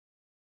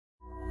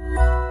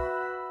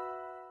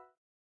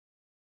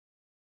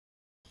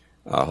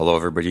Hello,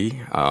 everybody,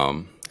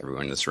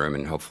 everyone in this room,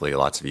 and hopefully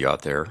lots of you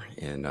out there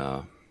in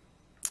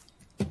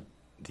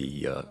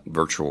the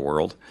virtual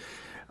world.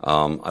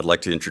 I'd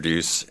like to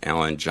introduce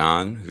Alan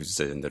John, who's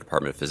in the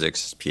Department of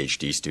Physics,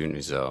 PhD student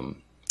who's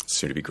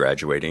soon to be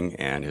graduating,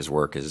 and his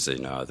work is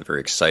in the very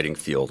exciting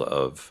field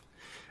of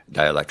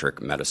dielectric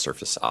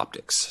metasurface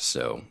optics.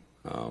 So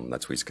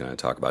that's what he's going to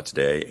talk about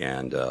today.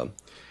 And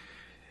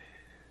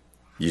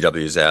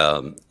UW's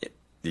the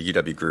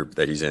UW group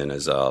that he's in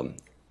is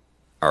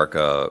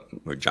Arka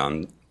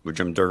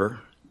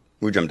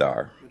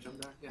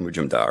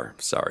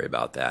Mujumdar. Sorry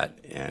about that.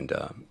 And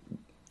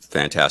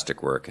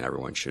fantastic work, and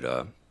everyone should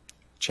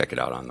check it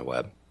out on the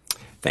web.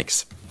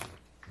 Thanks.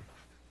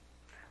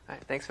 All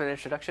right, thanks for the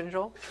introduction,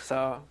 Joel.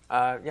 So,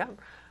 I'm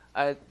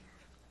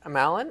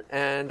Alan,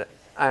 and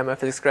I'm a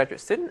physics graduate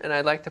student, and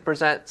I'd like to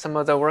present some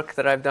of the work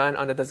that I've done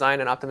on the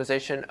design and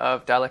optimization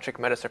of dielectric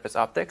metasurface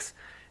optics,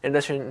 in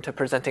addition to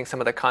presenting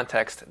some of the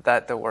context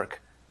that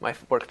my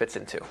work fits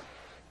into.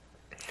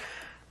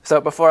 So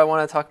before I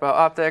want to talk about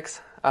optics,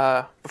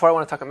 before I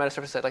want to talk about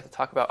metasurfaces, I'd like to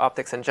talk about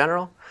optics in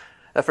general.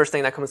 The first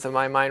thing that comes to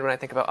my mind when I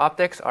think about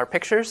optics are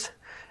pictures,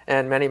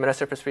 and many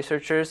metasurface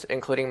researchers,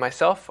 including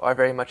myself, are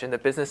very much in the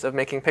business of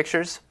making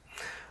pictures,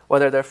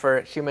 whether they're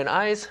for human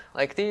eyes,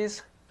 like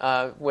these,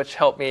 which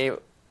help me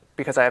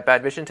because I have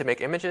bad vision to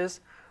make images,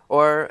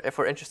 or if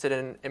we're interested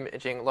in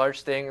imaging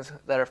large things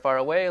that are far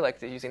away,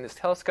 like using this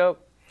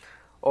telescope,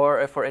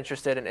 or if we're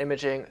interested in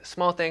imaging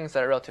small things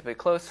that are relatively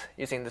close,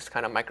 using this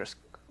kind of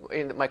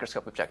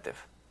microscope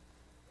objective.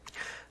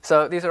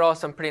 So these are all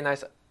some pretty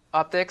nice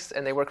optics,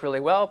 and they work really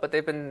well, but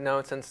they've been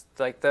known since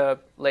like the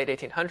late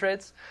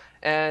 1800s.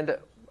 And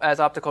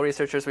as optical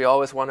researchers, we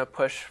always want to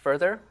push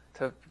further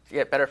to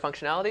get better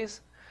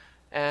functionalities.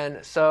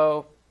 And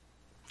so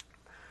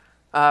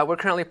we're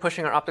currently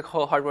pushing our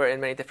optical hardware in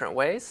many different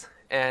ways.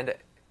 And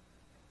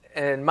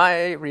in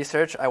my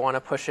research, I want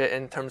to push it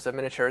in terms of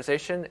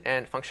miniaturization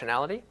and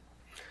functionality.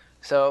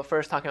 So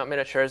first, talking about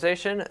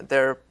miniaturization,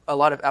 there are a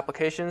lot of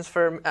applications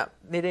for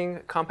needing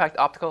compact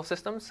optical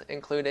systems,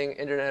 including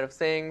Internet of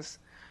Things,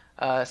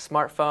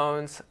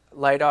 smartphones,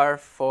 LiDAR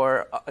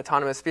for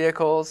autonomous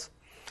vehicles.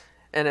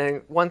 And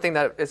then one thing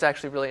that is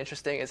actually really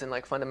interesting is in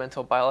like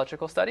fundamental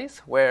biological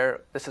studies,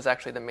 where this is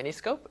actually the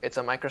miniscope. It's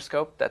a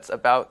microscope that's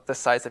about the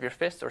size of your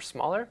fist or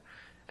smaller,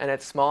 and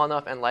it's small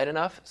enough and light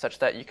enough such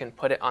that you can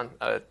put it on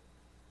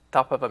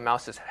top of a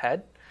mouse's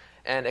head,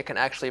 and it can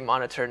actually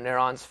monitor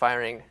neurons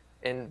firing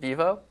in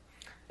vivo,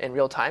 in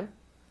real time.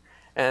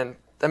 And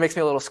that makes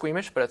me a little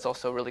squeamish, but it's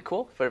also really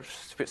cool for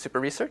super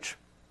research.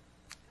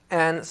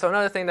 And so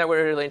another thing that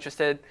we're really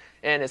interested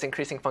in is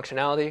increasing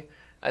functionality.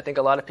 I think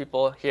a lot of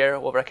people here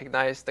will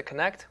recognize the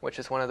Kinect, which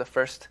is one of the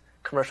first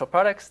commercial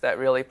products that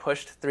really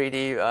pushed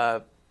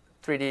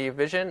 3D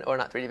vision, or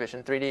not 3D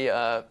vision,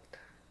 3D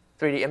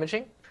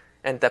imaging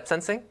and depth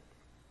sensing.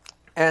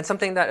 And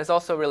something that is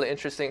also really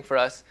interesting for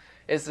us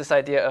is this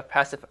idea of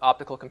passive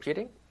optical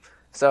computing.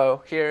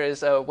 So here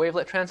is a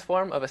wavelet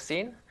transform of a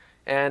scene.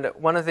 And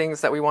one of the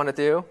things that we want to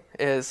do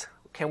is,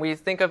 can we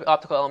think of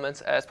optical elements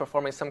as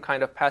performing some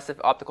kind of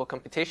passive optical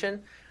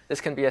computation?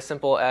 This can be as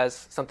simple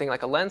as something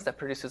like a lens that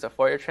produces a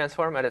Fourier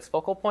transform at its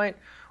focal point,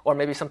 or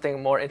maybe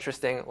something more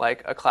interesting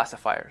like a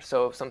classifier,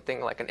 so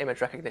something like an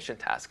image recognition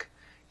task.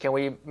 Can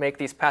we make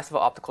these passive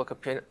optical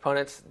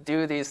components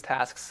do these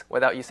tasks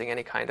without using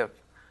any kind of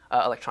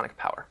electronic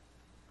power?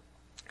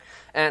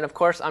 And of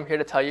course, I'm here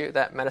to tell you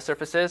that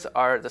metasurfaces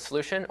are the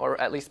solution, or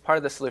at least part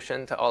of the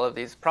solution to all of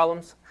these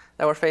problems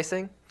that we're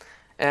facing.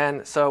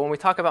 And so when we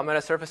talk about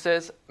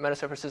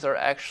metasurfaces are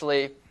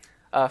actually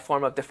a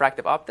form of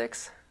diffractive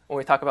optics. When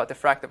we talk about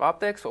diffractive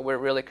optics, what we're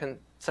really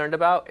concerned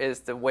about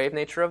is the wave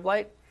nature of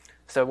light.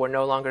 So we're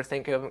no longer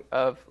thinking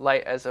of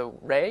light as a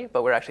ray,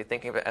 but we're actually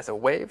thinking of it as a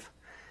wave.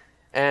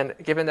 And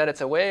given that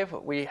it's a wave,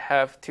 we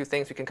have two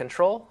things we can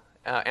control,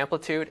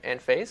 amplitude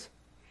and phase.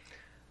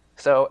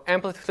 So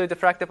amplitude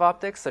diffractive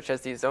optics, such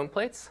as these zone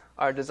plates,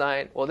 are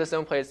designed, well, this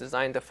zone plate is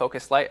designed to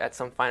focus light at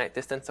some finite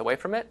distance away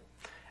from it.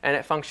 And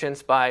it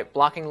functions by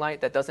blocking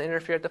light that doesn't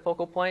interfere at the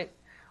focal point,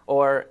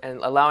 and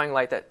allowing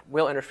light that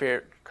will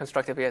interfere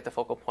constructively at the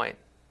focal point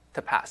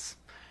to pass.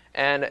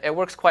 And it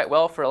works quite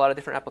well for a lot of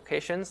different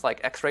applications, like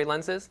X-ray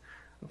lenses.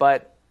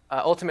 But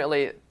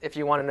ultimately, if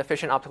you want an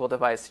efficient optical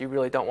device, you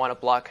really don't want to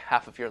block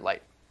half of your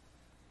light.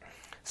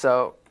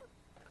 So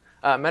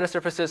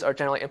metasurfaces are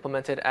generally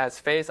implemented as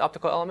phase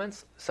optical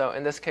elements. So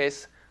in this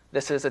case,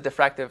 this is a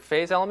diffractive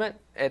phase element.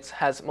 It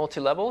has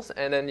multi-levels,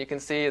 and then you can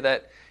see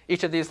that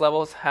each of these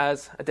levels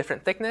has a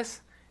different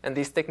thickness, and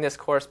these thickness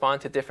correspond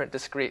to different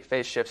discrete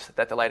phase shifts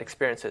that the light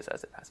experiences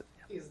as it passes.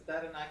 Is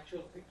that an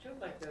actual picture?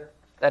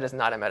 That is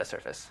not a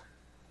metasurface.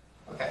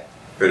 Okay.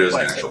 It is an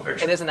actual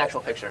picture. It is an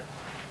actual picture.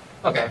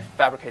 Okay.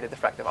 Fabricated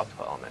diffractive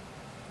optical element.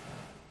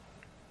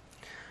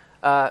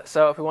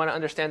 So if we want to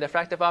understand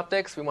diffractive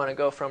optics, we want to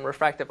go from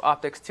refractive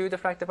optics to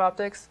diffractive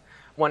optics.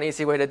 One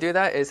easy way to do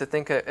that is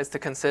to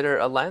consider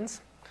a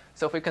lens.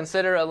 So if we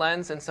consider a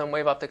lens in some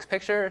wave optics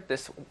picture,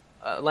 this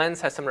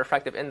lens has some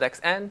refractive index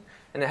n,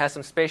 and it has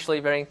some spatially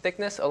varying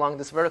thickness along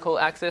this vertical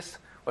axis,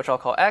 which I'll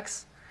call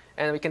x.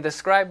 And we can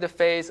describe the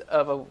phase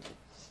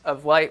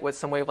of light with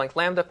some wavelength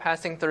lambda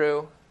passing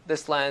through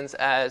this lens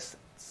as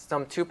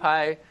some 2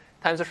 pi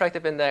times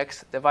refractive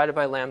index divided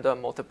by lambda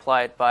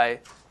multiplied by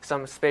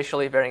some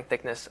spatially varying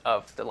thickness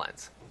of the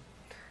lens.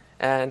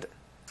 And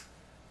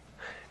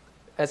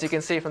as you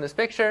can see from this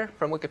picture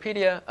from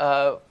Wikipedia,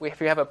 if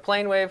we have a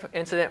plane wave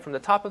incident from the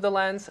top of the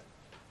lens,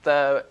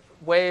 the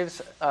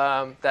waves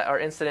that are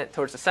incident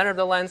towards the center of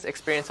the lens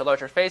experience a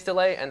larger phase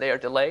delay, and they are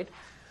delayed,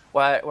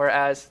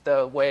 whereas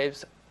the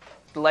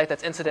light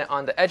that's incident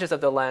on the edges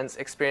of the lens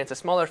experience a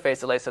smaller phase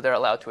delay, so they're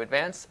allowed to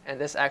advance, and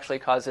this actually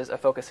causes a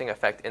focusing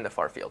effect in the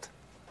far field.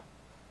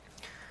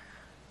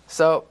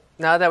 So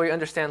now that we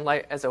understand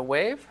light as a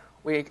wave,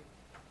 we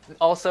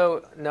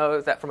also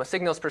know that from a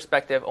signals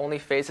perspective, only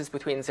phases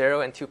between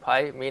 0 and 2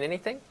 pi mean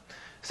anything.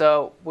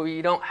 So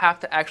we don't have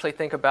to actually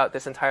think about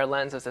this entire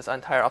lens as this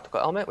entire optical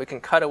element. We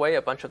can cut away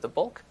a bunch of the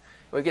bulk.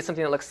 We get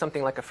something that looks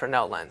something like a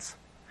Fresnel lens.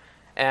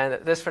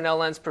 And this Fresnel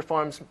lens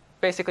performs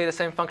basically the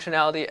same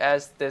functionality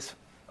as this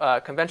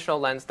conventional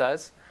lens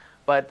does,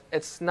 but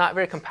it's not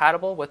very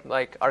compatible with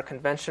like our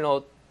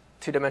conventional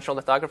two-dimensional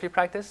lithography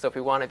practice. So if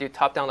we want to do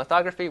top-down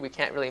lithography, we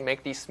can't really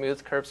make these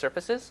smooth curved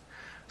surfaces.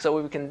 So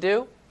what we can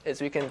do is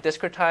we can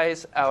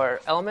discretize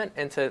our element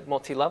into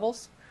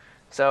multi-levels.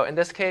 So in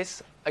this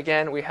case,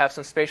 again, we have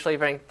some spatially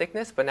varying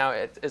thickness, but now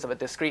it is of a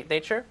discrete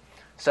nature.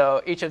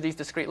 So each of these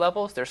discrete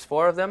levels, there's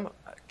 4 of them,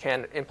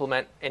 can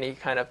implement any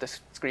kind of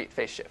discrete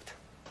phase shift.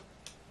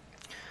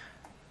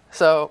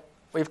 So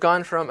we've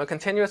gone from a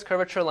continuous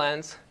curvature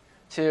lens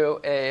to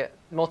a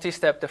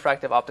multi-step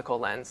diffractive optical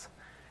lens.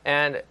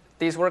 And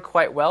these work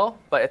quite well,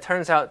 but it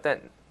turns out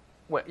that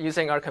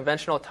using our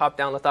conventional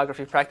top-down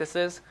lithography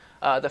practices,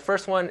 the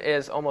first one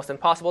is almost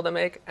impossible to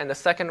make, and the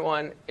second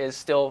one is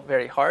still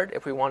very hard.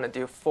 If we want to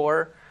do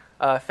 4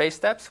 phase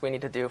steps, we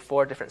need to do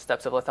 4 different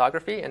steps of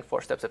lithography and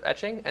 4 steps of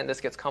etching, and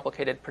this gets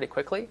complicated pretty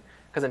quickly,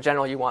 because in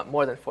general, you want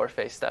more than 4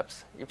 phase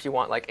steps. If you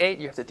want like 8,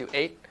 you have to do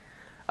 8.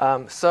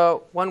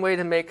 So one way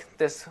to make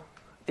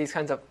these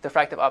kinds of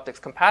diffractive optics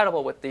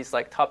compatible with these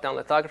like top-down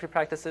lithography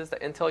practices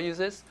that Intel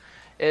uses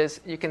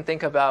is you can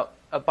think about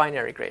a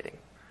binary grading.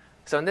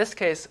 So in this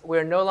case,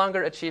 we're no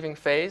longer achieving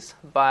phase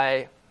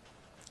by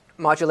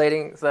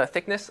modulating the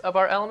thickness of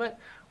our element.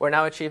 We're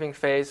now achieving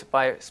phase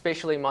by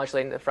spatially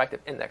modulating the diffractive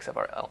index of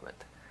our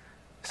element.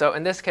 So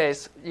in this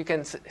case, you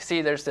can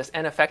see there's this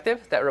n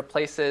effective that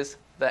replaces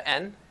the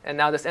n. And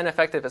now this n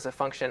effective is a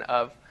function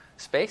of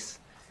space.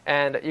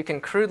 And you can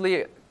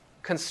crudely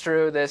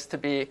construe this to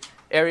be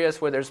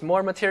areas where there's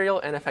more material,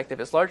 n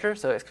effective is larger,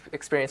 so it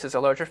experiences a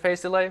larger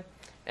phase delay.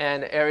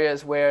 And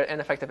areas where n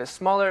effective is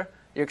smaller,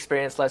 you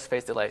experience less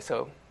phase delay.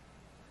 So,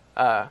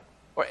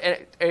 or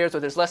areas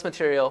where there's less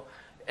material,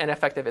 n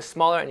effective is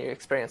smaller, and you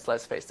experience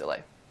less phase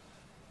delay.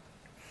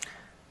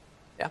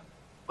 Yeah?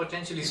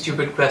 Potentially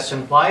stupid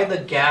question. Why the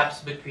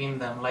gaps between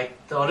them?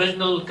 Like the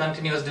original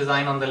continuous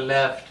design on the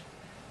left,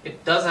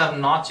 it does have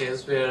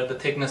notches where the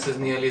thickness is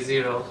nearly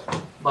 0,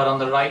 but on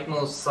the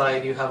rightmost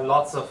side, you have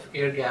lots of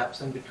air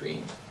gaps in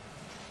between.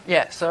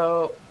 Yeah,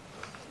 so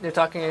you're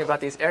talking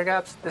about these air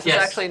gaps. This is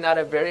actually not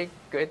a very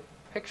good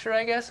picture,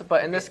 I guess,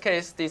 but in this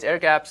case, these air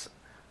gaps,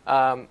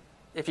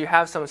 if you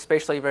have some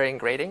spatially varying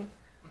grading,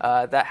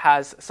 that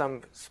has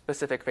some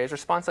specific phase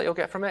response that you'll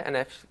get from it, and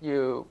if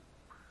you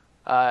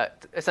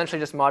essentially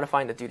just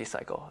modifying the duty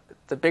cycle.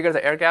 The bigger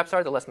the air gaps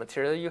are, the less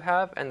material you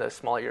have, and the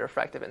smaller your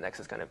refractive index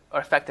is going to, or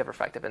effective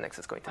refractive index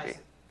is going to be.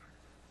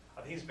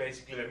 I think it's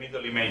basically the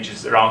middle image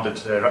is rounded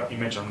to the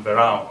image on the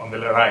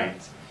right.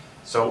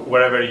 So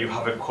wherever you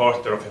have a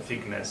quarter of a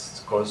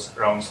thickness, it goes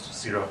rounds to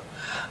 0.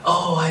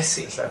 Oh, I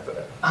see.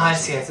 I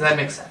see. That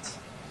makes sense.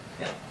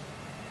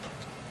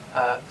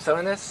 Yeah.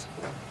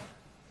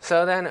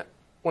 So then,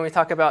 when we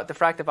talk about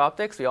diffractive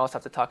optics, we also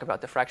have to talk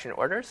about diffraction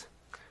orders.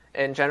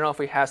 In general, if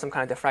we have some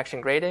kind of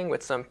diffraction grading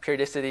with some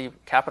periodicity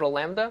capital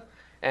lambda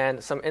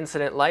and some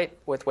incident light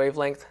with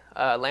wavelength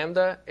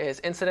lambda is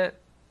incident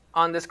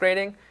on this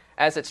grading,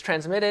 as it's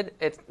transmitted,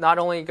 it not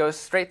only goes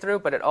straight through,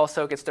 but it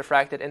also gets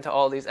diffracted into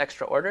all these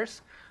extra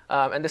orders.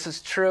 And this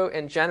is true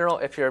in general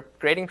if your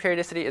grading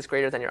periodicity is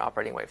greater than your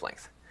operating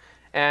wavelength.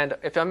 And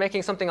if I'm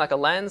making something like a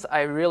lens,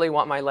 I really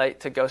want my light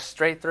to go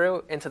straight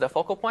through into the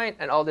focal point,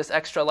 and all this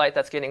extra light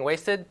that's getting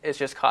wasted is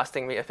just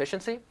costing me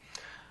efficiency.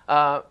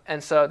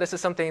 And so this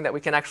is something that we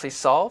can actually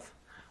solve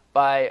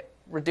by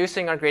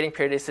reducing our grading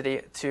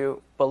periodicity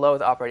to below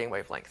the operating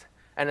wavelength.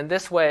 And in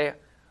this way,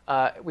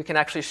 we can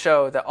actually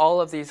show that all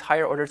of these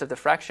higher orders of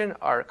diffraction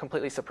are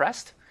completely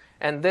suppressed.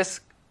 And this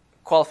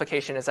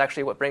qualification is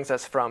actually what brings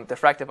us from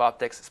diffractive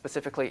optics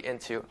specifically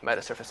into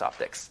metasurface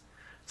optics.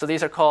 So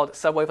these are called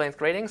subwavelength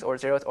gratings or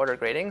zeroth order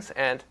gratings.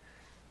 And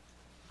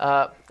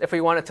if we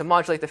wanted to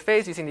modulate the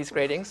phase using these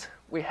gratings,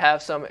 we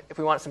have some, if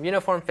we want some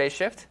uniform phase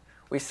shift,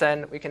 we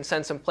can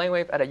send some plane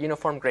wave at a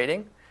uniform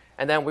grating,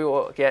 and then we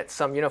will get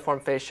some uniform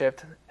phase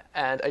shift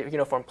and a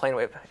uniform plane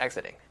wave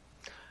exiting.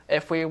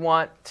 If we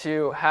want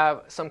to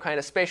have some kind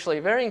of spatially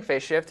varying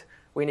phase shift,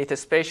 we need to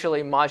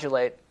spatially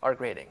modulate our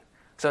grating.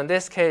 So in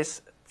this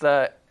case,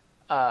 the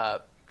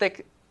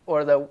thick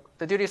or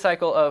the duty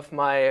cycle of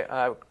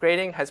my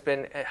grating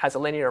has a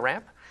linear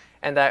ramp,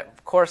 and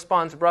that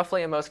corresponds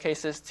roughly in most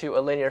cases to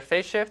a linear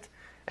phase shift.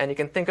 And you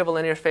can think of a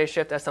linear phase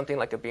shift as something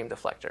like a beam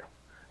deflector.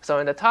 So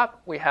in the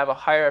top, we have a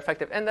higher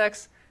effective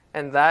index,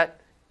 and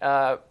that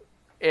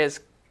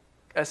is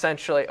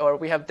essentially, or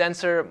we have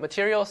denser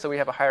material, so we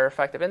have a higher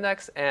effective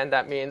index, and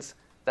that means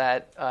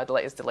that the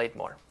light is delayed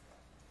more.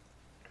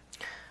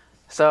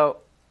 So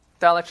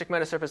dielectric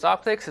metasurface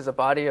optics is a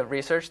body of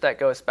research that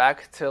goes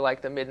back to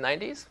like the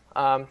mid-90s.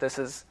 This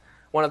is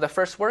one of the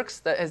first works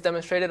that has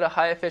demonstrated a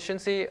high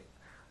efficiency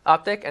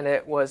optic, and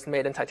it was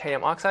made in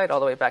titanium oxide all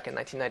the way back in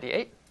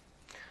 1998.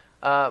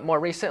 More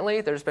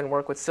recently, there's been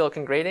work with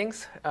silicon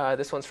gratings.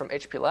 This one's from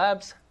HP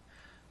Labs.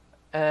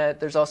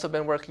 There's also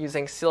been work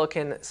using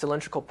silicon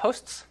cylindrical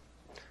posts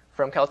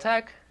from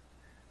Caltech,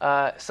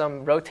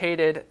 some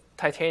rotated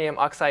titanium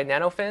oxide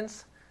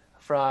nanofins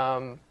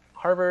from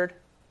Harvard,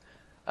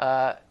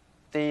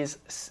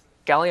 these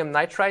gallium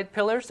nitride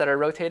pillars that are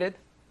rotated,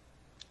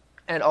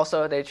 and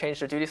also they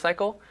changed their duty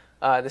cycle.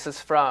 This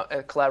is from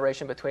a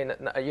collaboration between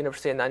a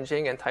University of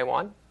Nanjing and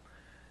Taiwan.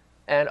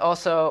 And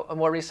also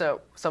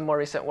some more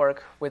recent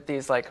work with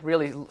these like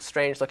really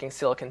strange-looking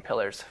silicon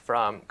pillars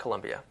from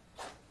Columbia.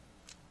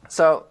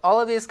 So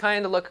all of these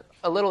kind of look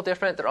a little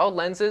different. They're all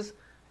lenses,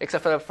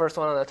 except for the first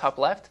one on the top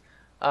left.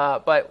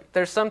 But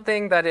there's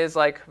something that is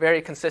like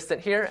very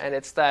consistent here, and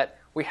it's that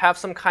we have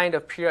some kind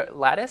of pure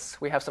lattice.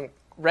 We have some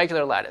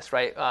regular lattice,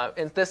 right?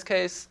 In this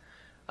case,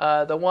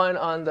 the one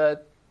on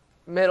the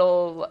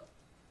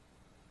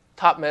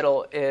top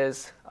middle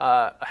is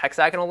a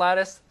hexagonal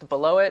lattice.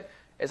 Below it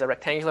is a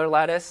rectangular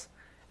lattice.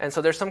 And so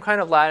there's some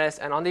kind of lattice,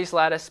 and on these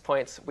lattice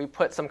points, we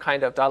put some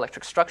kind of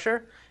dielectric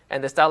structure.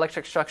 And this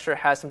dielectric structure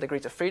has some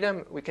degrees of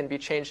freedom. We can be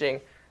changing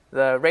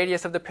the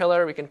radius of the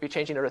pillar. We can be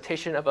changing the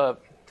rotation of a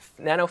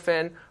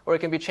nanofin, or we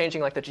can be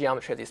changing like the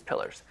geometry of these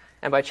pillars.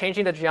 And by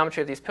changing the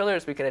geometry of these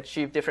pillars, we can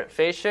achieve different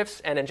phase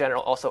shifts and, in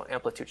general, also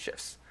amplitude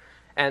shifts.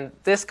 And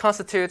this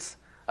constitutes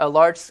a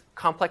large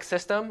complex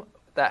system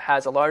that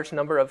has a large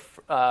number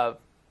of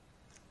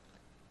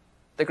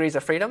degrees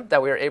of freedom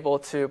that we are able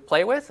to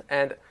play with.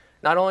 And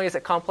not only is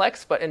it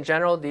complex, but in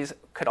general, these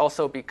could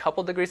also be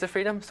coupled degrees of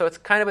freedom. So it's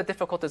kind of a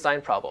difficult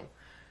design problem.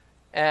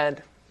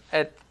 And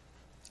it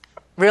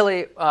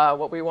really,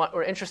 what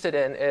we're interested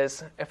in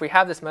is, if we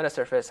have this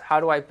metasurface, how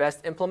do I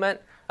best implement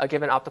a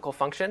given optical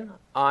function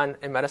on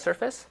a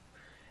metasurface?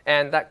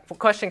 And that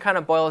question kind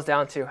of boils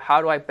down to,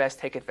 how do I best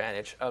take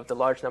advantage of the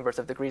large numbers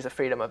of degrees of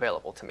freedom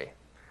available to me?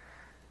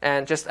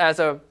 And just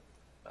as a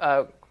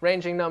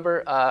ranging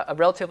number, a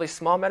relatively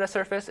small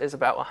metasurface is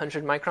about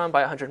 100 micron by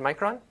 100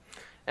 micron.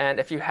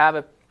 And if you have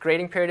a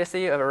grating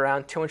periodicity of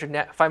around 500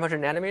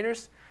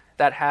 nanometers,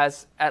 that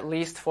has at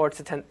least 4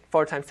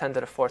 times 10 to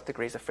the 4th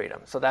degrees of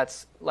freedom. So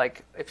that's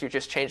like if you're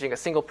just changing a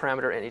single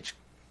parameter in each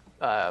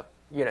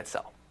unit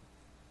cell.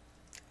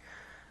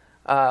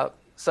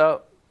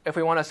 So if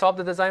we want to solve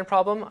the design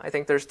problem, I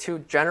think there's two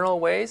general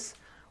ways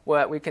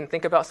what we can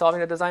think about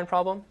solving the design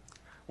problem.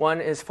 One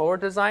is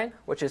forward design,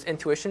 which is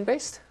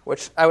intuition-based,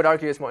 which I would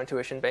argue is more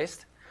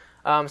intuition-based.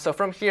 So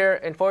from here,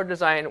 in forward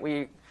design,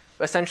 we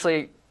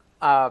essentially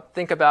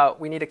think about,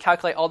 we need to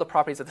calculate all the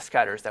properties of the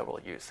scatters that we'll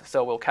use.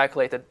 So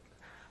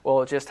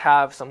we'll just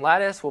have some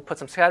lattice, we'll put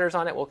some scatters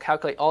on it, we'll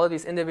calculate all of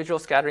these individual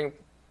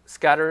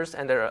scatters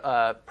and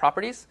their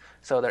properties,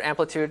 so their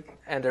amplitude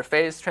and their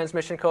phase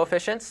transmission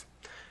coefficients.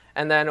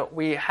 And then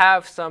we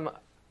have some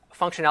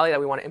functionality that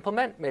we want to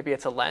implement. Maybe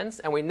it's a lens,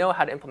 and we know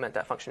how to implement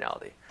that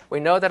functionality. We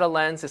know that a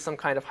lens is some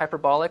kind of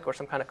hyperbolic or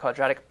some kind of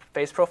quadratic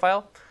phase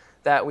profile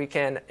that we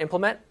can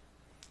implement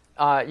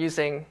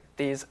using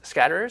these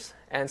scatterers.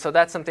 And so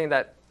that's something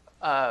that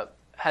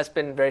has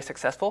been very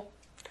successful.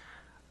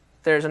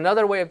 There's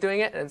another way of doing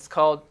it, and it's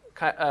called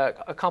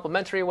a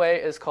complementary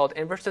way is called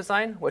inverse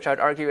design, which I'd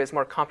argue is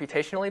more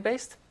computationally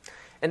based.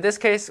 In this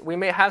case, we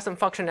may have some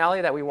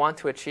functionality that we want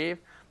to achieve,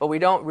 but we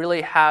don't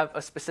really have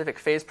a specific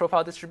phase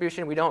profile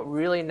distribution. We don't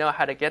really know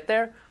how to get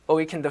there, but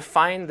we can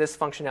define this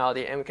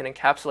functionality and we can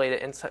encapsulate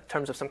it in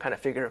terms of some kind of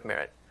figure of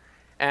merit.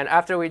 And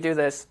after we do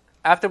this,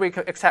 after we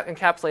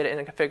encapsulate it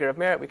in a figure of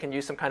merit, we can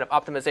use some kind of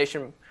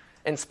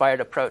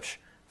optimization-inspired approach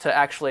to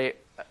actually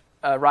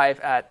arrive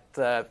at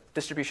the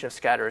distribution of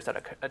scatters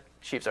that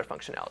achieves our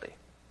functionality.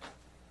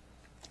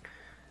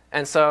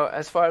 And so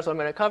as far as what I'm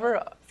going to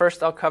cover,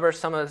 first I'll cover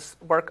some of this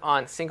work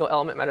on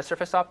single-element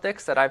metasurface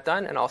optics that I've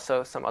done, and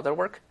also some other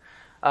work.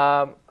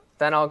 Then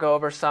I'll go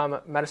over some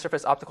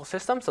metasurface optical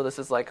systems. So this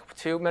is like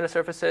 2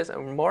 metasurfaces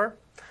and more.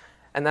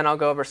 And then I'll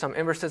go over some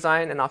inverse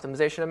design and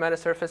optimization of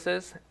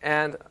metasurfaces.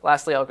 And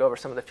lastly, I'll go over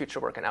some of the future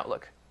work and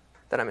outlook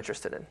that I'm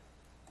interested in.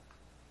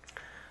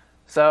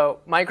 So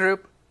my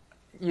group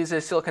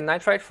uses silicon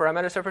nitride for our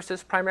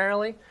metasurfaces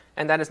primarily,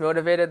 and that is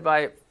motivated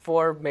by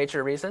 4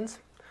 major reasons.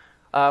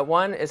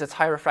 One is its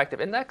high refractive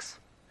index,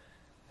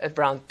 at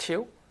around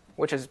 2,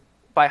 which is,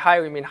 by high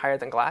we mean higher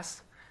than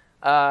glass.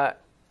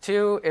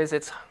 2 is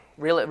its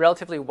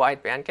relatively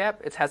wide band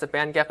gap. It has a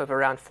band gap of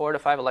around 4 to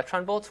 5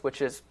 electron volts,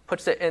 which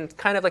puts it in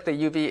kind of like the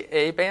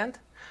UVA band.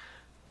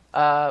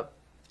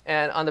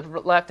 And on the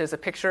left is a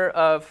picture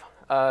of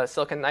a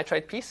silicon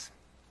nitride piece,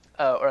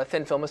 or a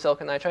thin film of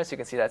silicon nitride, so you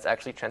can see that's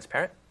actually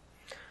transparent.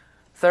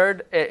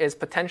 Third, it is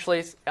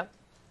potentially, yeah?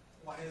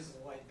 Why is the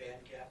wide band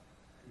gap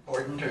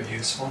important or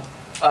useful?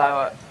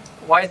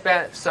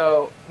 Wideband,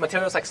 so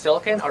materials like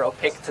silicon are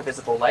opaque to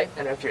visible light,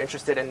 and if you're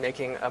interested in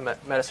making a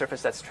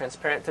metasurface that's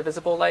transparent to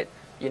visible light,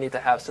 you need to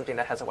have something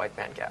that has a wide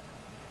band gap.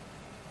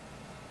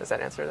 Does that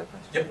answer the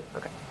question?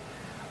 Yep.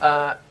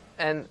 Okay.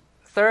 And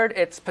third,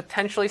 it's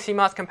potentially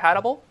CMOS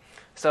compatible.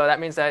 So that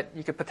means that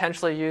you could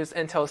potentially use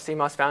Intel's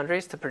CMOS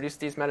foundries to produce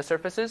these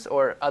metasurfaces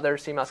or other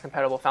CMOS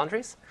compatible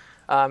foundries.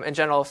 In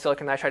general,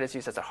 silicon nitride is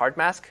used as a hard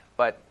mask,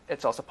 but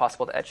it's also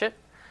possible to etch it.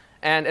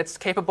 And it's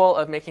capable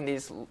of making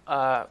these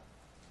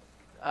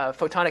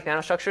photonic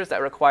nanostructures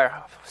that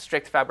require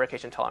strict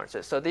fabrication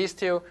tolerances. So these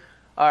two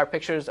are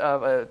pictures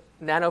of a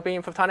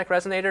nanobeam photonic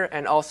resonator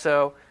and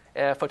also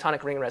a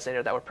photonic ring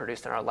resonator that were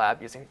produced in our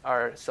lab using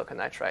our silicon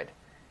nitride.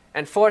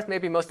 And fourth,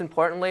 maybe most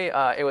importantly,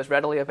 it was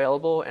readily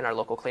available in our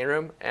local clean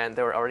room, and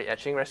there were already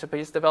etching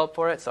recipes developed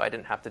for it, so I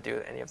didn't have to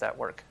do any of that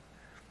work.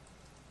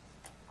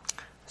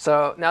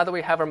 So now that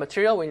we have our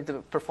material, we need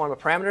to perform a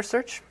parameter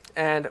search.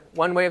 And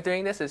one way of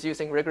doing this is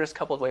using rigorous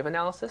coupled wave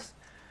analysis.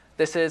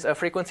 This is a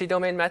frequency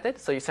domain method,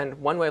 so you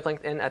send one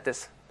wavelength in at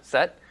this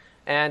set,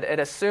 and it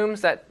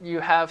assumes that you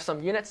have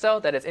some unit cell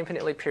that is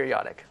infinitely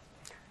periodic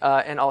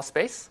in all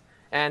space.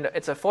 And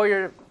it's a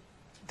Fourier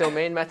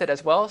domain method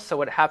as well, so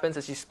what happens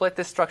is you split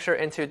this structure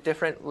into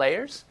different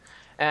layers,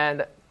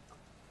 and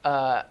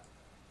or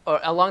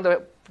along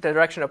the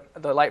direction of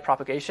the light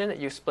propagation,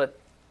 you split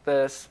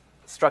this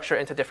structure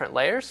into different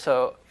layers.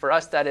 So for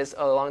us, that is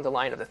along the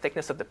line of the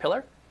thickness of the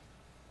pillar.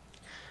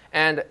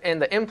 And in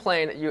the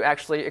in-plane, you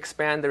actually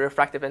expand the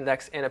refractive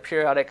index in a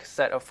periodic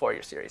set of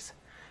Fourier series.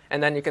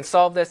 And then you can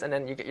solve this, and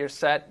then you get your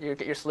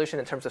solution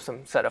in terms of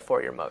some set of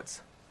Fourier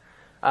modes.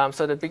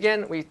 So to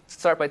begin, we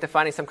start by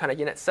defining some kind of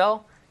unit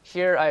cell.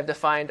 Here I've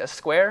defined a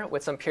square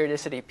with some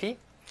periodicity p,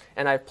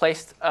 and I've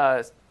placed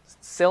a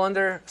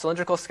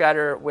cylindrical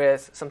scatter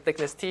with some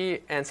thickness t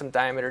and some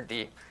diameter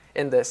d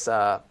in this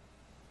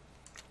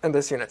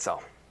unit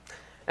cell.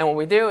 And what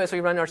we do is we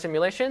run our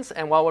simulations,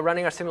 and while we're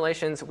running our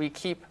simulations, we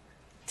keep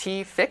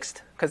t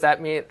fixed, because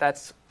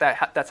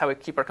that's how we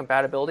keep our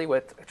compatibility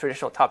with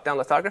traditional top-down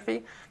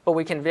lithography, but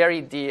we can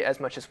vary d as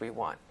much as we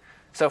want.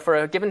 So for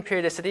a given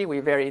periodicity,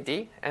 we vary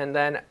d, and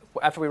then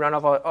after we run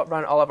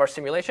all of our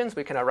simulations,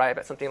 we can arrive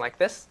at something like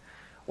this,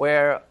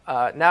 where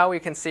now we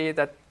can see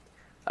that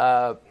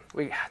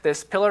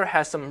this pillar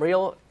has some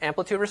real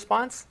amplitude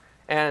response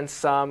and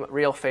some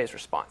real phase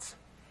response.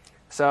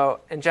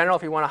 So in general,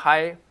 if we want a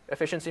high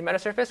efficiency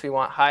metasurface, we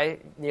want high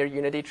near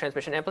unity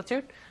transmission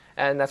amplitude,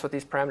 and that's what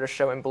these parameters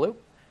show in blue.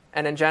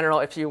 And in general,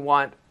 if you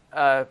want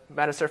a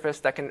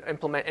metasurface that can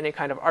implement any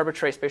kind of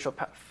arbitrary spatial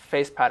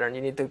phase pattern, you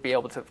need to be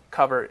able to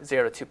cover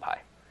 0 to 2 pi.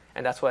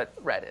 And that's what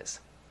red is.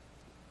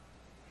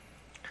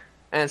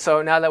 And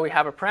so now that we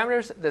have our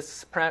parameters,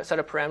 this set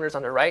of parameters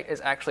on the right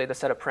is actually the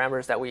set of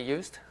parameters that we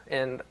used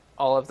in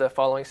all of the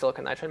following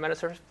silicon nitride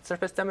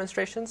metasurface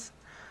demonstrations.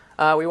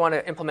 We want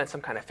to implement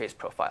some kind of phase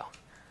profile.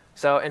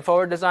 So in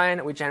forward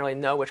design, we generally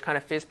know which kind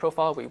of phase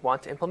profile we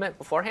want to implement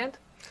beforehand.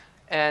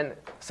 And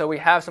so we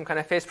have some kind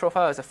of phase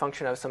profile as a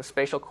function of some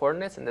spatial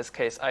coordinates. In this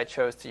case, I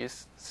chose to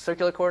use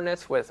circular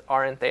coordinates with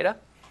r and theta.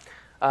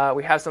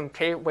 We have some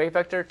k wave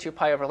vector, 2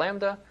 pi over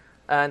lambda.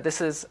 And this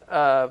is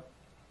a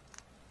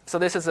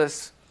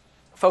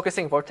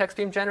focusing vortex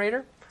beam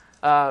generator.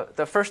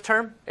 The first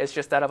term is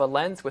just that of a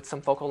lens with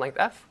some focal length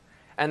f.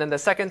 And then the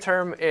second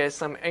term is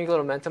some angular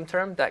momentum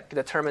term that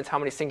determines how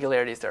many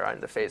singularities there are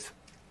in the phase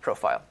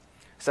profile.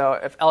 So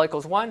if L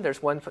equals 1,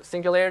 there's one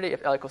singularity.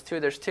 If L equals 2,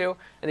 there's 2.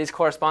 And these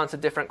correspond to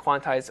different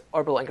quantized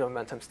orbital angular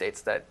momentum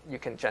states that you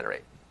can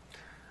generate.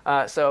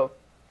 So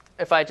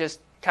if I just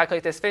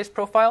calculate this phase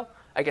profile,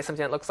 I get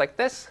something that looks like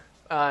this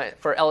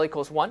for L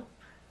equals 1.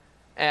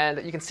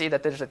 And you can see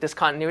that there's a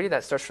discontinuity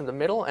that starts from the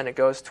middle and it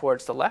goes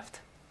towards the left.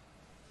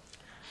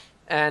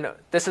 And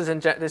this is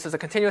a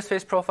continuous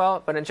phase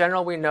profile, but in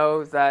general, we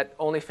know that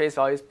only phase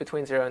values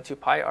between 0 and 2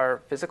 pi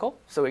are physical.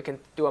 So we can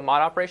do a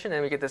mod operation,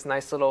 and we get this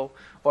nice little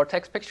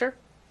vortex picture.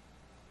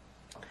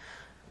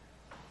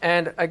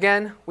 And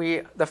again,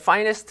 the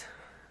finest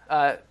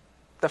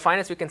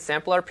we can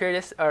sample our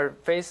phase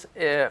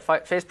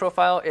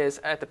profile is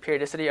at the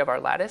periodicity of our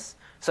lattice.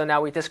 So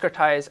now we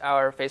discretize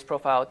our phase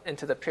profile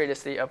into the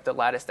periodicity of the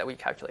lattice that we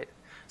calculated.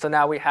 So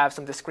now we have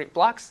some discrete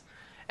blocks,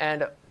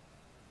 and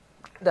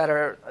that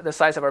are the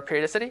size of our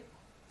periodicity,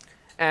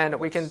 and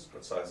we can.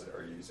 What size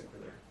are you using for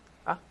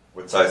there?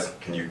 What size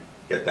can you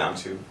get down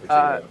to?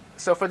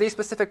 So for these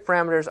specific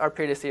parameters, our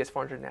periodicity is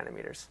 400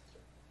 nanometers,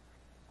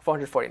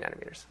 440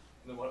 nanometers.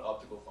 And then what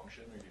optical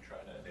function are you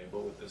trying to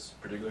enable with this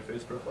particular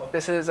phase profile?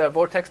 This is a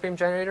vortex beam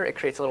generator. It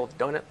creates a little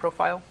donut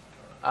profile.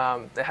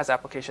 It has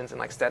applications in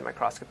like STED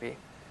microscopy.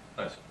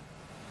 Nice.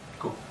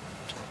 Cool.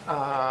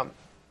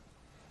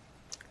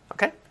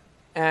 Okay.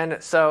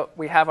 And so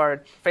we have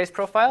our phase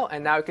profile,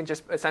 and now we can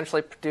just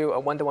essentially do a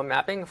one-to-one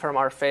mapping from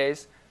our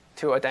phase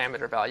to a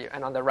diameter value.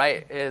 And on the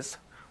right is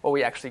what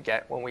we actually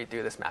get when we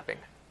do this mapping.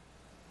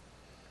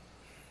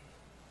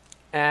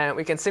 And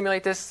we can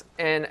simulate this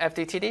in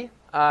FDTD.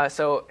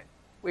 So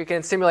we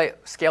can simulate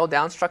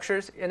scaled-down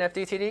structures in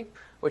FDTD,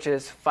 which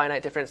is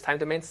finite difference time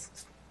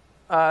domains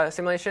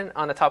simulation.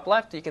 On the top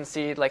left, you can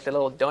see like the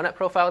little donut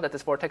profile that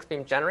this vortex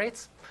beam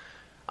generates.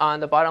 On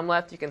the bottom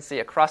left, you can see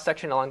a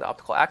cross-section along the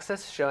optical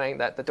axis showing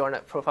that the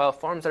donut profile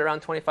forms at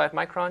around 25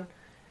 micron.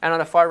 And on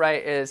the far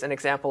right is an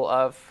example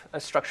of a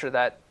structure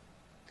that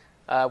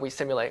we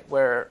simulate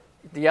where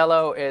the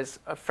yellow is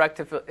a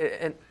refractive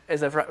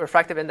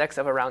index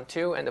of around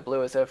 2, and the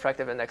blue is a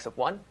refractive index of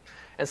 1.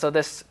 And so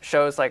this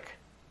shows like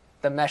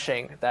the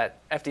meshing that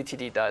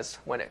FDTD does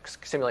when it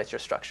simulates your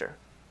structure.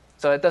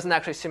 So it doesn't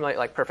actually simulate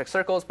like perfect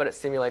circles, but it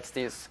simulates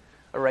these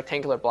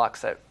rectangular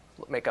blocks that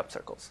make up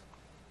circles.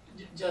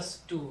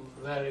 Just to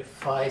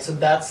verify, so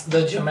that's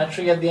the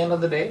geometry at the end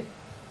of the day?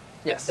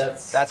 Yes,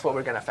 that's what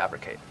we're going to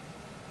fabricate.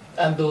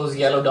 And those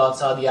yellow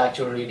dots are the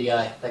actual radii,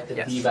 like the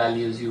Yes. D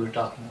values you were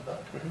talking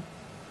about. Mm-hmm.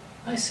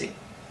 I see.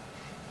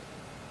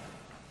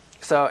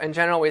 So in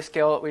general,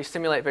 we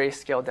simulate very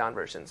scaled down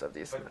versions of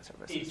these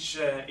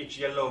metasurfaces. Each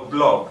yellow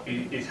blob,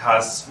 it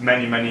has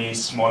many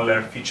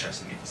smaller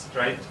features in it,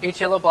 right?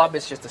 Each yellow blob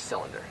is just a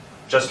cylinder.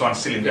 Just one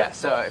cylinder? Yeah,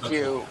 so if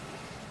you...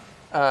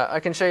 I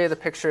can show you the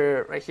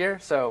picture right here.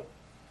 So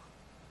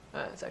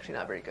it's actually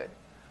not very good.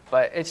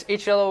 But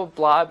each yellow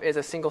blob is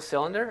a single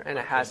cylinder, and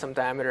it has some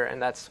diameter,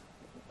 and that's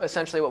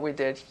essentially what we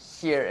did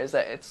here is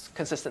that it's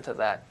consistent to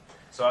that.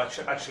 So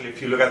actually,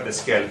 if you look at the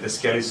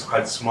scale is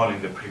quite small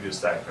in the previous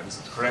diagram, is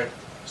that correct?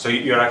 So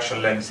your actual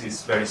lens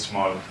is very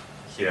small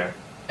here.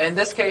 In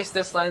this case,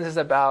 this lens is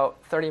about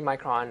 30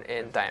 micron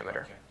in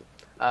diameter.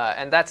 Okay.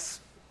 And that's,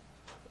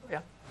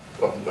 yeah?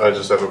 Well, I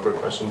just have a quick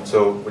question.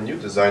 So when you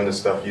design this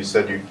stuff, you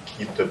said you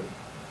keep the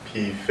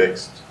P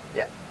fixed.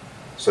 Yeah.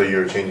 So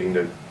you're changing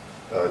the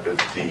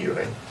D,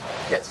 right?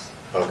 Yes.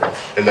 Okay.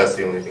 And that's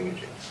the only thing you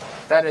change?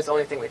 That is the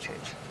only thing we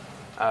change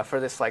for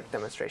this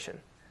demonstration.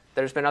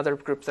 There's been other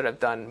groups that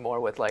have done more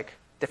with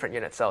different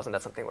unit cells, and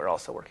that's something we're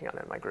also working on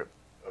in my group.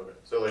 Okay.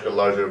 So a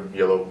larger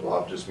yellow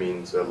blob just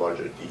means a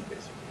larger D, basically?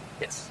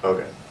 Yes.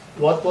 Okay.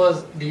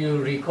 Do you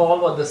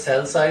recall what the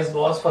cell size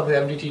was for the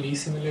FDTD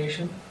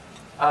simulation?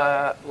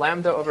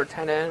 Lambda over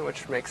 10n,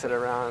 which makes it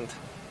around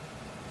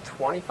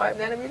 25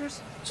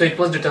 nanometers. So it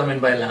was determined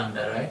by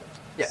lambda, right?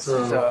 Yes.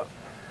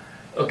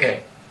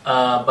 Okay.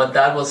 But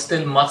that was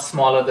still much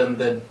smaller than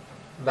the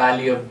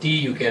value of D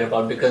you care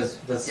about, because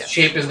the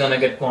shape is going to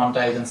get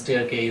quantized and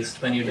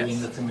staircased when you're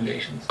doing the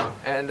simulations.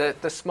 And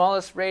the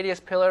smallest radius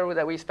pillar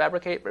that we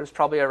fabricate is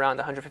probably around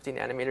 150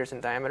 nanometers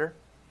in diameter.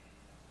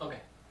 Okay.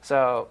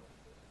 So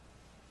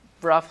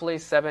roughly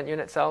 7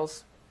 unit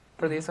cells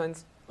for these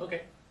ones.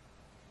 Okay.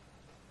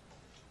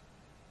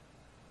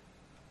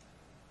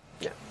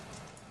 Yeah.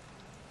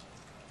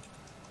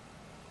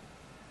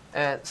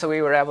 And so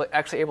we were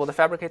actually able to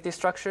fabricate these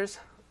structures.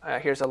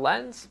 Here's a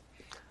lens.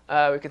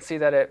 We can see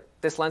that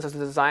this lens was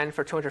designed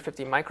for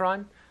 250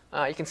 micron.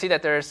 You can see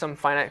that there is some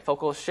finite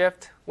focal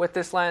shift with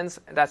this lens.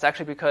 That's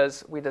actually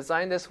because we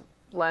designed this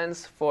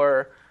lens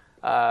for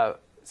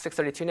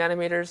 632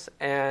 nanometers,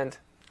 and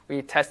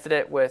we tested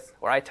it with,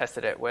 or I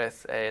tested it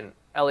with an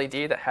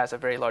LED that has a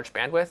very large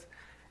bandwidth.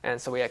 And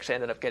so we actually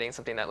ended up getting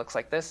something that looks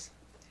like this.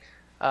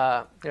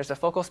 There's a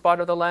focal spot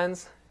of the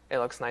lens. It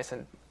looks nice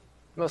and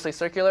mostly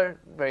circular,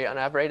 very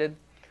unaberrated.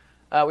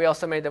 We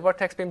also made the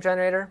vortex beam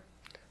generator,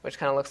 which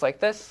kind of looks like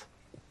this.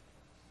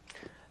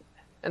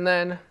 And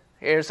then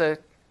here's an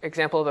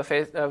example of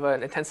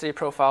an intensity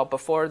profile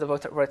before the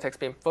vortex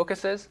beam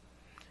focuses.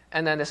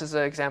 And then this is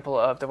an example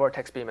of the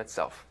vortex beam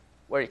itself,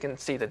 where you can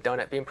see the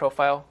donut beam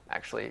profile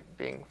actually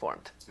being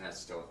formed. And that's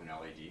still with an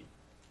LED?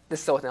 This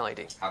is still with an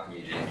LED. How come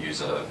you didn't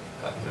use a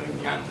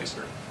neon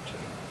laser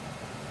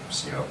to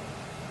see how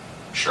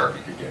sharp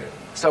you could get it?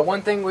 So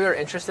one thing we were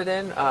interested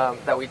in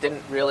that we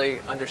didn't really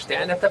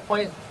understand at that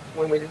point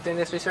when we did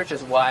this research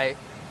is why,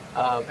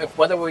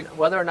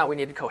 whether or not we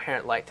needed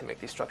coherent light to make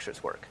these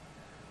structures work.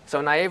 So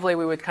naively,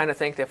 we would kind of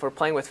think that if we're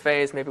playing with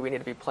phase, maybe we need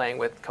to be playing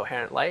with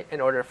coherent light in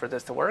order for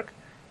this to work.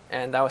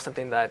 And that was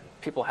something that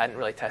people hadn't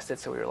really tested,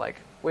 so we were like,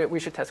 we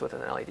should test with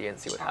an LED and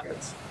see what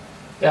happens.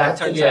 Yeah,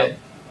 actually,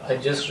 I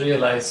just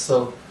realized,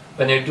 so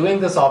when you're doing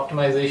this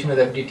optimization with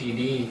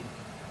FDTD,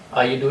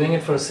 are you doing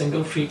it for a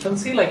single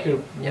frequency, like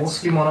you're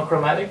mostly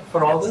monochromatic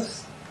for all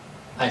this?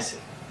 I see.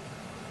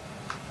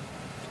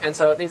 And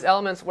so these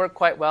elements work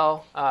quite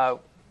well.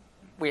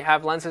 We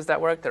have lenses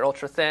that work. They're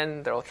ultra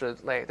thin.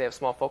 They have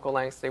small focal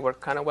lengths. They work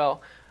kind of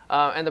well.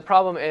 And the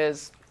problem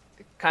is,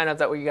 kind of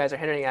that what you guys are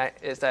hinting at,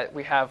 is that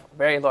we have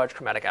very large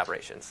chromatic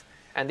aberrations.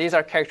 And these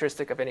are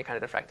characteristic of any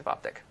kind of diffractive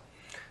optic.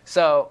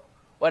 So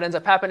what ends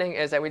up happening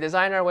is that we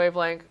design our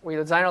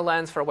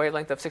lens for a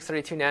wavelength of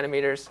 632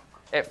 nanometers.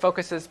 It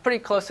focuses pretty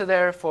close to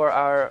there for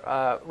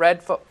our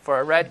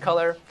red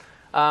color.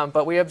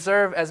 But we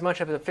observe as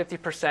much as a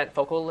 50%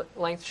 focal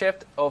length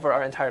shift over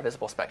our entire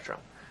visible spectrum.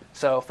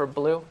 So for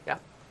blue, yeah?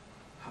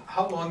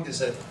 How long does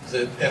the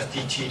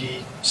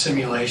FDTD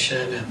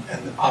simulation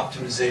and the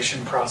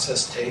optimization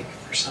process take?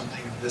 for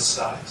something of this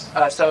size?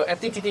 So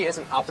FDTD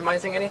isn't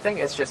optimizing anything.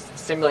 It's just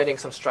simulating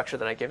some structure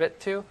that I give it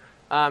to.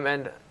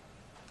 And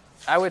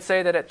I would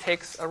say that it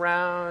takes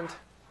around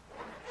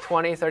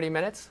 20, 30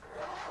 minutes.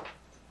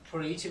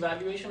 For each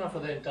evaluation or for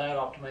the entire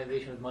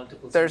optimization with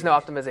multiple? There's no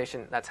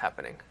optimization that's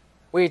happening.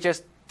 We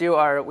just do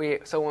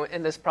so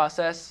in this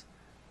process,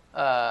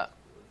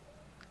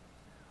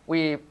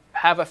 we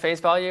have a phase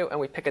value and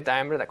we pick a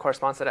diameter that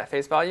corresponds to that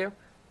phase value.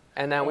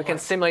 And then we can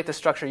simulate the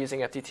structure using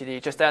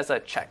FDTD just as a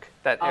check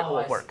that it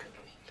will work.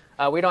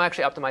 We don't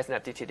actually optimize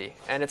in FDTD.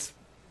 And it's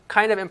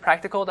kind of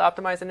impractical to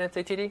optimize in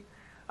FDTD.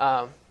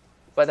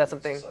 But that's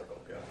something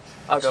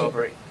I'll go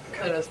over in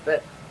a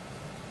bit.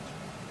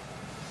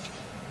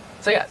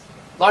 So yeah,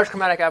 large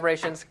chromatic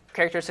aberrations,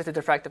 characteristic of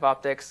diffractive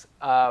optics,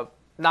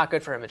 not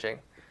good for imaging.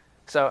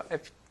 So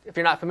if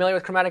you're not familiar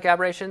with chromatic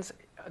aberrations,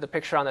 the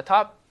picture on the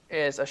top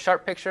is a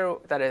sharp picture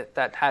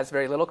that has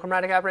very little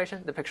chromatic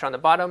aberration. The picture on the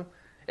bottom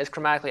is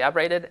chromatically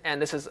aberrated,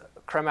 and this is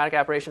chromatic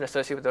aberration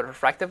associated with a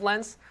refractive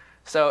lens.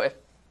 So if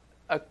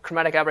a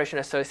chromatic aberration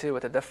associated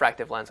with a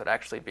diffractive lens would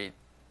actually be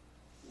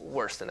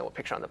worse than the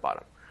picture on the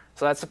bottom.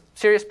 So that's a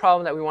serious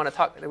problem that we want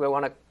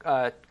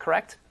to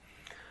correct.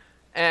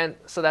 And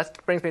so that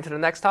brings me to the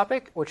next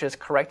topic, which is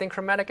correcting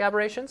chromatic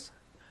aberrations.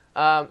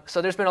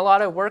 So there's been a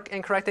lot of work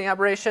in correcting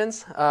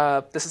aberrations.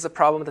 This is a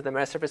problem that the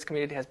metasurface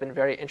community has been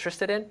very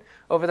interested in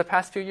over the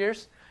past few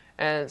years.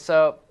 And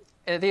so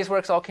these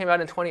works all came out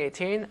in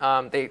 2018.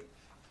 They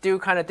do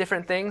kind of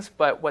different things,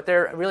 but what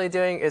they're really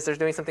doing is they're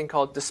doing something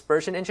called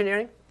dispersion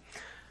engineering.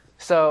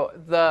 So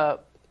the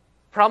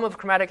problem of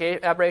chromatic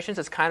aberrations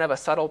is kind of a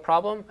subtle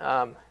problem.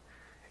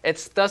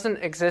 It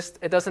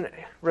doesn't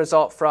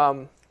result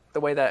from the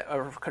way that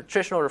a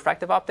traditional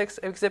refractive optics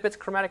exhibits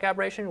chromatic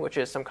aberration, which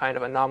is some kind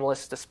of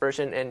anomalous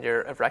dispersion in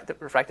your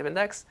refractive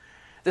index.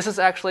 This is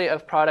actually a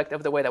product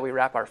of the way that we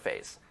wrap our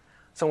phase.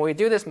 So when we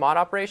do this mod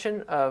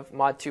operation of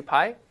mod 2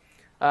 pi,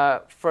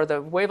 for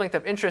the wavelength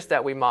of interest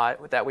that we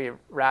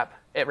wrap,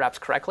 it wraps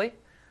correctly.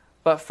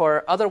 But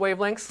for other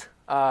wavelengths,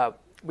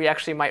 we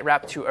actually might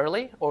wrap too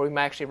early, or we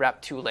might actually wrap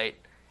too late.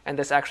 And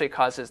this actually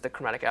causes the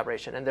chromatic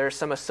aberration. And there's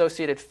some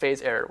associated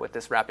phase error with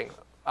this wrapping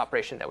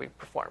operation that we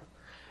perform.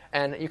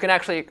 And you can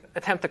actually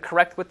attempt to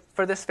correct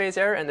for this phase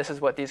error, and this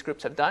is what these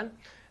groups have done.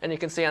 And you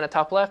can see on the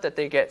top left that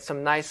they get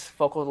some nice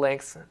focal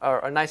lengths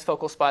or nice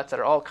focal spots that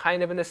are all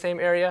kind of in the same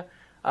area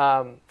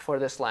for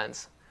this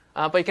lens.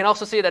 But you can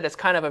also see that it's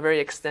kind of a very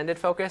extended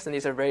focus, and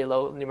these are very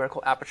low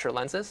numerical aperture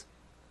lenses.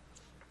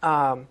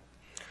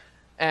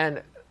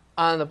 And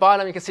on the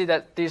bottom, you can see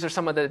that these are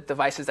some of the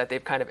devices that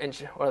they've kind of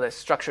or the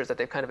structures that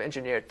they've kind of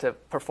engineered to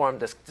perform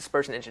this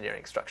dispersion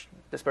engineering.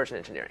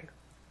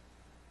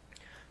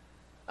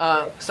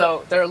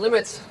 So there are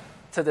limits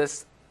to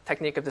this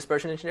technique of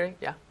dispersion engineering.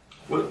 Yeah.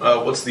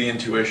 What's the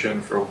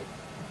intuition for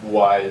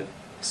why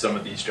some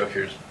of these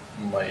structures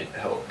might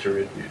help to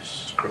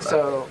reduce chromatic?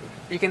 So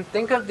you can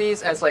think of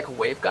these as like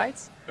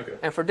waveguides. Okay.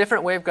 And for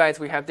different waveguides,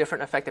 we have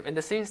different effective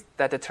indices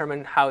that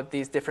determine how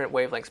these different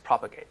wavelengths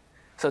propagate.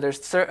 So there's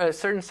a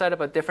certain set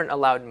of different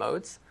allowed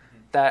modes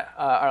that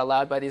are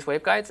allowed by these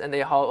waveguides, and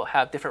they all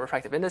have different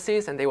refractive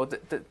indices, and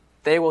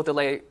they will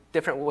delay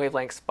different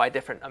wavelengths by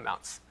different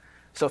amounts.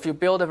 So if you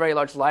build a very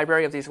large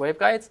library of these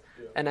waveguides,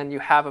 and then you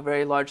have a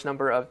very large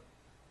number of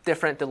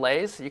different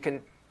delays, you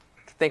can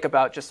think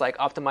about just like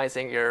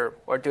optimizing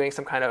or doing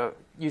some kind of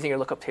using your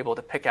lookup table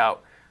to pick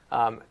out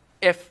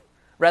if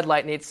red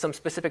light needs some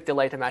specific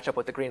delay to match up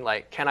with the green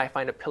light, can I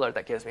find a pillar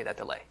that gives me that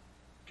delay?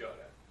 Got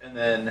it. And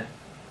then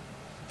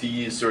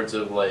these sorts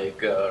of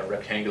like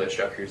rectangular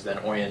structures, then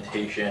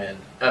orientation,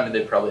 I mean,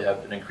 they probably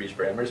have an increased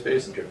parameter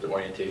space in terms of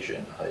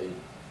orientation,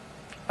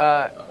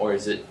 height, or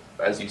is it,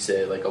 as you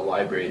say, like a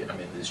library? I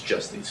mean, there's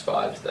just these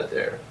fives that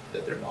they're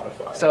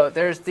modifying. So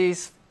there's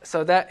these.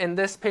 So that in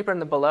this paper in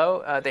the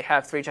below, they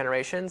have 3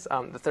 generations.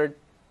 The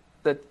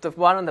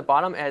one on the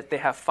bottom, they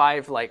have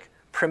 5 like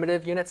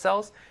primitive unit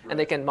cells, and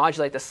they can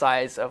modulate the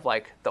size of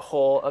like the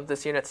whole of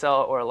this unit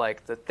cell or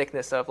like the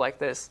thickness of like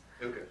this.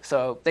 Okay.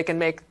 So they can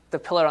make the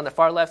pillar on the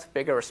far left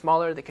bigger or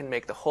smaller. They can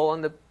make the hole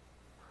in the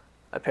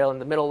pillar in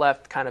the middle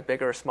left kind of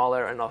bigger or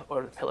smaller,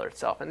 or the pillar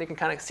itself. And you can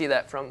kind of see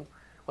that from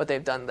what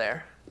they've done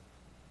there.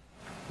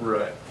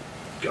 Right.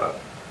 Got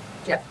it.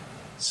 Yeah.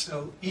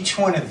 So each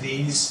one of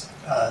these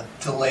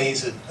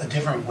delays a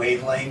different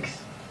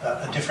wavelength,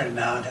 a different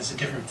amount, has a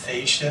different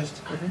phase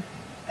shift. Mm-hmm.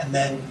 And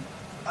then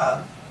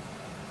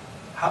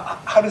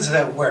how does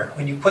that work?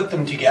 When you put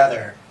them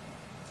together,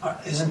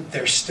 isn't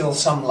there still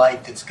some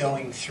light that's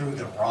going through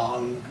the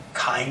wrong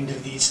kind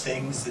of these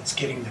things that's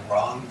getting the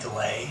wrong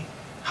delay?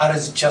 How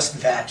does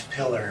just that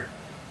pillar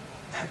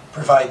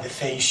provide the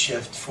phase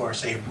shift for,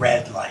 say,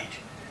 red light,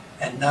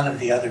 and none of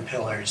the other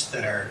pillars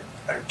that are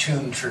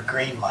tuned for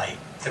green light,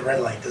 the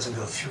red light doesn't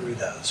go through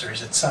those? Or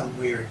is it some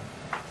weird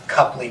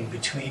coupling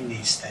between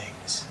these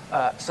things?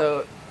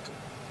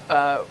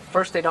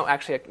 First, they don't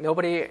actually,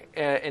 nobody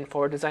in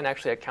forward design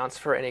actually accounts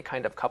for any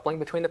kind of coupling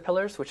between the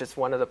pillars, which is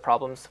one of the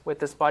problems with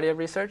this body of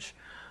research.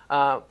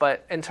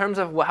 But in terms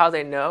of how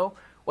they know,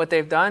 what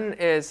they've done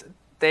is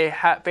they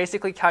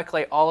basically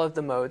calculate all of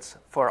the modes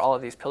for all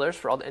of these pillars,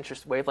 for all the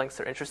wavelengths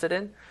they're interested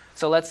in.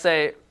 So let's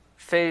say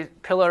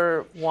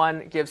pillar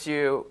 1 gives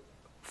you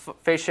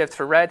phase shift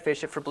for red, phase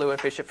shift for blue,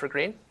 and phase shift for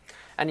green.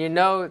 And you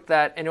know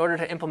that in order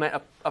to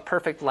implement a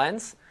perfect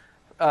lens,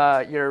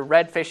 your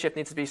red phase shift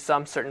needs to be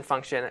some certain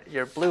function,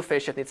 your blue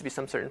phase shift needs to be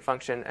some certain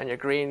function, and your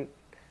green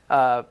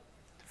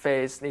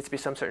phase needs to be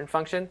some certain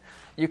function.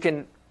 You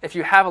can, if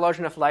you have a large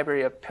enough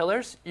library of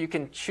pillars, you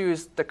can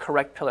choose the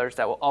correct pillars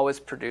that will always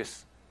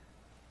produce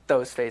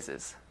those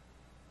phases.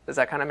 Does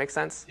that kind of make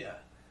sense? Yeah.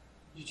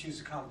 You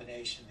choose a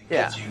combination that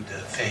gives you the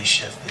phase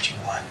shift that you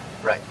want.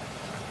 Right.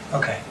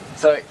 Okay.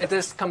 So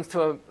this comes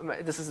to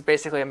this is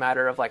basically a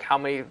matter of like how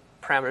many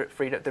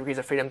degrees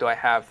of freedom do I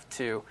have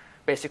to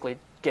basically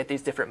get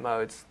these different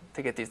modes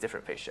to get these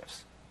different phase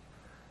shifts.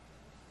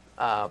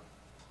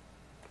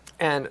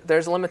 And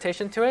there's a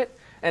limitation to it,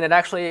 and it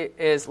actually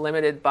is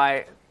limited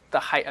by the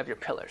height of your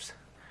pillars.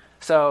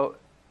 So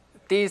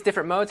these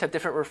different modes have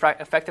different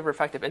effective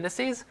refractive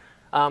indices,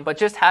 but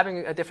just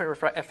having a different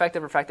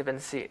effective refractive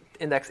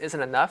index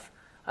isn't enough.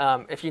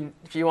 If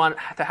you want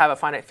to have a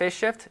finite phase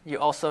shift, you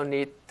also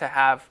need to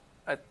have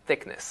a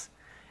thickness.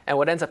 And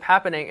what ends up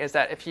happening is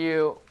that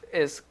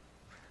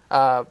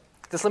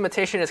this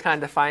limitation is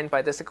kind of defined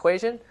by this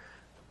equation.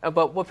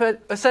 But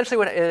essentially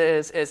what it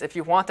is if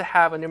you want to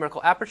have a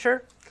numerical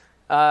aperture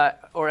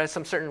or at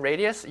some certain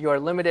radius, you are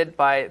limited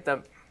by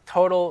the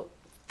total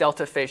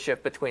delta phase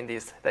shift between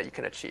these that you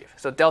can achieve.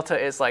 So delta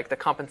is like the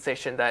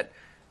compensation that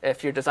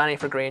if you're designing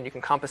for green, you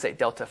can compensate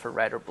delta for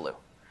red or blue.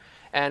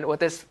 And what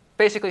this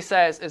basically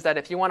says is that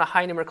if you want a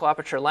high numerical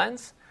aperture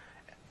lens,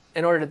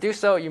 in order to do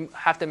so, you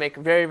have to make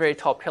very, very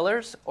tall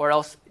pillars, or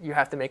else you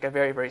have to make a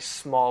very, very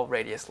small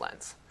radius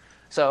lens.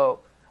 So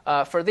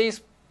for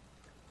this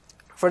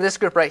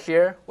group right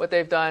here, what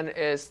they've done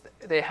is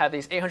they have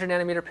these 800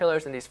 nanometer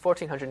pillars and these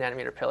 1400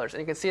 nanometer pillars.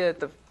 And you can see that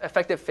the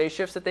effective phase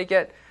shifts that they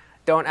get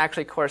don't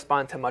actually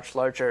correspond to much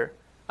larger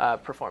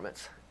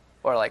performance,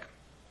 or like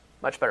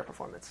much better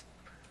performance.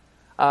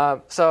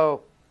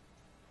 So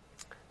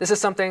this is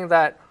something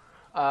that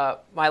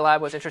my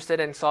lab was interested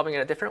in solving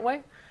in a different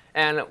way.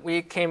 And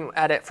we came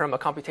at it from a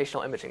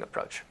computational imaging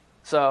approach.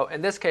 So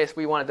in this case,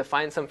 we wanted to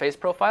find some phase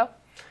profile.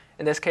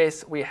 In this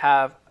case, we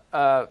have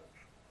a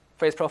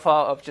phase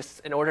profile of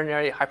just an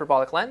ordinary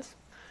hyperbolic lens.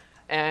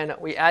 And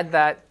we add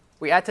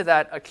to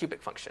that a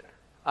cubic function.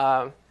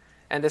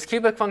 And this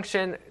cubic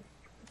function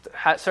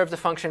serves the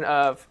function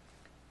of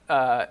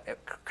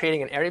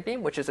creating an area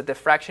beam, which is a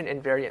diffraction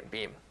invariant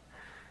beam.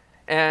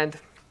 And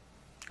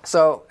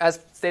so as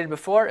stated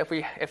before,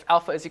 if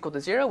alpha is equal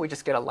to 0, we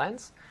just get a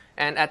lens.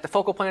 And at the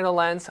focal point of the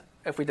lens,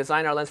 if we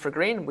design our lens for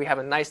green, we have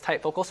a nice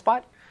tight focal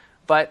spot.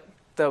 But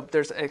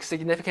there's a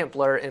significant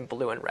blur in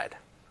blue and red,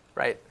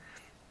 right?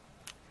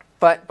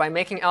 But by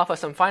making alpha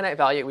some finite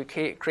value, we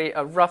create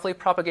a roughly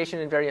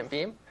propagation invariant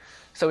beam.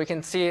 So we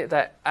can see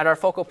that at our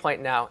focal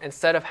point now,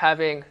 instead of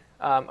having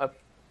a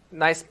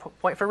nice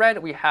point for red,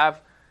 we have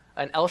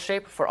an L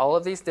shape for all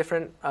of these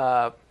different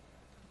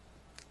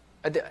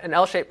an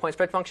L-shaped point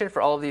spread function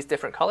for all of these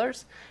different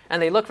colors. And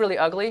they look really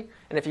ugly.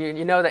 And if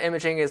you know that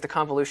imaging is the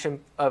convolution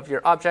of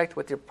your object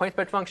with your point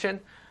spread function.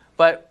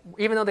 But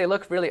even though they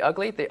look really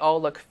ugly, they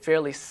all look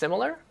fairly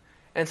similar.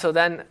 And so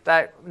then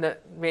that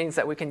means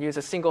that we can use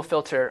a single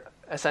filter,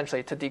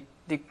 essentially, to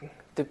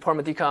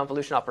perform a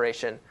deconvolution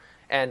operation.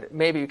 And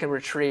maybe you can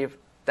retrieve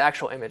the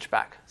actual image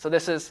back. So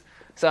this is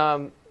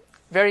some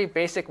very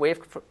basic wave.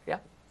 Yeah?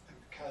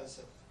 Because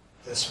of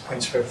this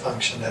point spread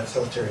function, that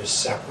filter is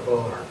separable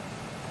or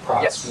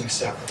approximately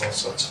separable,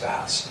 so it's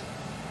fast.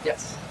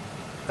 Yes.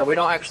 So we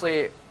don't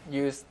actually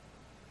use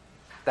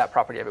that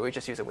property of it. We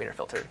just use a Wiener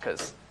filter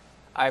because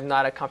I'm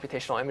not a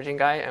computational imaging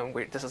guy, and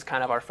this is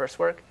kind of our first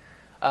work.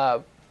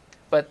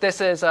 But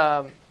this is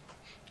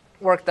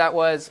work that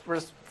was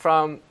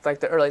from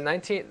like the early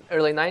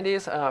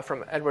 90s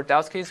from Edward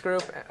Dowski's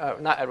group,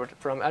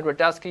 from Edward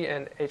Dowski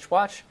and H.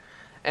 Watch.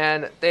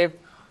 And they've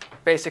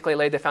basically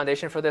laid the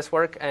foundation for this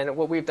work. And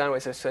what we've done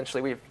was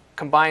essentially we've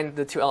combined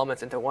the two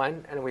elements into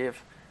one, and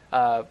we've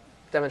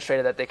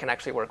demonstrated that they can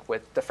actually work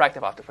with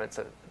diffractive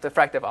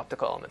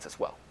optical elements as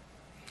well.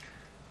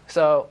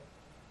 So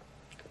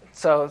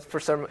for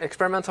some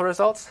experimental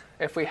results,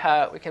 if we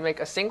can make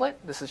a singlet.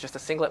 This is just a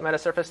singlet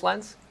metasurface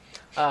lens.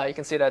 You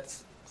can see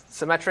that's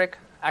symmetric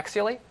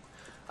axially.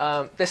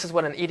 This is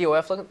what an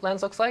EDOF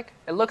lens looks like.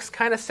 It looks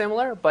kind of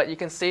similar, but you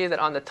can see that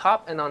on the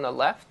top and on the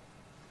left,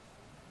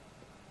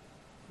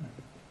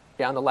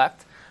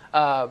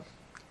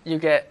 you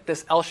get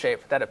this L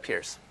shape that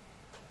appears.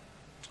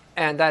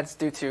 And that's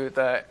due to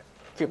the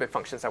cubic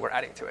functions that we're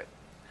adding to it.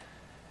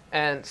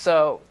 And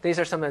so these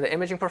are some of the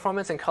imaging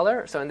performance in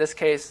color. So in this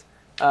case,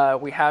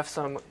 we have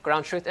some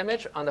ground truth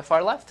image on the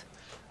far left,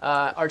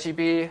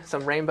 RGB,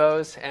 some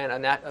rainbows,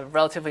 and a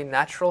relatively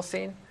natural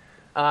scene.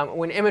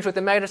 When imaged with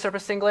the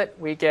metasurface singlet,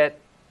 we get,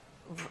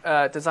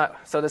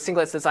 so the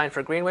singlet's designed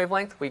for green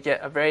wavelength, we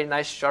get a very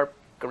nice sharp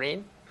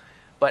green,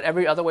 but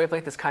every other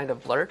wavelength is kind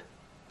of blurred.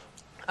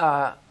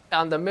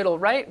 On the middle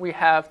right, we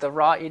have the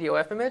raw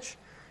EDOF image.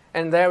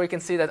 And there we can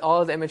see that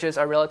all of the images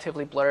are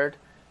relatively blurred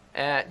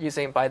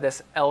by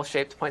this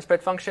L-shaped point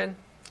spread function.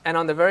 And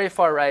on the very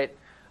far right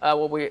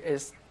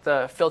is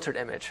the filtered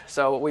image.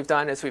 So what we've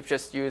done is we've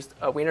just used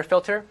a Wiener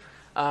filter.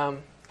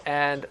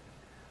 And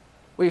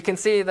we can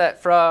see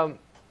that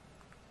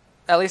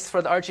at least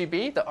for the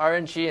RGB, the R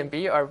and G and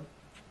B are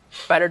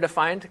better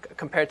defined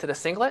compared to the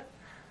singlet.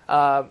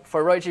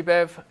 For Roy G.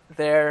 Biv,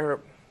 the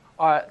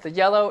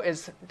yellow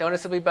is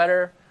noticeably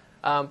better,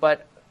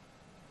 but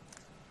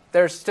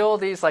there's still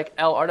these like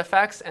L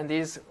artifacts, and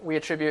these we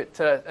attribute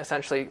to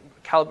essentially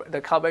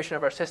the calibration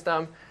of our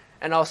system,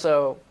 and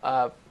also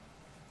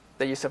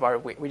the use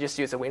of we just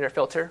use a Wiener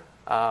filter.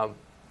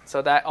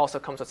 So that also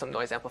comes with some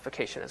noise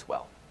amplification as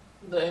well.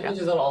 The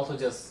images are also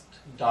just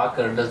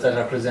darker. Does that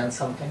represent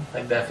something,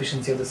 like the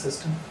efficiency of the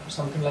system or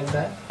something like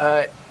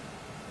that?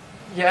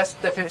 Yes,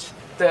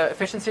 the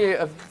efficiency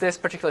of this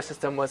particular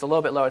system was a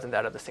little bit lower than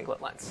that of the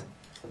singlet lens.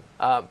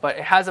 But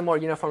it has a more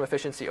uniform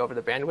efficiency over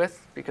the bandwidth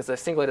because the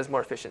singlet is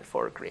more efficient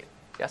for green.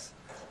 Yes?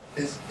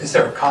 Is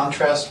there a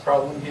contrast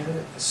problem here?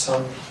 Is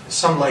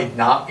some light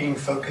not being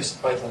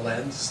focused by the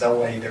lens? Is that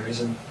why there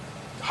isn't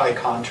high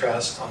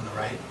contrast on the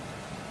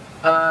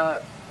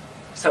right?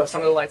 So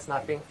some of the light's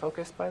not being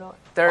focused by the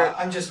light?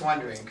 I'm just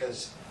wondering,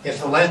 because if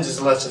the lens is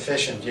less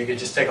efficient, you could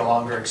just take a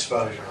longer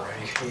exposure,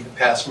 right? You could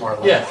pass more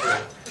light through.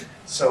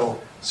 So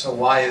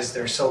why is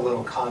there so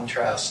little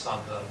contrast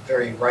on the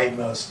very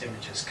rightmost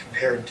images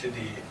compared to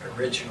the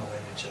original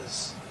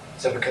images?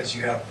 Is that because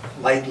you have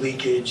light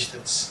leakage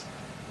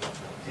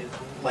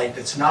light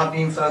that's not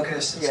being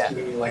focused? It's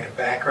giving you like a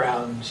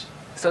background.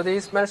 So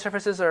these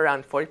metasurfaces are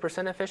around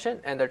 40%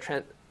 efficient, and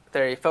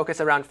they focus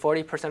around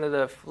 40% of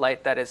the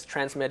light that is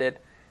transmitted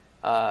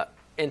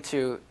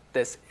into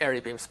this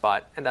area beam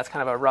spot. And that's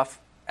kind of a rough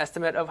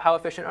estimate of how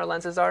efficient our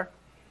lenses are.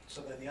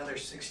 So then the other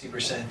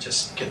 60%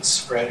 just gets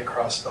spread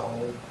across the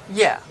whole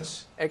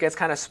surface? It gets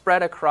kind of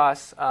spread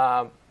across.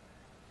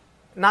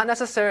 Not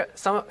necessarily.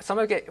 Some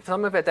of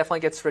it definitely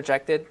gets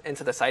rejected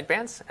into the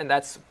sidebands, and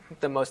that's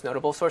the most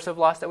notable source of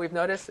loss that we've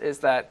noticed. Is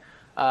that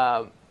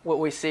what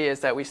we see is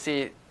that we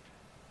see.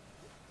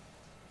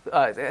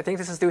 I think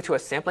this is due to a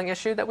sampling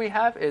issue that we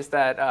have. Is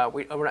that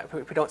we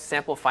don't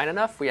sample fine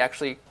enough. We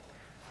actually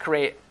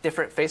create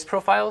different face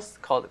profiles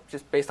called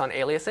just based on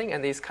aliasing,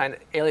 and these kind of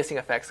aliasing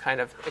effects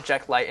kind of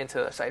eject light into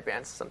the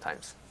sidebands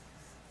sometimes.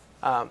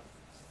 I'm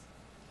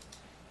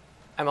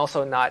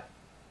also not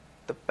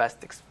the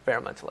best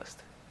experimentalist,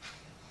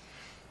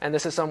 and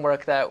this is some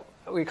work that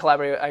I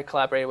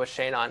collaborated with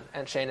Shane on,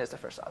 and Shane is the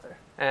first author,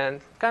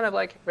 and kind of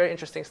like very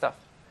interesting stuff.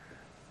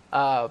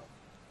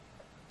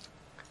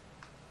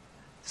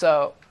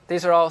 So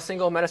these are all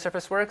single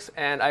metasurface works,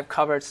 and I've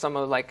covered some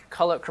of like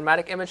color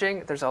chromatic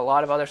imaging. There's a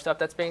lot of other stuff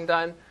that's being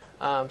done.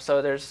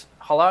 So there's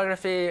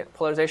holography,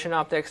 polarization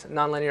optics,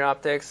 nonlinear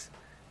optics,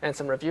 and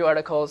some review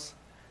articles.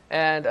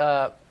 And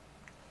so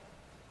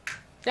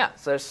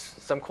there's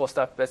some cool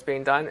stuff that's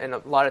being done in a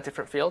lot of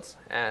different fields.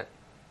 And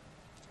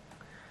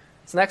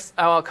so next,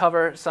 I'll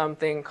cover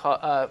something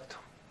called,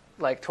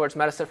 like towards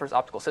metasurface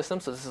optical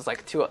systems. So this is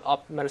like two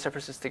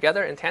metasurfaces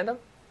together in tandem.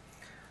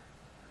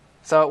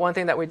 So one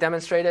thing that we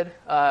demonstrated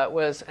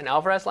was an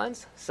Alvarez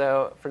lens.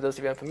 So for those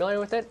of you unfamiliar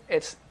with it,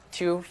 it's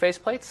two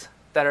faceplates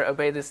that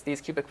obey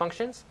these cubic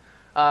functions.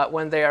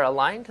 When they are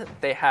aligned,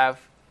 they have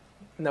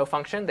no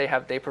function.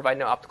 They provide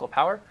no optical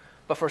power.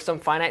 But for some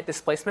finite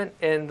displacement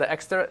along the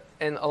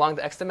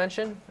x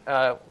dimension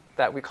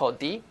that we call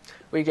d,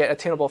 we get a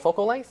tunable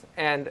focal length,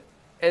 and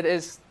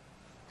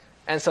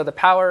so the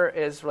power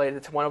is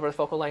related to 1 over the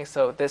focal length.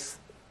 So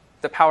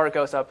the power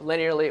goes up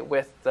linearly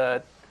with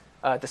the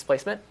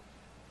displacement.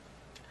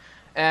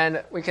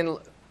 And we can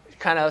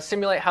kind of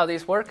simulate how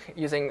these work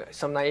using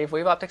some naive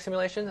wave optic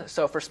simulation.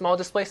 So for small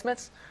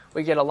displacements,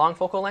 we get a long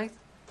focal length.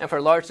 And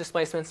for large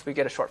displacements, we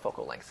get a short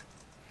focal length.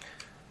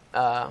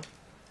 Of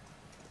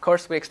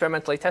course, we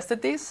experimentally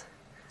tested these.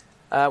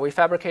 We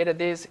fabricated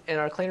these in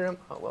our clean room.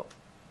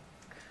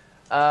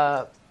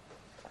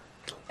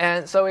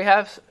 And so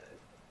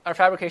our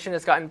fabrication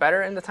has gotten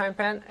better in the time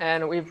pan.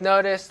 And we've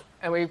noticed,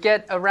 and we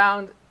get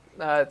around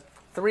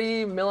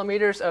 3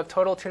 millimeters of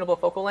total tunable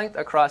focal length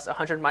across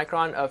 100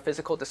 micron of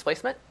physical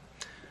displacement,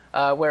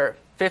 where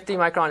 50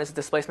 micron is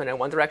displacement in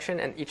one direction,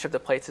 and each of the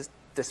plates is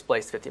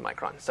displaced 50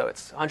 microns. So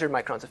it's 100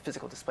 microns of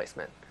physical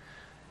displacement.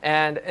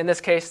 And in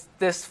this case,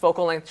 this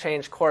focal length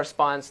change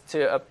corresponds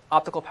to an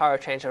optical power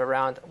change of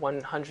around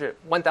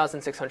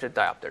 1,600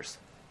 diopters.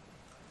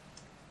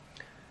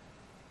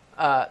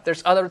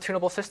 There's other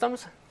tunable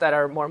systems that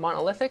are more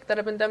monolithic that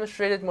have been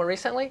demonstrated more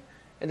recently.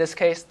 In this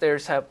case,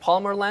 there's a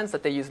polymer lens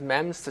that they use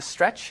MEMS to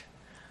stretch,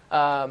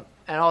 and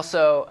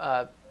also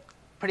a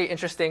pretty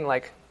interesting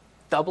like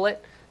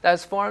doublet that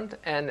is formed,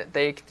 and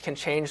they can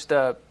change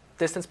the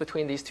distance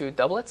between these two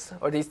doublets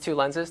or these two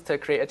lenses to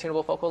create a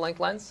tunable focal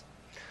length lens.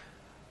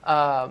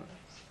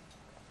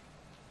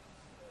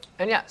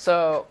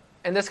 So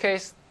in this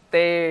case,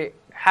 they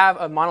have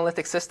a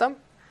monolithic system,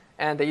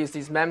 and they use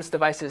these MEMS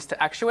devices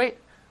to actuate.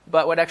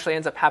 But what actually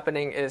ends up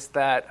happening is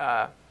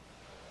that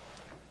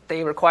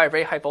they require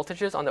very high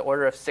voltages on the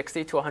order of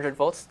 60 to 100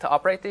 volts to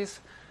operate these.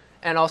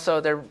 And also,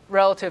 their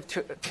relative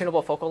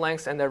tunable focal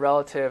lengths and their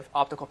relative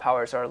optical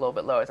powers are a little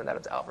bit lower than that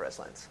of the Alvarez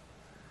lens.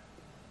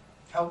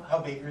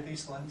 How big are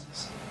these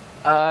lenses?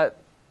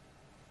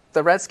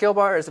 The red scale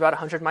bar is about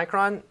 100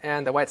 micron,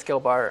 and the white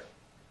scale bar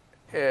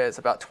is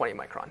about 20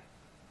 micron.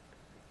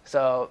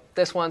 So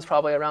this one's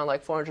probably around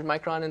like 400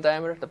 micron in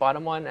diameter, the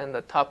bottom one, and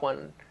the top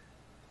one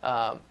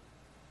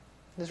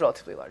is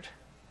relatively large.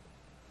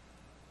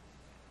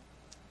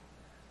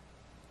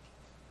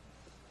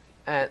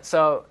 And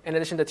so in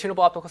addition to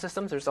tunable optical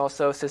systems, there's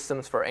also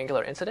systems for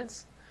angular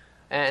incidence.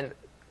 And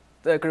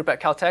the group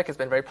at Caltech has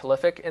been very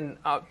prolific in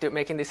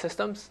making these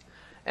systems.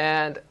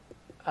 And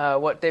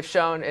what they've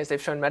shown is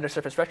they've shown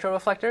metasurface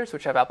retroreflectors,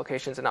 which have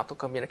applications in optical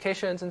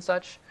communications and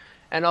such,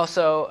 and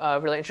also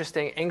really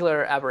interesting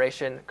angular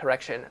aberration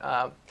correction.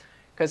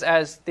 Because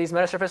as these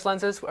metasurface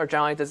lenses are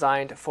generally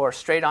designed for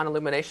straight-on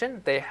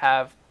illumination, they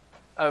have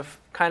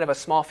kind of a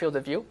small field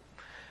of view.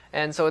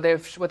 And so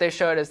what they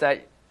showed is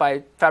that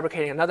by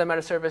fabricating another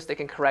metasurface, they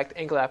can correct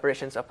angular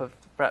aberrations up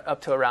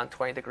to around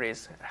 20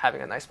 degrees,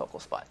 having a nice focal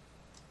spot.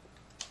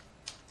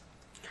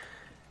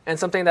 And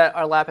something that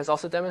our lab has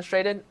also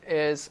demonstrated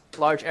is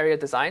large area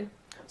design.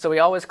 So we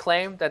always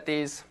claim that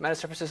these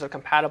metasurfaces are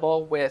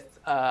compatible with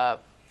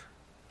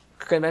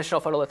conventional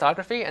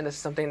photolithography, and this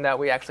is something that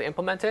we actually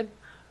implemented.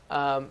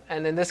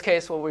 And in this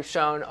case, what we've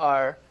shown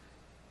are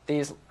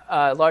these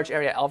large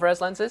area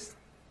Alvarez lenses.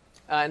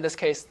 In this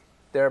case,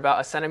 they're about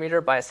 1 centimeter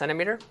by 1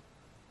 centimeter.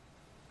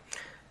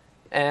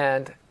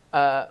 And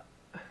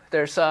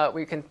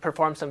we can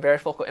perform some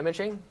varifocal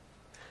imaging.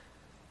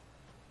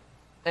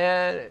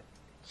 And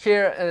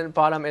here at the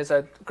bottom is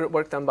a group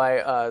work done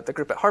by the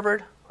group at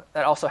Harvard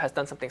that also has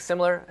done something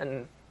similar,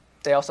 and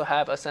they also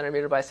have 1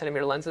 centimeter by 1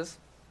 centimeter lenses.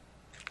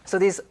 So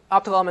these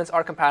optical elements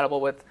are compatible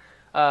with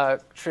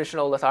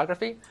traditional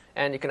lithography,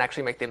 and you can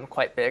actually make them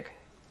quite big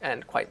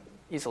and quite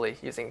easily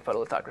using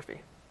photolithography.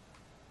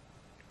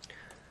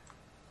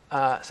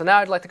 So now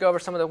I'd like to go over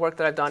some of the work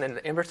that I've done in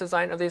the inverse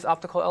design of these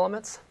optical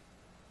elements.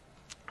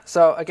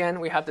 So again,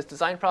 we have this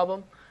design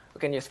problem.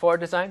 We can use forward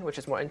design, which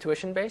is more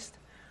intuition-based,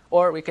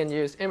 or we can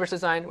use inverse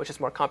design, which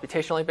is more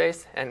computationally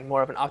based and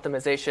more of an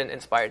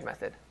optimization-inspired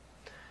method.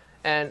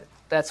 And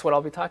that's what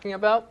I'll be talking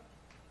about.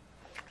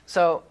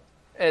 So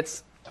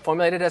it's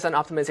formulated as an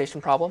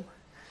optimization problem.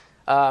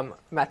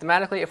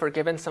 Mathematically, if we're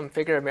given some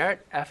figure of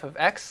merit, f of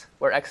x,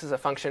 where x is a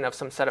function of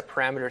some set of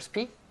parameters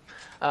p,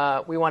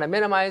 we want to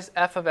minimize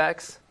f of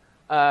x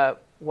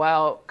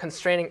while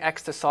constraining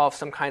x to solve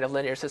some kind of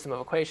linear system of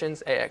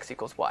equations, ax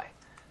equals y.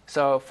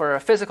 So for a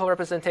physical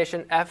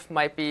representation, f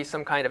might be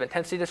some kind of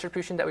intensity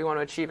distribution that we want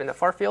to achieve in the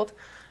far field.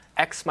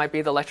 X might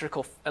be the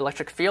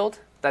electric field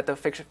that the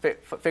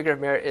figure of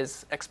merit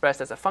is expressed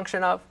as a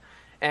function of.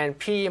 And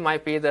p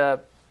might be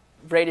the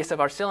radius of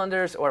our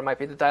cylinders, or it might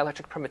be the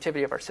dielectric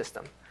permittivity of our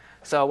system.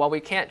 So while we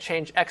can't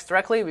change x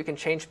directly, we can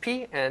change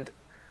p, and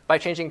by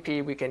changing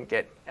p, we can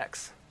get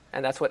x.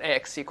 And that's what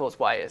ax equals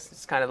y is.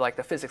 It's kind of like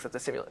the physics of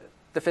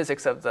the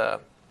physics of the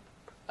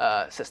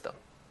system.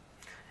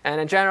 And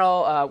in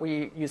general,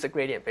 we use a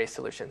gradient-based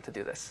solution to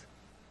do this.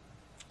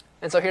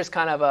 And so here's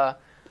kind of a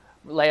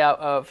layout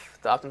of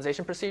the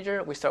optimization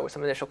procedure. We start with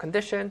some initial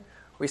condition.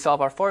 We solve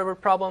our forward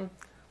problem.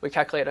 We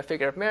calculate a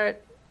figure of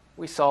merit.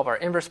 We solve our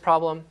inverse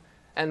problem.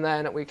 And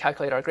then we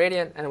calculate our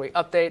gradient, and we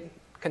update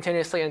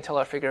continuously until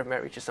our figure of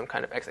merit reaches some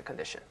kind of exit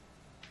condition.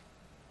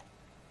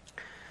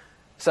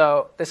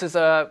 So this is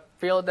a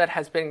field that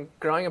has been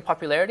growing in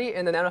popularity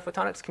in the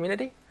nanophotonics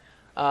community.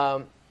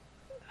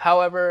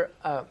 However,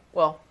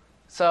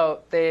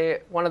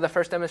 one of the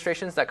first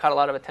demonstrations that caught a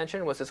lot of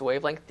attention was this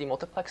wavelength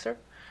demultiplexer.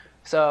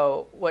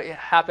 So what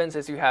happens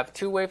is you have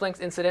 2 wavelengths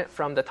incident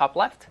from the top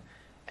left,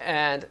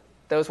 and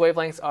those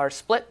wavelengths are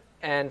split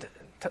and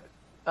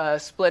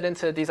split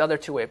into these other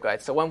 2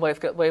 waveguides. So one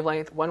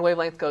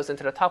wavelength goes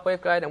into the top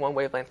waveguide, and one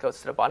wavelength goes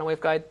to the bottom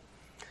waveguide.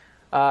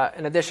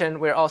 In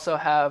addition, we also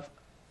have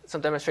some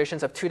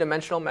demonstrations of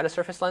 2-dimensional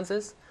metasurface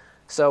lenses.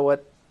 So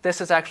what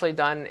this is actually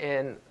done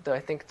in I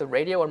think the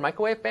radio or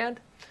microwave band,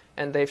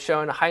 and they've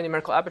shown a high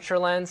numerical aperture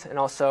lens and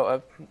also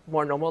a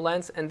more normal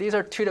lens. And these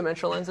are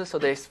 2-dimensional lenses, so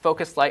they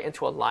focus light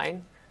into a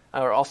line,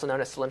 or also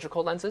known as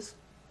cylindrical lenses.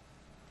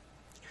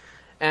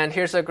 And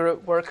here's a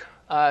group work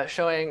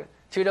showing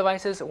 2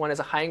 devices. One is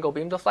a high-angle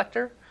beam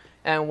deflector,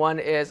 and one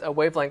is a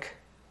wavelength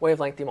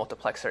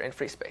demultiplexer in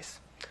free space.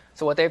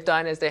 So what they've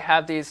done is they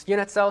have these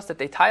unit cells that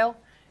they tile,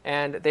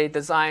 and they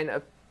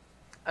design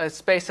a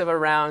space of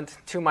around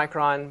 2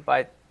 micron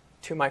by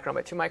 2 micron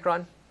by 2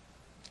 micron.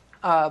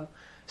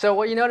 So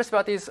what you notice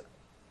about these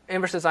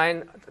inverse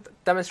design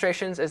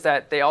demonstrations is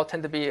that they all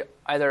tend to be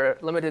either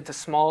limited to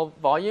small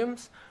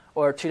volumes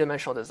or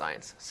 2-dimensional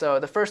designs. So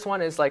the first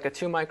one is like a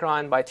 2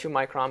 micron by 2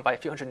 micron by a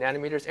few hundred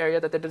nanometers area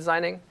that they're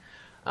designing.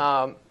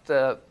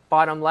 The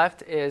bottom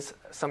left is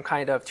some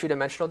kind of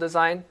 2-dimensional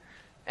design.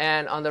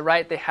 And on the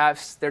right,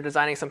 they're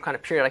designing some kind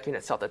of periodic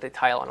unit cell that they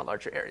tile on a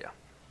larger area.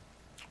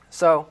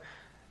 So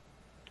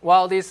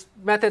while these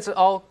methods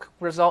all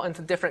result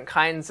into different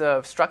kinds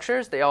of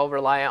structures, they all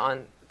rely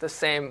on the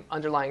same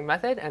underlying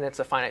method, and it's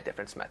a finite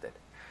difference method.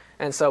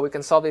 And so we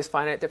can solve these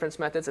finite difference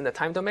methods in the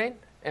time domain,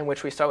 in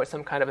which we start with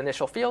some kind of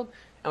initial field,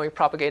 and we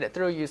propagate it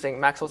through using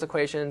Maxwell's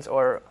equations,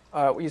 or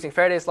using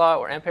Faraday's law,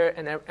 or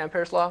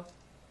Ampere's law.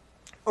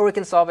 Or we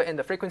can solve it in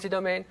the frequency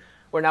domain,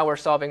 where now we're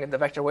solving the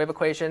vector wave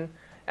equation,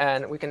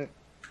 and we can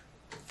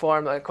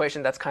form an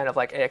equation that's kind of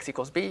like AX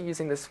equals B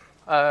using this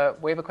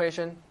wave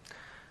equation.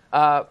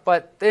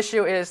 But the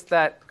issue is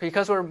that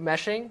because we're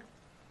meshing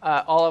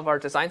all of our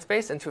design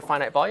space into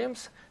finite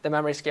volumes, the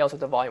memory scales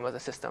with the volume of the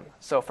system.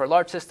 So for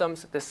large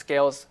systems, this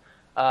scales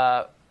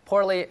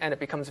poorly, and it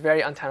becomes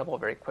very untenable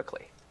very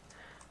quickly.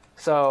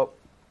 So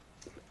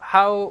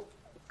how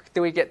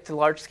do we get to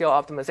large-scale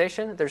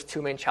optimization? There's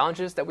two main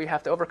challenges that we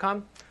have to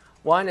overcome.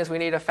 One is we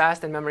need a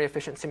fast and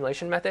memory-efficient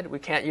simulation method. We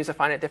can't use a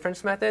finite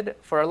difference method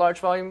for a large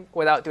volume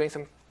without doing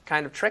some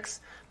kind of tricks,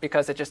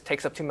 because it just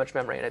takes up too much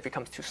memory and it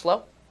becomes too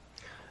slow.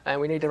 And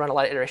we need to run a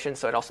lot of iterations,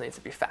 so it also needs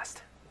to be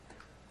fast.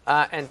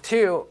 And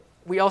two,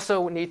 we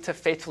also need to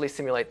faithfully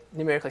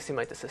numerically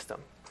simulate the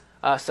system.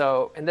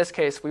 So in this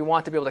case, we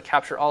want to be able to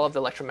capture all of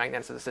the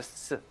electromagnetics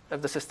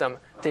of the system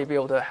to be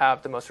able to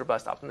have the most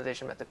robust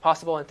optimization method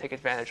possible and take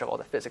advantage of all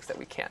the physics that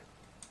we can.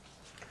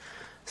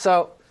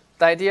 So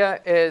the idea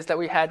is that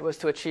we had was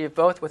to achieve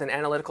both with an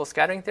analytical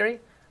scattering theory,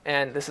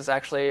 and this is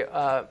actually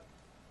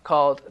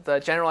called the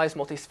generalized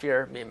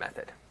multisphere mean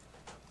method.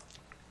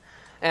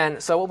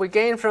 And so what we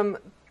gain from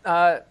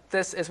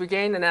this is we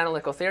gain an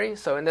analytical theory.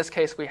 So in this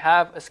case, we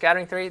have a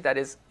scattering theory that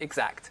is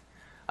exact.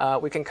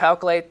 We can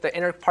calculate the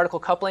inner particle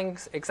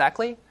couplings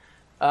exactly.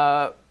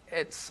 All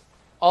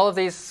of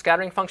these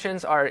scattering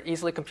functions are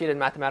easily computed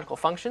mathematical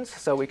functions,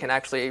 so we can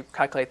actually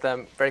calculate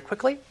them very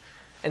quickly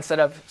instead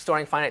of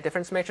storing finite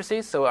difference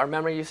matrices, so our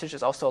memory usage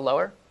is also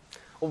lower.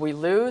 What we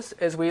lose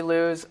is we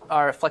lose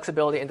our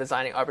flexibility in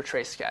designing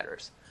arbitrary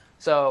scatters.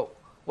 So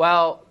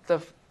while the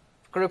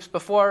groups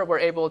before were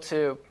able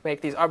to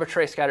make these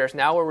arbitrary scatters,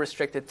 now we're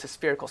restricted to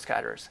spherical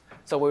scatters.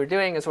 So what we're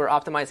doing is we're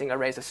optimizing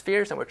arrays of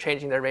spheres, and we're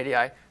changing their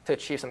radii to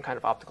achieve some kind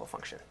of optical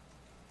function.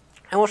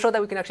 And we'll show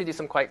that we can actually do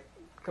some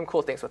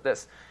cool things with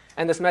this.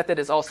 And this method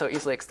is also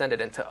easily extended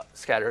into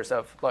scatters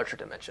of larger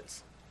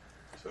dimensions.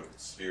 So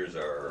spheres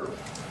are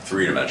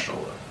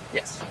three-dimensional, though?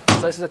 Yes.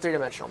 So this is a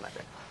three-dimensional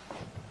method.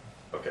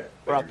 Okay.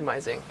 We're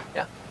optimizing,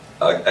 yeah.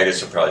 I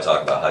guess you'll probably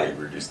talk about how you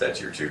reduce that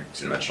to your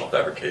two-dimensional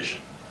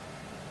fabrication.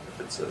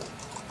 If it's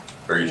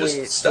or you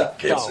just step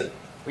case it.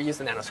 We use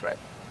the nanoscribe.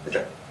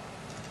 Okay.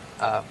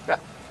 Yeah.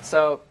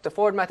 So the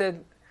forward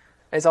method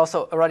is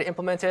also already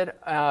implemented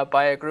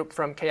by a group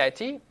from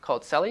KIT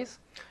called CELES,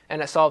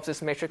 and it solves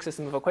this matrix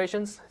system of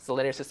equations. It's a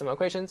linear system of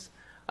equations.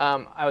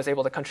 I was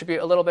able to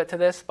contribute a little bit to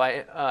this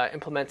by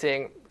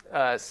implementing,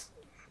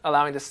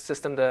 allowing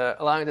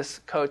this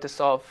code to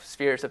solve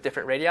spheres of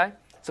different radii.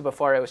 So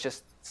before it was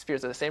just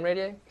spheres of the same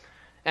radii.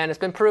 And it's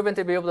been proven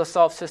to be able to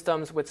solve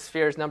systems with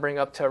spheres numbering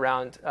up to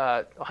around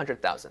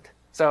 100,000.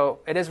 So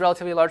it is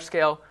relatively large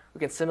scale. We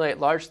can simulate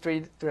large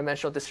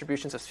three-dimensional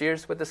distributions of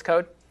spheres with this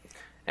code.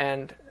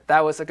 And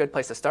that was a good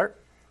place to start.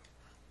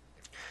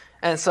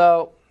 And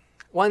so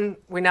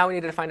we now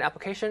needed to find an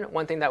application.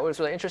 One thing that was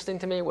really interesting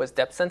to me was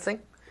depth sensing.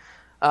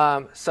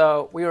 I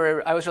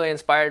was really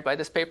inspired by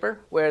this paper,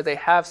 where they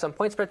have some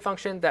point spread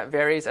function that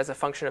varies as a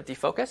function of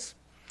defocus.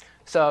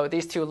 So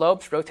these two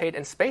lobes rotate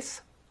in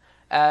space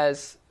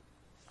as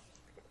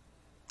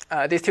you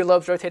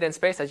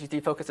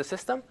defocus the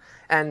system,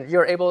 and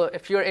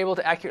if you're able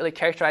to accurately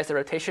characterize the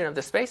rotation of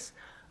the space,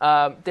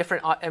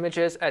 different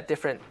images at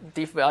different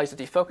values of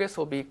defocus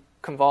will be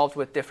convolved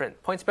with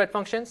different point spread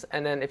functions,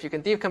 and then if you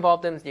can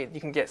deconvolve them, you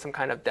can get some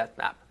kind of depth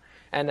map,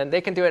 and then they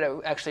can do it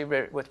actually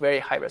with very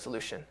high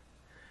resolution.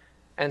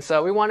 And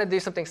so we want to do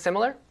something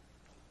similar,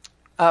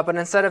 but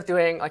instead of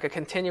doing like a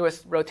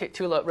continuous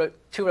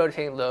two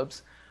rotating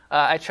lobes,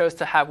 I chose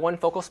to have one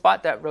focal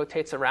spot that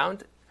rotates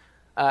around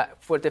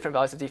for different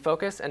values of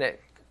defocus, and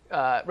it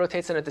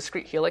rotates in a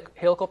discrete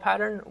helical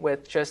pattern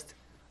with just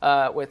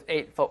with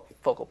 8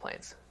 focal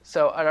planes.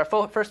 So at our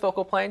first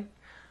focal plane,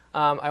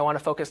 I want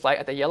to focus light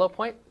at the yellow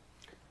point,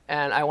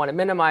 and I want to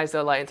minimize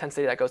the light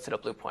intensity that goes to the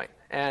blue point.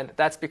 And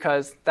that's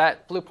because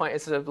that blue point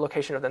is the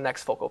location of the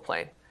next focal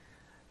plane.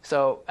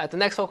 So at the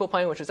next focal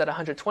plane, which is at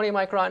 120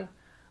 micron,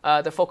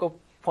 the focal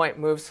point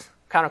moves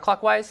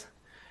counterclockwise.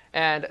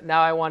 And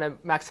now I want to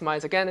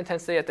maximize, again,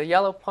 intensity at the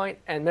yellow point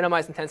and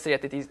minimize intensity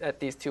at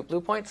these two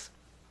blue points.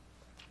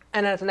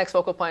 And then at the next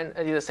focal point,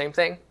 I do the same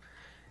thing.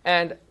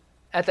 And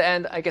at the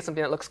end, I get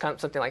something that looks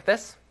something like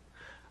this.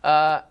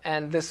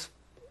 And this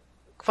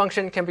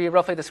function can be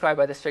roughly described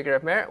by this figure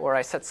of merit, where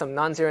I set some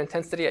non-zero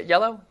intensity at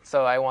yellow.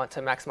 So I want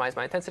to maximize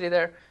my intensity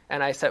there.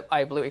 And I set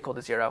I blue equal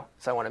to 0.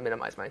 So I want to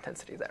minimize my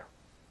intensity there.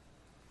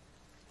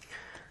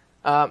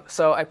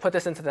 So I put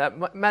this into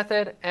that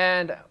method,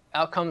 and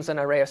out comes an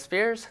array of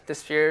spheres.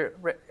 This array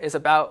is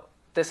about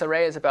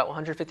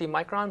 150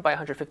 micron by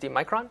 150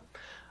 micron,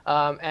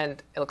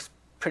 and it looks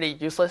pretty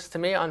useless to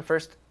me on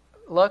first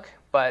look.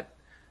 But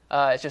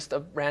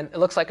it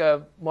looks like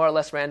a more or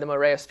less random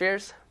array of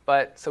spheres.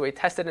 But so we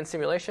tested in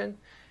simulation,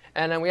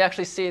 And then we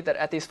actually see that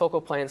at these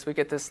focal planes, we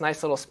get this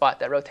nice little spot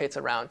that rotates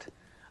around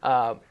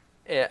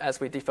as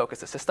we defocus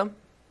the system.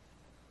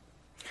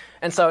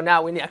 And so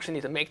now we actually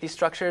need to make these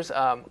structures.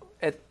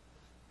 It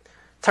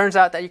turns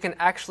out that you can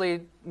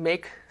actually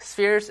make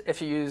spheres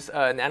if you use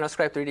a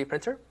nanoscribe 3D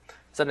printer.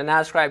 So the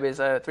nanoscribe is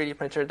a 3D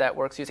printer that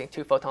works using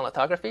 2-photon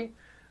lithography.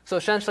 So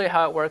essentially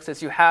how it works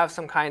is you have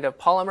some kind of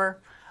polymer.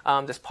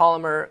 This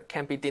polymer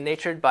can be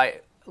denatured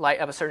by light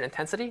of a certain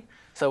intensity.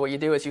 So what you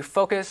do is you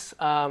focus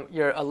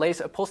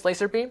a pulse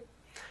laser beam,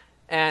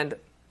 and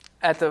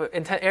at the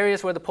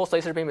areas where the pulse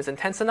laser beam is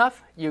intense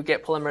enough, you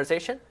get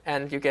polymerization,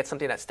 and you get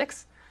something that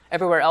sticks.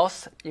 Everywhere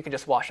else, you can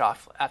just wash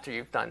off after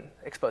you've done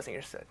exposing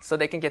your set. So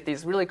they can get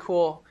these really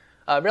cool,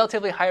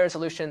 relatively high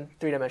resolution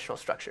 3-dimensional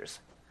structures.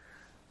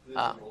 This is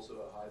also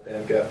a high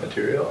bandgap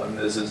material, and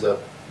is it a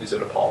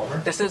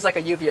polymer? This is like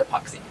a UV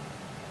epoxy.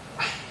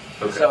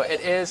 Okay. So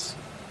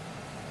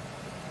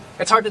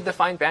it's hard to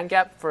define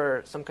bandgap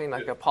for something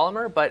like a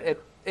polymer, but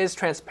it is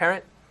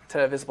transparent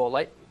to visible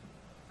light.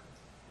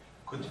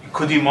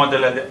 Could you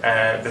model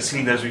the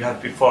cylinders we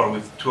had before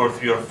with 2 or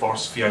 3 or 4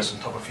 spheres on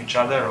top of each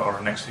other or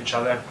next to each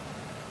other?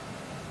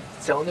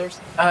 Cylinders?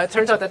 It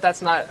turns out that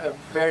that's not a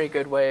very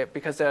good way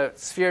because the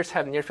spheres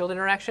have near-field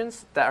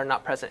interactions that are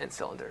not present in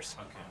cylinders.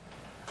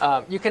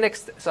 Okay.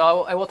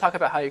 So I will talk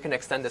about how you can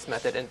extend this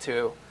method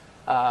into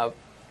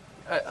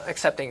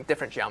accepting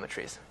different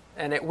geometries.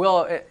 And it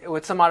will,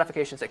 with some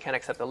modifications, it can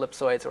accept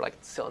ellipsoids or like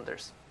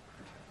cylinders.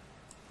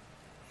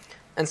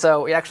 And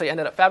so we actually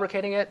ended up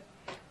fabricating it.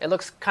 It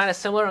looks kind of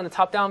similar on the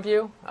top-down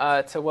view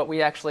to what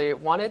we actually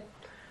wanted.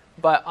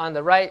 But on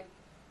the right,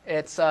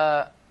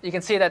 you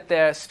can see that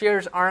the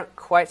spheres aren't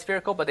quite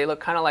spherical, but they look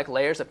kind of like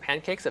layers of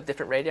pancakes of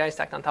different radii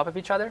stacked on top of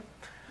each other.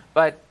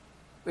 But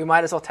we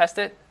might as well test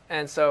it.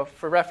 And so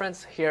for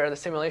reference, here are the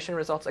simulation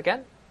results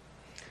again.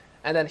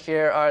 And then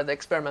here are the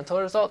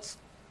experimental results.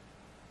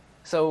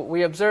 So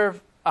we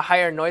observe a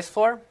higher noise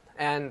floor,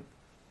 and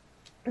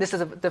this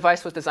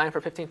device was designed for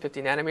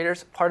 1550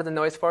 nanometers. Part of the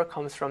noise floor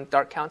comes from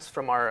dark counts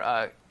from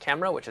our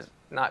camera, which is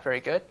not very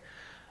good.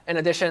 In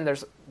addition,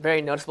 there's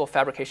very noticeable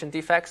fabrication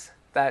defects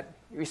that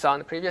we saw in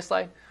the previous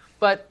slide.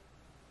 But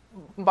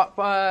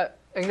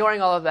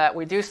ignoring all of that,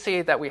 we do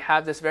see that we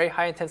have this very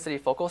high intensity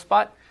focal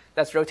spot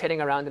that's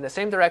rotating around in the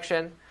same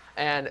direction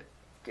and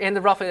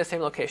in roughly the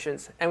same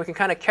locations. And we can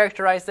kind of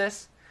characterize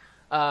this.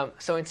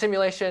 So in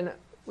simulation,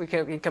 we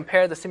can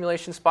compare the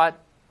simulation spot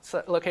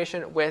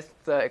location with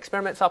the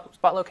experiment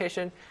spot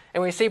location.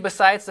 And we see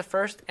besides the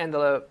first and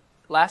the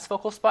last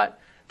focal spot,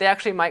 they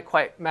actually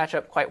might match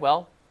up quite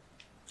well.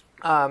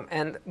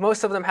 And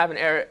most of them have an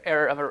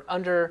error of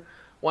under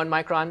 1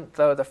 micron,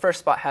 though the first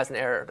spot has an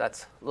error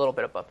that's a little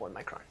bit above 1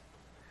 micron.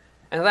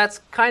 And that's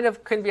kind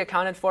of can be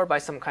accounted for by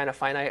some kind of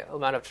finite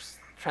amount of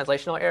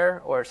translational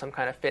error or some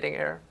kind of fitting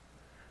error.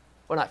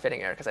 Well, not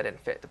fitting error because I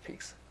didn't fit the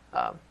peaks.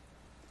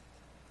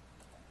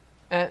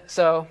 And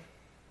so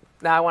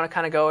now I want to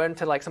kind of go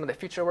into like some of the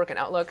future work and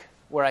outlook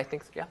where I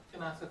think, yeah.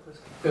 Can I ask a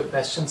quick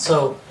question?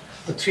 So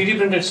the 3D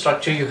printed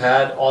structure you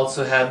had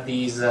also had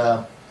these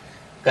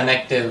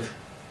connective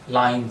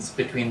lines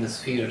between the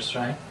spheres,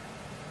 right?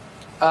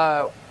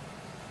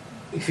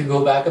 If you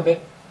go back a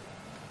bit,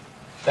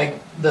 like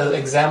the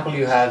example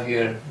you have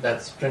here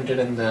that's printed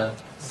in the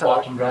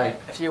bottom right.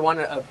 If you want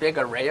a big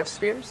array of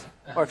spheres,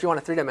 or if you want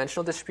a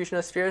 3-dimensional distribution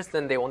of spheres,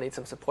 then they will need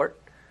some support.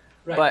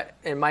 Right. But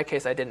in my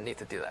case, I didn't need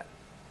to do that.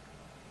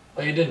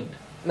 Oh, you didn't?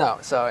 No.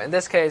 So in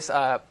this case,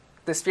 the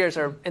spheres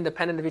are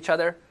independent of each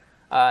other.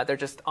 They're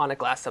just on a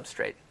glass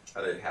substrate.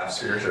 Are they half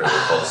spheres or are they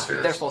full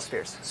spheres? They're full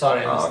spheres.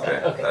 Sorry, I missed okay.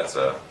 that. Okay. That's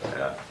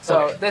yeah.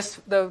 So okay.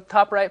 The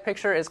top right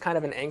picture is kind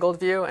of an angled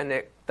view, and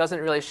it doesn't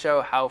really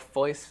show how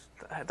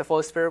the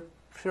fully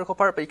spherical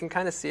part, but you can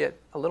kind of see it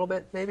a little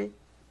bit, maybe.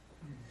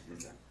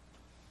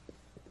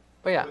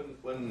 But yeah.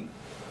 When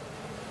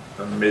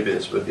maybe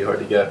this would be hard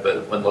to get,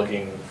 but when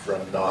looking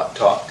from not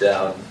top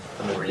down,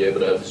 I mean, were you able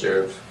to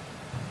observe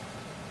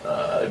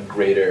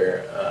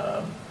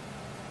greater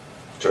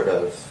sort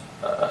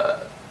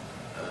of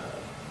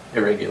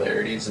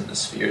irregularities in the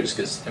spheres?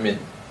 Because, I mean,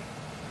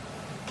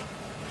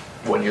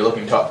 when you're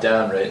looking top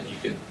down, right, you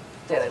could,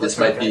 yeah, this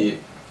might be,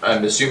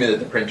 I'm assuming that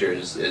the printer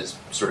is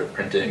sort of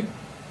printing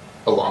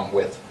along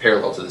with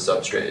parallel to the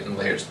substrate and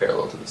layers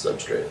parallel to the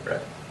substrate,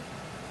 right?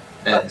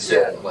 And so,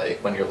 yeah.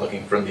 like, when you're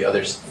looking from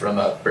from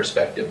a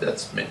perspective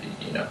that's maybe,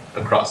 you know,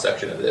 a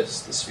cross-section of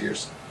this, the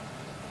spheres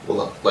will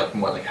look like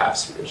more like half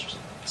spheres or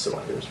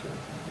cylinders.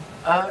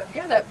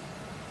 Yeah, that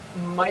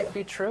might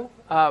be true.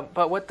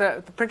 But what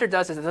the printer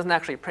does is it doesn't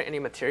actually print any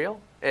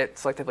material. It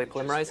selectively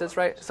polymerizes,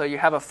 right? So you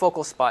have a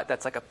focal spot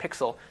that's like a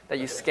pixel that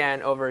you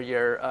scan over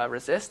your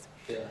resist.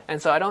 Yeah.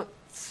 And so I don't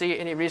see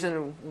any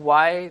reason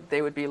why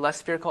they would be less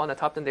spherical on the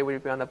top than they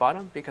would be on the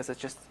bottom, because it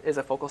just is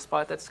a focal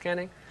spot that's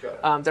scanning.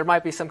 There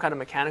might be some kind of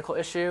mechanical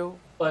issue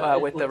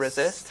with the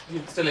resist.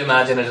 You'd still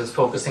imagine it is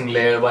focusing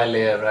layer by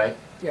layer, right?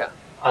 Yeah.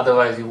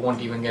 Otherwise, you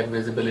won't even get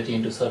visibility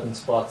into certain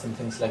spots and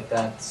things like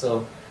that.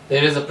 So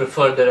there is a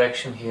preferred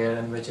direction here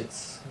in which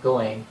it's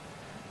going.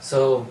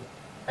 So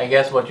I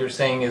guess what you're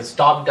saying is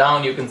top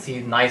down you can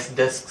see nice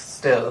disks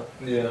still,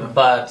 Yeah.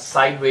 but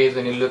sideways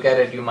when you look at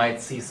it you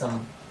might see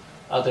some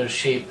other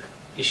shape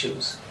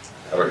issues.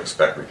 I would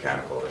expect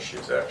mechanical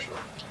issues, actually.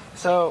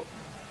 So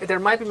there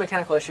might be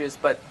mechanical issues,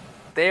 but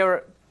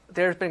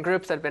there's been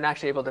groups that have been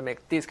actually able to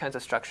make these kinds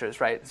of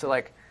structures, right? So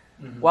like,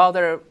 while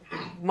there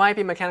might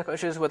be mechanical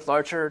issues with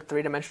larger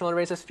three-dimensional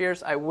arrays of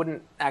spheres, I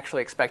wouldn't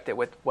actually expect it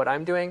with what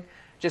I'm doing,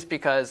 just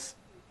because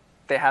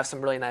they have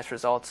some really nice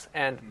results.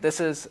 And this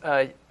is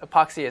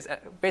epoxy is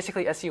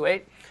basically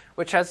SU8,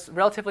 which has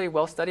relatively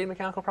well-studied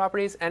mechanical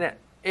properties, and it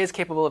is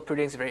capable of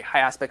producing very high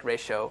aspect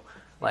ratio,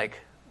 like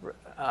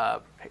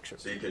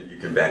pictures. So you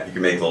can make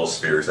little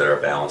spheres that are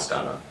balanced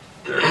on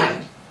their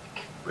end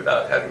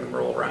without having them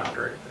roll around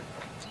or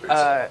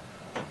anything.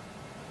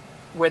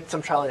 With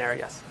some trial and error,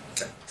 yes.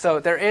 Okay.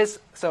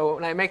 So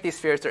when I make these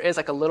spheres, there is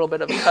like a little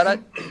bit of a cut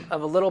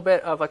of a little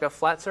bit of like a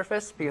flat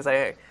surface, because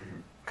they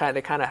kind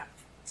of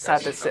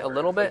have to sit a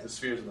little bit. Like the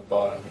spheres in the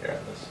bottom here.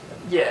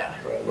 Yeah.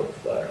 Right, a little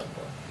flatter on the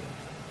bottom.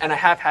 And I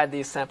have had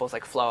these samples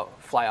like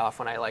fly off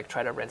when I like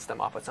try to rinse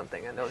them off with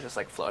something, and they'll just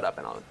like float up,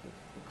 and I'll.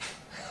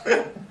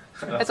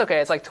 It's okay.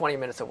 It's like 20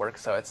 minutes of work,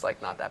 so it's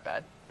like not that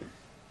bad.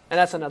 And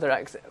that's another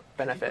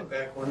benefit. Go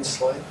back one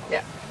slide.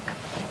 Yeah.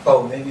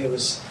 Oh, maybe it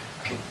was.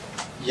 Okay.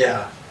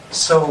 Yeah.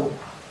 So,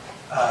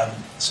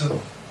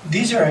 so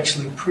these are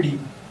actually pretty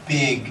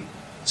big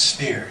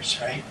spheres,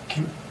 right?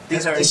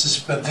 This is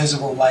for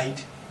visible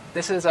light.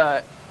 This is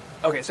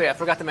okay. So yeah, I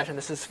forgot to mention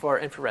this is for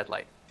infrared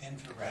light.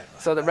 Infrared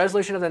light. So the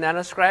resolution of the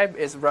nanoscribe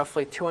is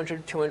roughly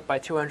 200 by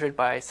 200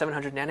 by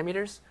 700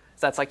 nanometers.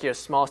 So that's like your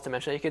smallest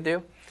dimension you could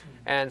do.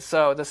 And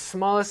so the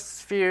smallest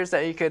spheres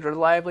that you could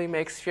reliably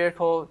make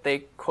spherical, they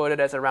quoted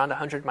as around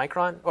 100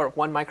 micron, or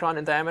 1 micron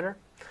in diameter.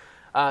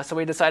 So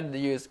we decided to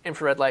use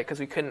infrared light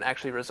because we couldn't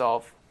actually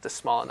resolve this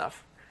small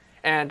enough.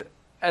 And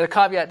as a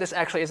caveat, this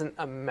actually isn't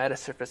a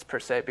metasurface per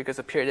se, because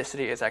the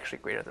periodicity is actually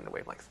greater than the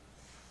wavelength.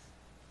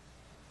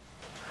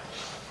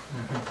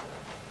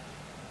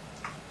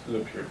 This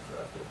is a pure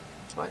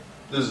diffractive. What?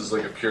 This is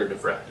like a pure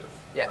diffractive.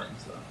 Yeah.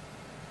 lens, though.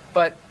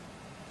 But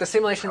the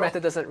simulation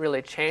method doesn't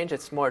really change.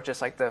 It's more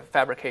just like the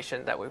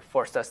fabrication that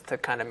forced us to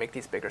kind of make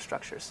these bigger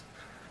structures.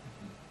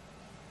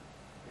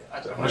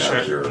 I'm not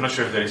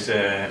sure if there is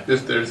a.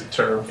 There's a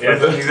term for Yeah,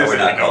 this. I would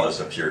not call this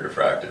a pure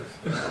diffractive.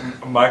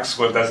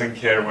 Maxwell doesn't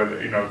care whether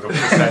the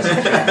precise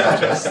thing,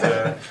 just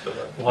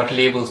What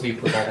labels we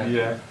put on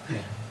it.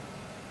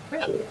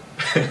 yeah.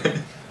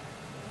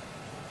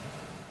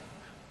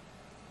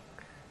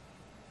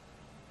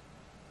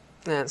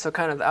 And so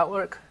kind of the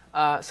outlook.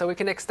 So we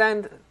can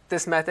extend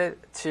this method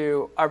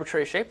to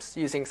arbitrary shapes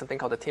using something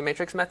called the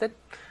T-matrix method.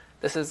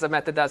 This is a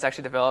method that was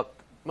actually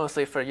developed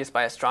mostly for use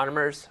by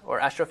astronomers or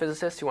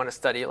astrophysicists who want to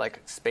study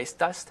like space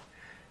dust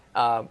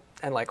and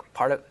like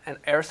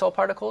aerosol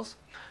particles.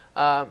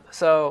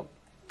 So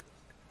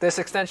this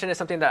extension is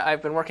something that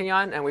I've been working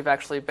on, and we've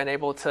actually been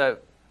able to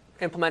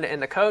implement it in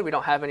the code. We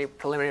don't have any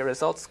preliminary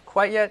results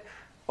quite yet.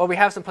 Well, we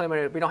have some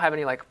preliminary. We don't have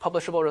any like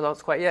publishable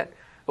results quite yet.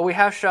 But we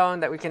have shown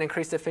that we can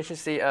increase the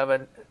efficiency of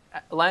a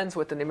lens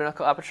with the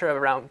numerical aperture of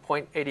around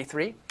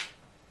 0.83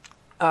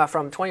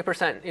 from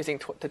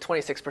 20% to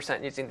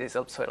 26% using these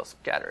ellipsoidal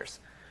scatterers.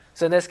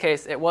 So in this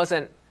case, it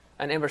wasn't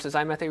an inverse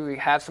design method. We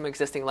have some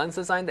existing lens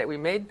design that we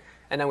made,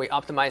 and then we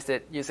optimized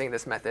it using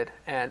this method.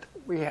 And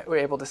we were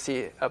able to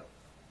see a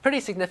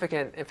pretty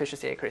significant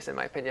efficiency increase, in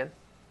my opinion.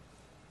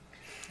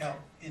 Now,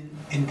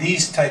 in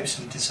these types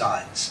of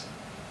designs,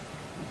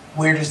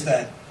 where does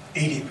that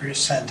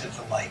 80% of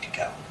the light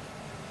go?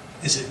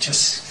 Is it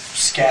just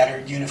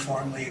scattered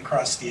uniformly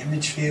across the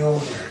image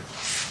field, or?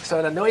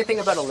 So the annoying thing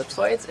about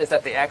ellipsoids is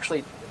that they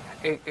actually,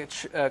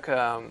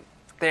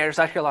 there's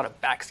actually a lot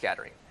of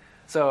backscattering.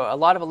 So a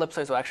lot of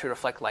ellipsoids will actually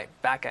reflect light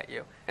back at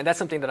you, and that's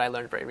something that I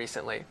learned very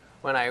recently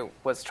when I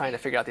was trying to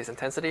figure out these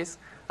intensities.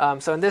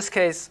 So in this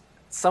case,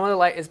 some of the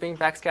light is being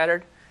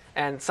backscattered,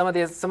 and some of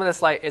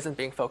this light isn't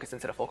being focused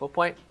into the focal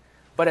point.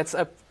 But it's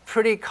a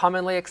pretty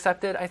commonly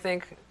accepted, I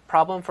think,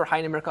 problem for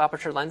high numerical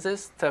aperture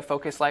lenses to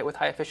focus light with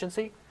high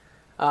efficiency.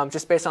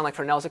 Just based on like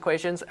Fresnel's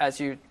equations, as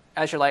your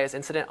light is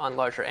incident on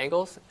larger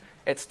angles,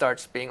 it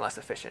starts being less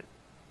efficient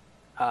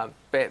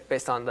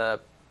based on the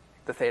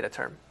theta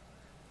term.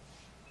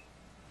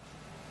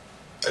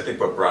 I think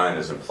what Brian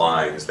is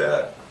implying is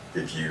that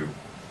if you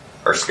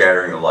are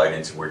scattering the light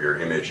into where your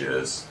image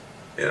is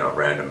in a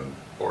random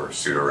or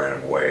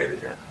pseudo-random way,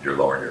 that you're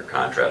lowering your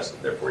contrast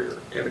and therefore your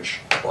image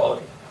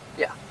quality.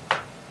 Yeah.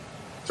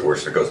 So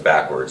if it goes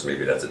backwards,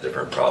 maybe that's a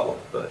different problem,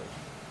 but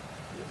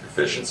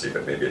efficiency,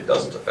 but maybe it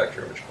doesn't affect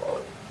your image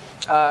quality.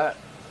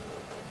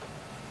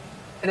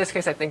 In this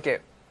case, I think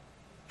it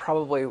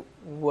probably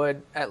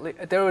would.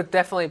 There would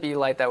definitely be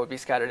light that would be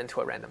scattered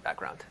into a random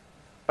background,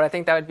 but I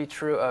think that would be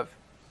true of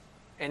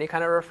any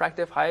kind of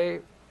refractive high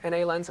NA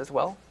lens as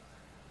well.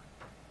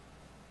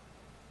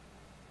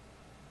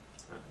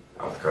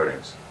 Not with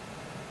coatings.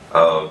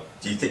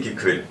 Do you think you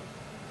could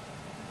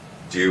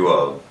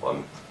do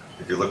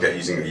if you looked at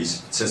using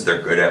these, since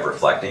they're good at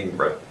reflecting,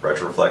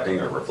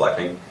 retroreflecting or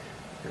reflecting,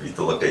 have you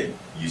looked at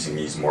using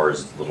these more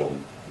as little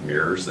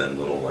mirrors than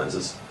little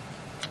lenses?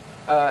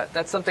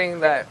 That's something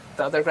that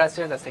the other grad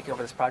student that's taking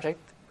over this project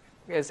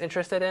is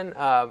interested in.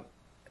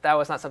 That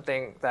was not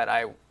something that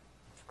I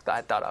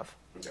thought of.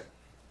 Okay.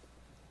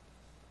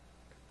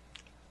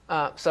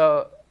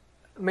 So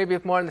maybe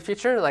more in the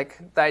future, like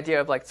the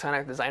idea of like kind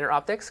of designer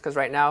optics, because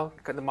right now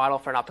the model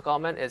for an optical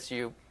element is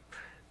you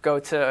go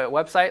to a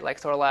website like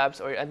Thor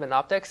Labs or Edmund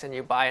Optics and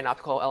you buy an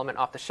optical element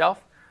off the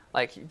shelf.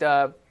 Like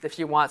if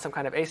you want some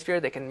kind of A-sphere,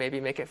 they can maybe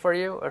make it for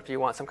you, or if you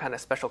want some kind of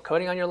special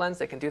coating on your lens,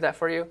 they can do that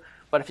for you.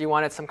 But if you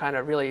wanted some kind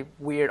of really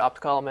weird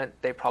optical element,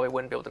 they probably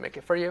wouldn't be able to make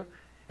it for you.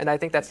 And I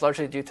think that's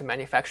largely due to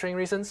manufacturing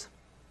reasons.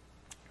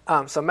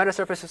 So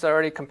metasurfaces are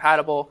already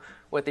compatible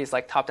with these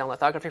like top-down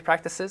lithography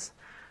practices.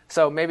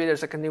 So maybe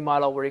there's like a new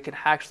model where you can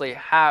actually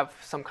have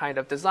some kind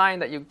of design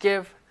that you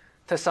give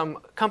to some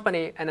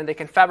company, and then they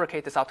can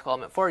fabricate this optical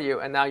element for you.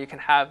 And now you can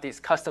have these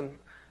custom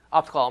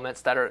optical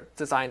elements that are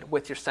designed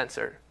with your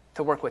sensor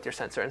to work with your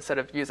sensor instead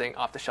of using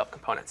off-the-shelf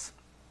components.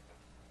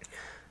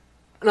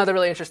 Another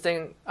really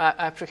interesting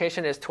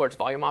application is towards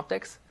volume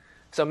optics.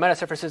 So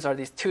metasurfaces are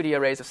these 2D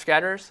arrays of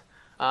scatters.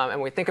 And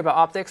when we think about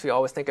optics, we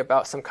always think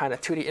about some kind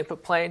of 2D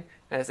input plane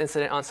and it's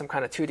incident on some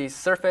kind of 2D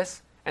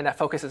surface, and that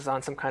focuses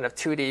on some kind of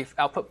 2D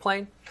output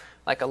plane,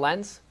 like a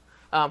lens.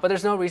 But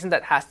there's no reason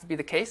that has to be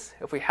the case.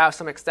 If we have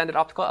some extended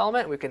optical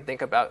element, we can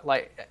think about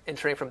light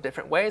entering from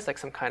different ways, like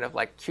some kind of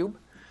like cube.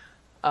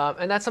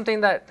 And that's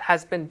something that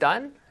has been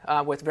done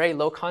with very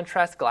low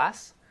contrast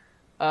glass.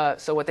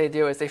 So what they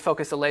do is they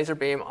focus a laser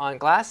beam on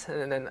glass,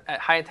 and then at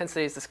high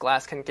intensities, this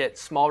glass can get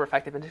small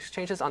refractive index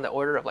changes on the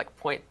order of like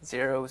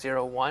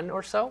 0.001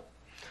 or so.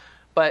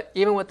 But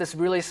even with this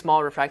really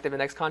small refractive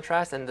index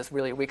contrast and this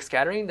really weak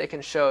scattering, they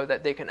can show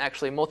that they can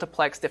actually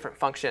multiplex different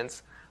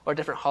functions or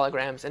different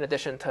holograms in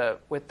addition to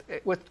with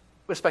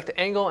respect to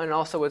angle and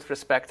also with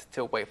respect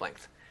to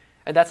wavelength.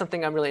 And that's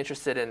something I'm really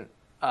interested in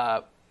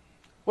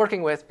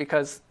working with,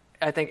 because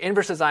I think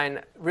inverse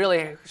design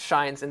really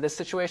shines in this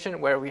situation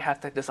where we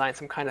have to design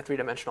some kind of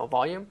three-dimensional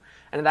volume.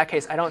 And in that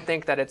case, I don't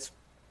think that it's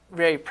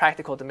very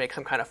practical to make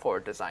some kind of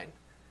forward design.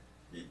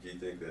 Do you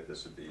think that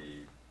this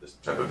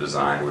type of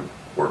design would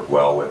work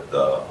well with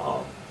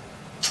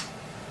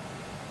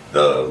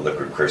the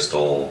liquid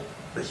crystal,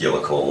 the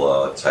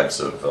helical types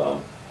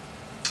of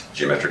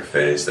geometric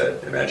phase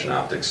that Imagine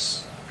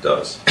Optics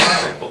does, for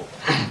example?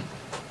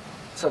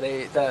 So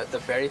the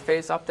very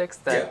phase optics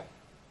that,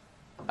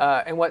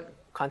 in what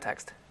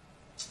context?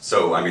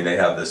 So, I mean, they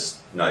have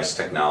this nice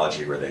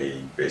technology where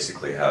they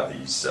basically have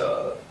these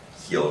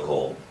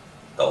helical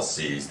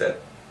LCs that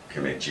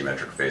can make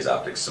geometric phase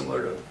optics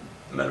similar to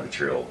the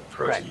metamaterial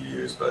approach you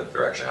use, but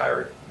they're actually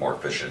higher, more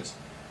efficient,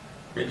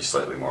 maybe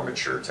slightly more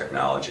mature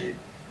technology.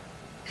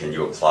 Can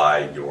you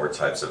apply your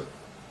types of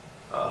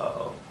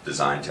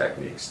design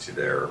techniques to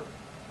their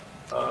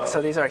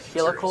so these are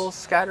helical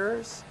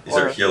scatterers? These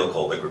are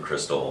helical liquid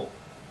crystal.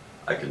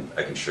 I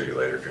can show you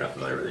later if you're not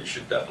familiar with it. You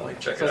should definitely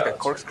check it out. So it's like a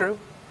corkscrew?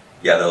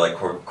 Yeah, they're like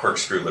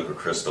corkscrew liquid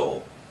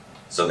crystal.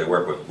 So they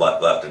work with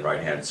left and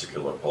right-handed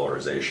circular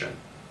polarization.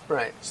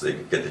 Right. So they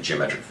can get the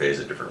geometric phase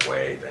a different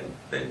way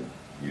than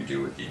you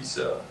do with these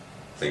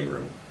clean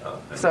room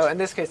members. So in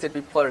this case, it'd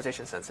be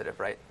polarization sensitive,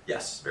 right?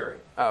 Yes, very.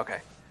 Oh,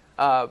 okay.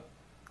 I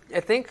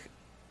think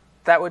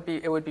that would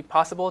be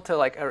possible to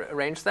like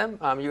arrange them.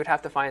 You would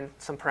have to find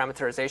some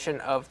parameterization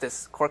of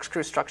this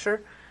corkscrew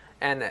structure,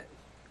 and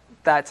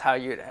that's how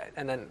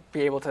and then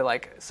be able to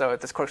like, so if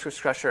this corkscrew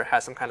structure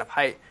has some kind of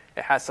height,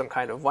 it has some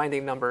kind of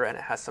winding number, and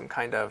it has some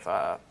kind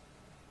of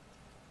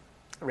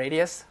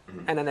radius.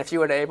 Mm-hmm. And then if you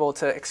were able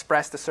to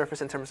express the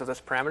surface in terms of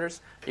those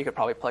parameters, you could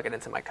probably plug it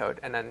into my code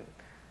and then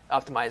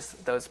optimize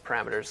those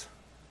parameters.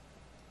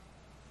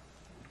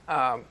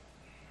 I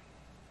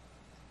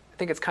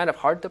think it's kind of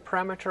hard to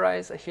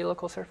parameterize a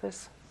helical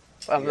surface.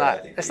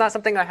 It's not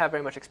something I have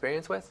very much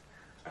experience with.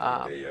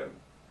 I think they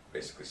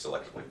basically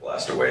selectively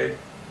blast away.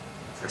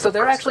 So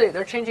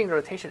they're changing the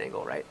rotation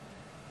angle, right?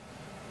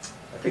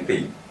 I think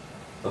they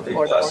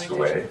blast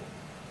away.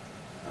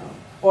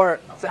 Or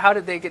so how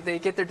did they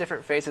get their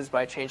different phases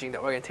by changing the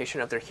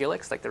orientation of their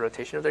helix, like the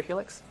rotation of their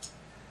helix?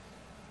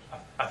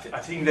 I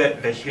think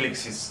that the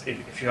helix is,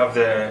 if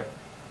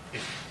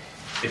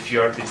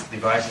your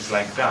device is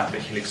like that, the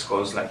helix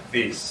goes like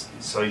this.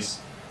 So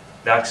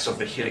the axis of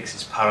the helix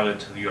is parallel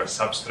to your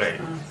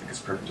substrate. I think it's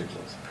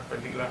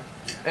perpendicular.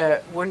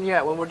 When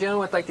we're dealing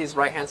with like these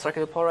right-hand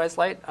circular polarized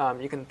light,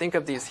 you can think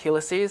of these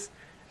helices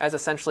as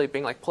essentially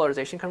being like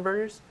polarization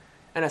converters,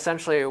 and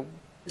essentially,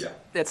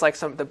 it's like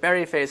the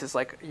Berry phase is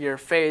like your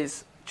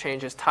phase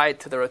change is tied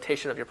to the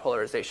rotation of your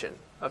polarization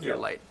of your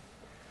light,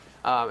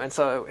 and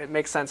so it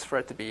makes sense for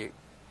it to be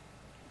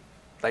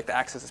like the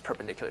axis is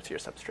perpendicular to your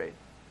substrate.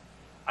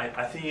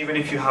 I think even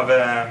if you have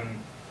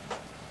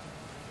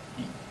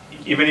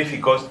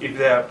if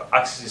the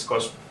axis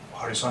goes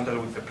horizontal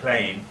with the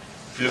plane,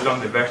 if you look on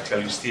the vertical,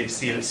 you still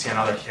see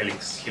another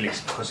helix.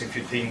 Because if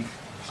you think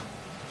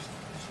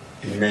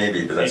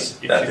maybe, but I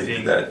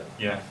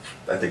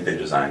think they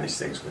design these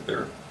things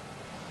where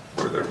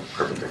they're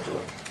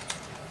perpendicular.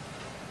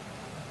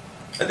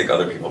 I think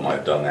other people might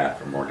have done that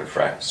for more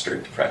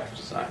straight diffractive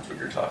designs, what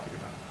you're talking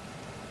about.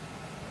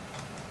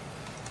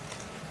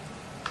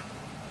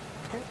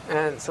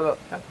 And so,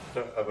 I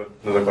have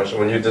another question.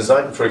 When you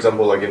design, for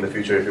example, like in the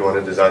future, if you want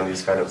to design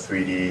these kind of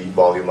 3D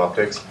volume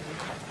optics,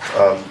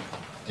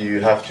 do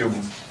you have to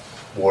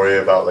worry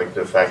about like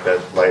the fact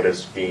that light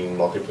is being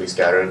multiply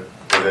scattered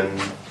within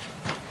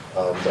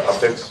the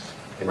optics,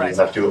 and right. you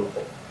have to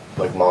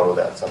like model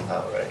that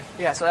somehow, right?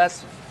 Yeah, so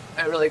that's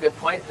a really good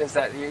point. Is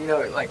that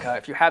like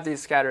if you have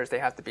these scatters, they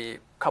have to be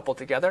coupled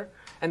together,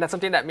 and that's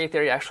something that mean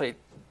theory actually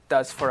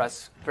does for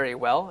us very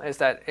well. Is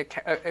that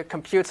it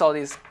computes all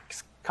these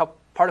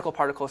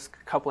particle-particles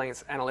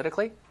couplings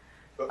analytically.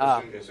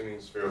 Assuming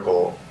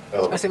spherical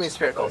elements. Assuming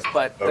sphericals,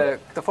 but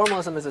okay. the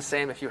formalism is the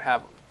same if you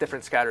have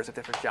different scatters of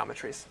different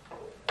geometries.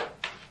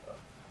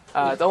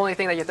 The only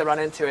thing that you have to run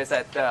into is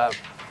that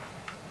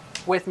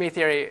with me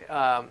theory,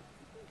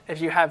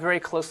 if you have very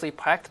closely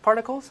packed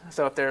particles,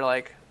 so if they're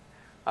like,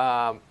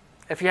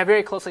 if you have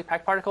very closely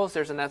packed particles,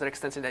 there's another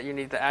extension that you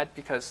need to add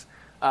because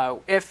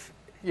if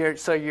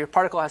your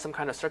particle has some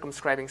kind of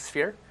circumscribing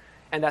sphere,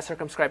 and that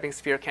circumscribing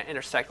sphere can't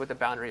intersect with the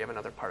boundary of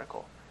another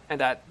particle, and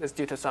that is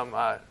due to some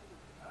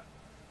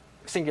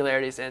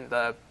singularities in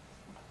the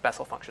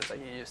Bessel functions that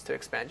you use to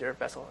expand your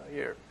Bessel.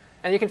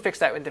 And you can fix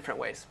that in different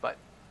ways, but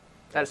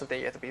that is something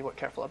you have to be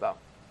careful about.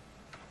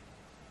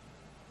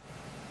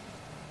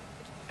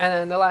 And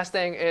then the last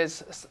thing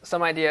is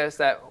some ideas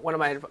that one of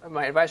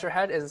my advisor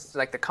had is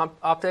like the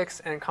optics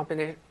and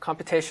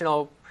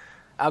computational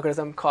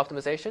algorithm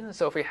co-optimization.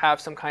 So if we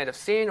have some kind of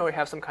scene or we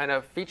have some kind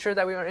of feature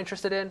that we are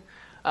interested in,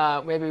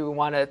 maybe we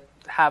want to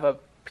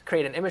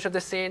create an image of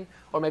the scene,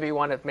 or maybe we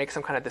want to make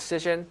some kind of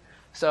decision.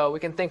 So we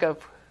can think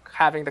of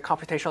having the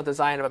computational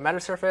design of a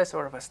metasurface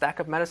or of a stack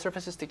of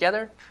metasurfaces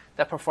together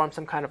that perform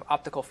some kind of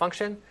optical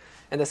function.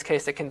 In this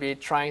case, it can be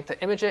trying to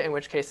image it, in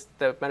which case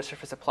the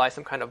metasurface applies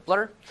some kind of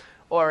blur,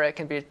 or it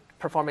can be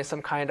performing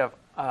some kind of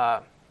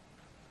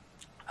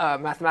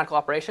mathematical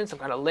operation, some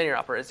kind of linear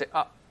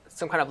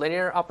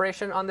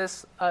operation on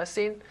this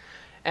scene,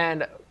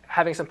 and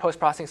having some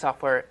post-processing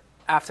software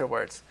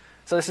afterwards.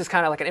 So this is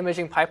kind of like an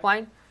imaging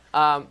pipeline.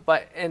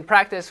 But in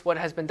practice, what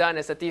has been done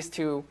is that these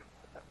two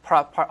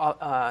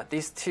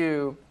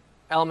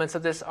elements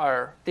of this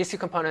are, these two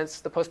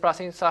components, the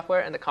post-processing software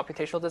and the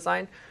computational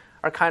design,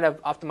 are kind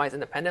of optimized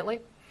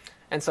independently.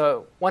 And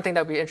so one thing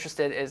that would be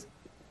interested is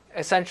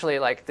essentially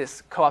like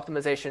this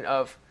co-optimization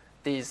of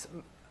these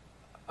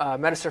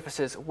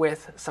metasurfaces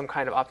with some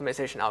kind of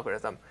optimization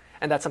algorithm.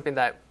 And that's something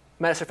that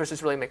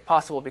metasurfaces really make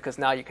possible because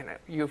now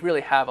you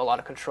really have a lot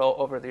of control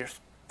over your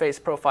phase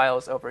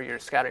profiles, over your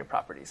scattering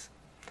properties.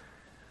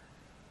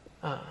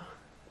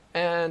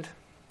 And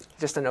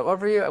just an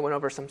overview, I went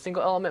over some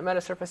single element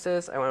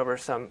metasurfaces. I went over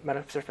some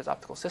metasurface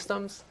optical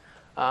systems,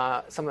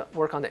 some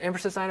work on the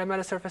inverse design of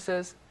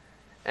metasurfaces,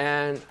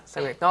 and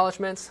some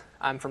acknowledgments.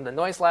 I'm from the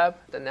noise lab,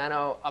 the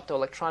Nano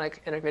Optoelectronic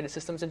Integrated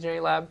Systems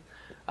Engineering Lab.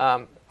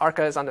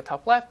 ARCA is on the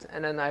top left,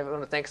 and then I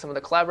want to thank some of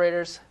the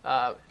collaborators.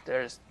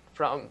 There's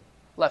from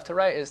left to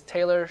right is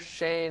Taylor,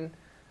 Shane,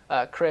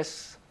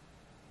 Chris,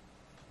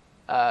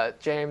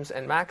 James,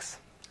 and Max,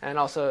 and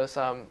also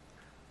some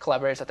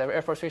collaborators at the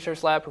Air Force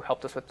Research Lab who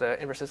helped us with the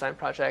inverse design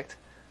project,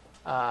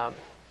 the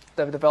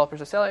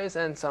developers of Celes,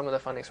 and some of the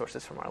funding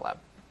sources from our lab.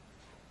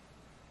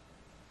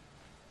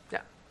 Yeah.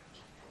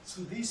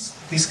 So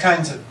these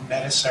kinds of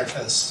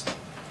metasurface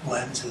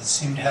lenses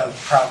seem to have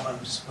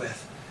problems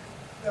with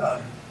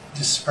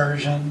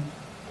dispersion,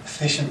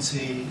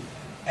 efficiency,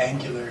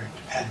 angular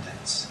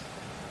dependence.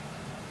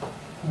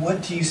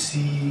 What do you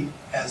see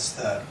as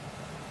the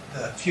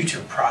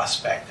future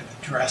prospect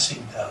of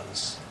addressing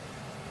those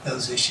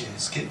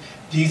issues?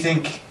 Do you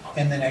think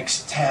in the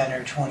next 10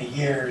 or 20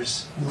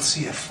 years we'll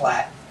see a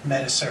flat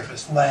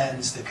metasurface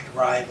lens that could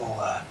rival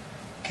a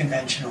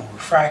conventional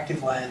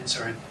refractive lens,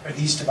 or are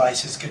these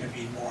devices going to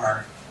be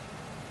more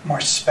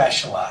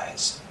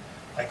specialized,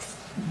 like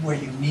where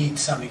you need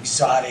some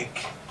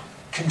exotic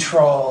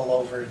control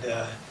over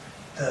the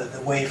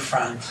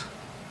wavefront,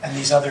 and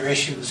these other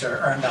issues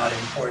are not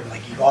important?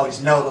 Like you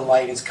always know the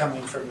light is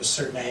coming from a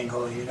certain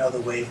angle, you know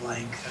the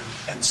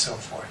wavelength, and so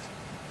forth.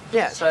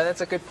 Yeah, so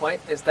that's a good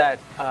point, is that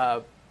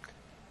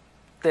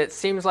it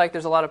seems like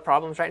there's a lot of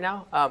problems right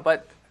now.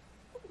 But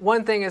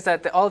one thing is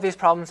that all of these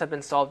problems have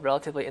been solved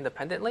relatively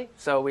independently.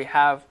 So we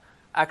have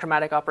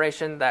achromatic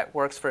operation that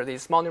works for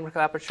these small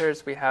numerical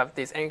apertures. We have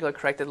these angular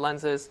corrected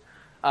lenses.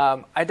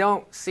 I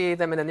don't see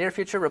them in the near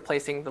future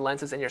replacing the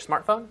lenses in your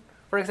smartphone,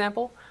 for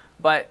example.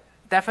 But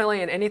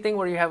definitely in anything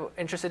where you have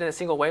interested in a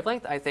single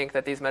wavelength, I think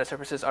that these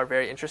metasurfaces are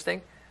very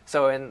interesting.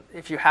 So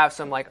if you have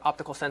some like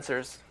optical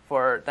sensors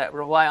that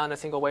rely on a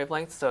single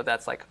wavelength, so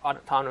that's like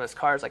autonomous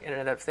cars, like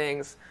Internet of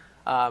Things,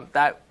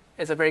 that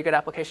is a very good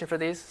application for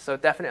these. So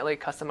definitely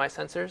customized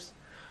sensors.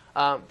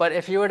 But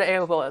if you were to be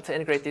able to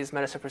integrate these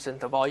metasurfaces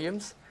into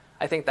volumes,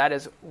 I think that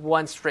is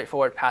one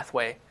straightforward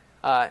pathway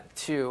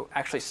to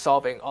actually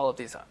solving all of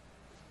these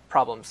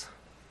problems,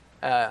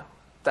 that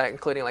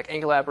including like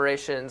angular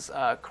aberrations,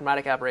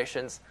 chromatic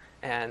aberrations,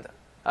 and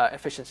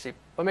efficiency,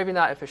 but maybe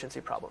not efficiency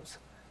problems.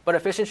 But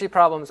efficiency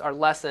problems are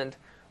lessened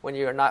when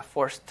you are not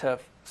forced to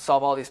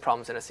solve all these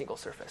problems in a single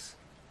surface.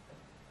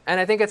 And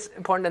I think it's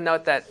important to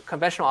note that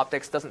conventional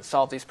optics doesn't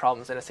solve these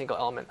problems in a single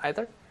element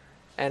either.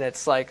 And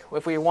it's like,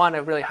 if we want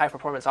a really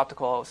high-performance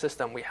optical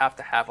system, we have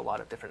to have a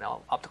lot of different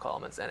optical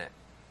elements in it.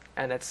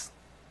 And it's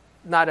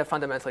not a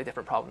fundamentally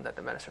different problem that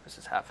the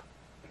metasurfaces have.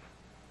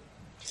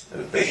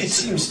 It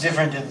seems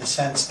different in the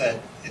sense that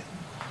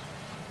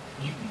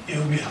it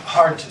would be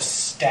hard to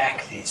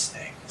stack these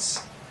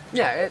things.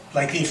 Yeah.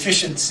 Like the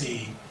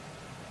efficiency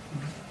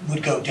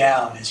would go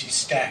down as you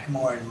stack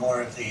more and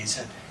more of these.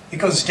 And it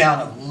goes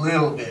down a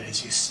little bit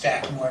as you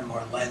stack more and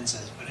more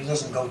lenses, but it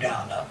doesn't go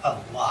down a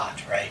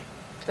lot, right?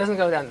 It doesn't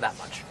go down that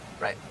much,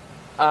 right?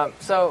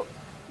 So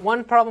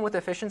one problem with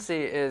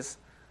efficiency is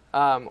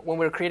when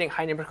we're creating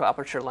high numerical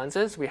aperture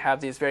lenses, we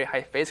have these very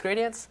high phase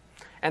gradients,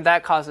 and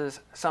that causes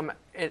some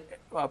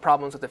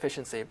problems with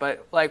efficiency.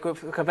 But like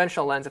with a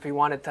conventional lens, if we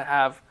wanted to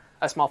have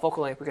a small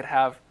focal length, we could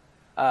have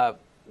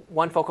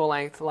one focal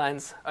length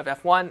lens of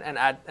f1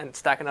 and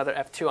stack another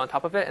f2 on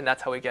top of it, and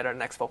that's how we get our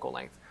next focal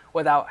length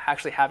without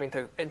actually having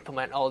to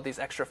implement all of these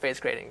extra phase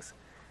gradients.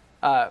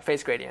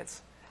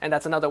 And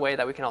that's another way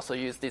that we can also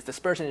use these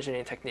dispersion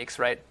engineering techniques,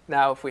 right?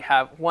 Now, if we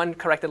have one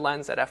corrected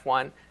lens at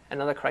f1 and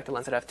another corrected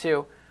lens at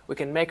f2, we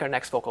can make our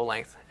next focal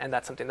length, and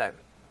that's something that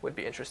would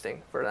be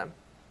interesting for them.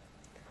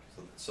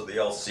 So the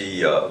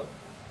LC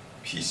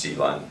PC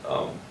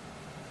lens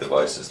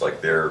devices,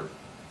 like they're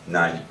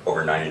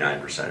over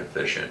 99%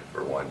 efficient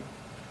for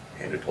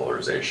one-handed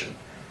polarization.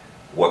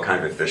 What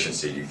kind of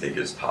efficiency do you think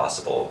is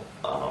possible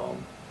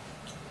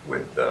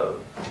with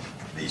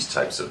these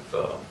types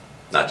of,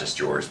 not just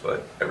yours,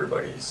 but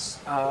everybody's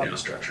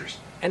nanostructures?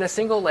 In a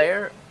single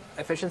layer,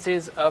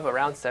 efficiencies of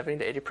around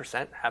 70 to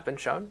 80% have been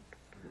shown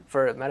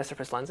for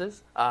metasurface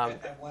lenses.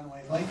 At one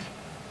wavelength?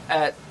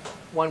 At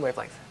one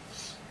wavelength.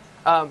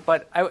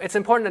 But it's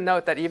important to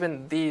note that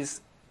even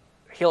these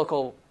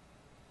helical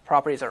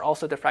properties are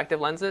also diffractive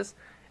lenses.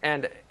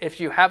 And if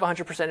you have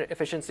 100%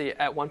 efficiency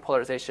at one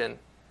polarization,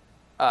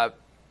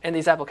 in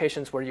these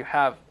applications where you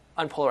have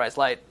unpolarized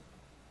light,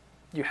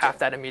 you have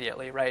that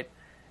immediately, right?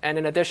 And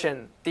in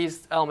addition,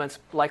 these elements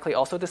likely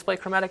also display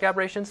chromatic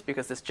aberrations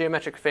because this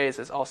geometric phase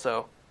is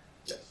also.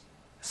 Yes.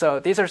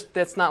 So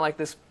it's not like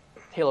this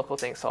helical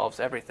thing solves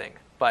everything,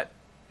 but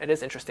it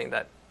is interesting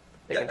that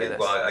they can do this.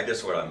 Well, I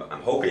guess what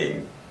I'm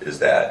hoping is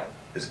that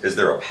is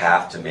there a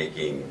path to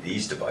making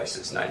these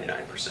devices 99%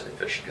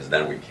 efficient? Because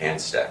then we can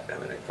stack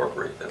them and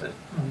incorporate them in.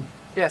 Mm-hmm.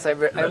 Yes, I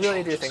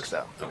really do think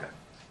so. Okay.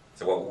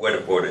 So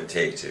what would it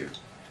take to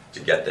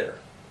get there?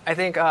 I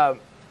think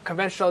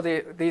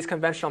these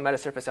conventional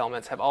metasurface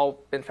elements have all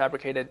been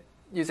fabricated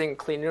using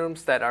clean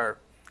rooms that are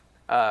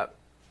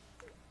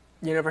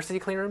university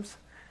clean rooms.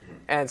 Mm-hmm.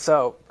 And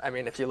so, I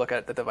mean, if you look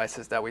at the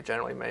devices that we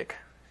generally make,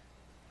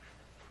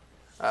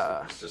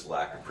 so it's just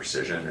lack of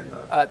precision in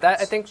the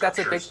I think that's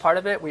a big part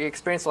of it. We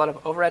experience a lot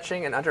of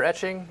over-etching and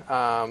under-etching.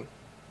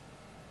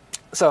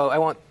 So I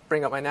won't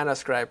bring up my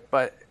nanoscribe,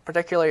 but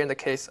particularly in the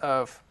case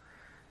of,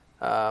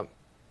 where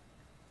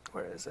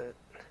is it?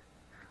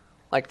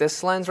 Like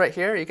this lens right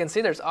here, you can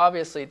see there's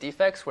obviously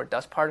defects where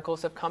dust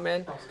particles have come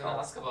in. I was going to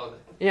ask about it.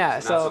 Yeah,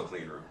 it's not so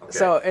clean room. Okay.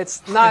 So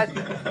it's not,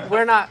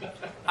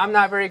 I'm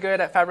not very good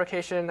at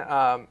fabrication.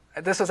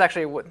 This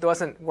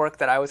wasn't work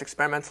that I was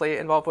experimentally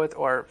involved with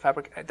or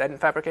I didn't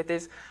fabricate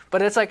these.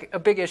 But it's like a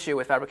big issue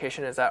with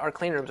fabrication is that our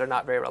clean rooms are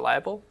not very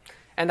reliable.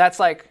 And that's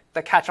like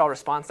the catch-all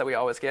response that we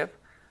always give,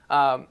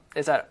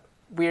 is that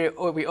we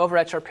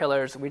over-etch our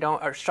pillars.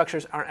 Our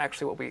structures aren't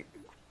actually what we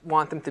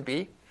want them to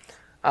be.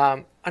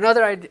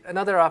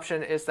 Another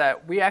option is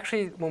that we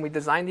actually, when we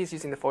design these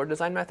using the forward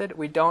design method,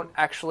 we don't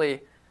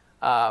actually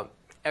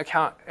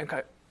account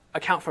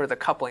for the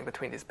coupling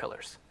between these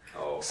pillars.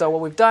 Oh, okay. So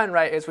what we've done,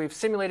 right, is we've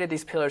simulated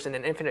these pillars in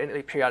an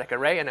infinitely periodic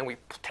array, and then we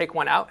take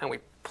one out and we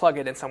plug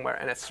it in somewhere,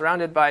 and it's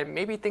surrounded by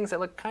maybe things that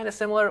look kind of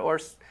similar or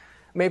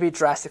maybe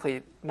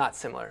drastically not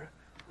similar,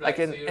 right, like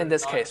in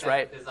this case,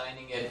 right?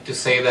 Designing it to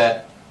say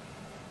that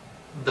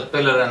the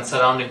pillar and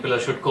surrounding pillar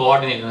should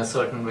coordinate in a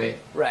certain way,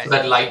 right, so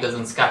that light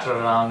doesn't scatter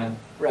around in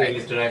right,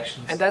 various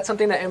directions. And that's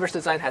something that inverse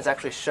design has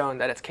actually shown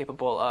that it's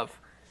capable of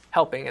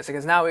helping. Is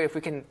because now if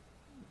we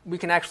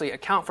can actually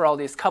account for all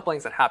these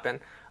couplings that happen.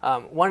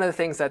 One of the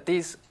things that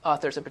these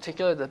authors in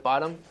particular, at the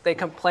bottom, they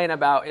complain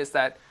about is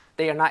that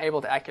they are not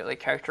able to accurately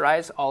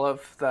characterize all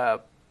of the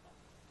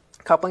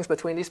couplings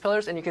between these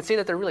pillars, and you can see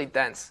that they're really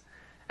dense,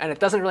 and it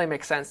doesn't really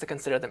make sense to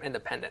consider them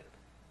independent.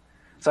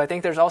 So I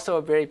think there's also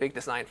a very big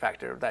design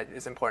factor that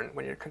is important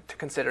when you're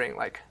considering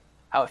like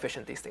how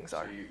efficient these things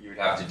are. So you'd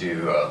have to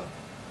do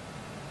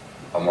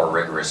a more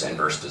rigorous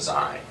inverse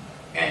design,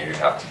 and you'd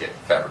have to get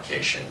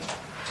fabrication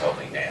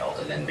totally nailed,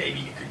 and then maybe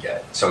you could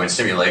get. So in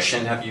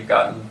simulation, have you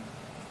gotten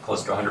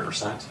close to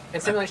 100%? In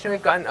simulation,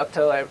 we've gotten up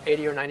to like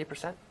 80 or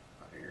 90%. Okay.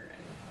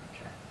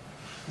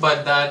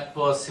 But that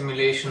was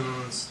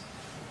simulations,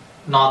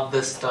 not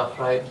this stuff,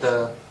 right?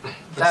 The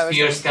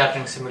sphere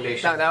scattering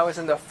simulation. No, that was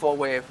in the full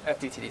wave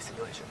FDTD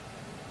simulation.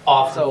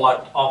 Of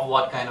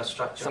what kind of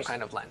structure? Some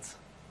kind of lens.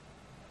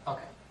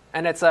 Okay.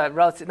 And it's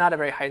not a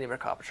very high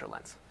numerical aperture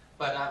lens.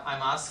 But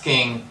I'm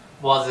asking,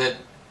 was it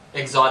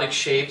exotic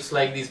shapes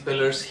like these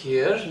pillars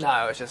here?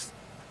 No, it was just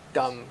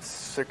dumb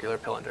circular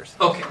cylinders.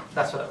 Okay,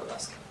 that's what I was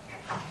asking.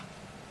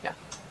 Yeah.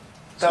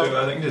 So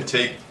I think to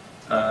take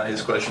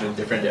his question in a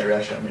different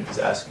direction, I mean, he's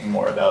asking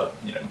more about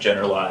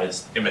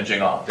generalized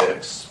imaging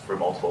optics for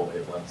multiple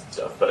wavelengths and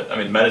stuff. But I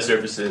mean,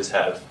 metasurfaces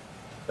have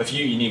a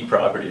few unique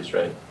properties,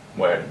 right?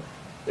 Where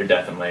they're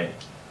definitely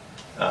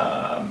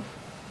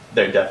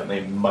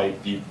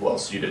might be well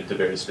suited to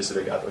very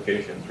specific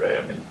applications, right?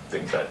 I mean,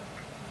 things that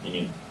you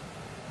need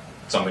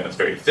something that's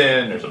very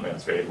thin, or something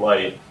that's very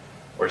light,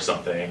 or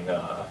something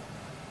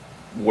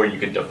where you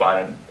can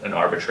define an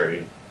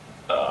arbitrary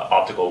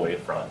optical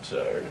wavefront,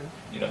 or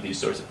these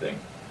sorts of things.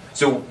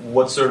 So,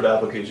 what sort of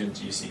applications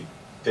do you see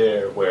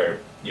there, where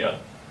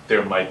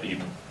there might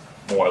be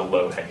more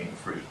low-hanging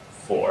fruit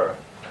for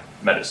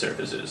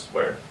metasurfaces,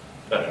 where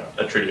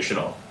a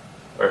traditional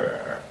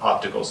or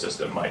optical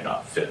system might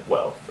not fit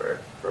well for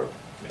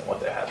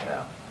what they have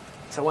now?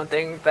 So one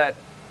thing that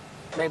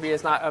maybe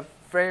is not a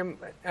very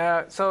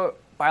so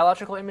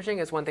biological imaging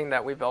is one thing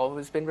that we've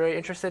always been very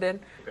interested in.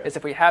 Okay. Is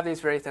if we have these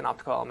very thin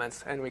optical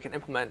elements and we can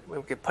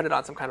put it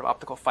on some kind of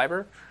optical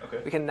fiber,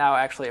 we can now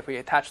actually, if we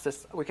attach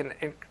this, we can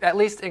at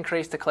least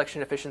increase the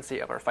collection efficiency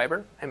of our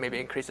fiber and maybe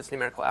increase its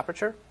numerical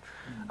aperture.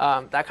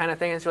 That kind of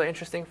thing is really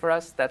interesting for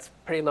us. That's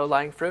pretty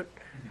low-lying fruit.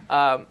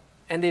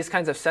 And these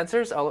kinds of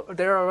sensors,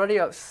 there are already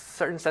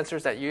certain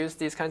sensors that use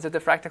these kinds of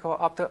diffractal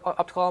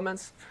optical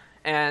elements.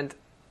 And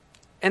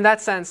in that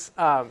sense,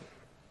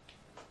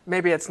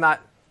 maybe it's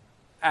not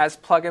as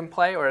plug and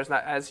play or is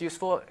not as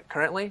useful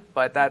currently,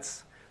 but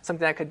that's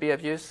something that could be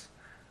of use.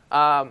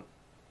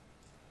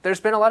 There's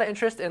been a lot of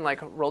interest in like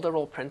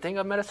roll-to-roll printing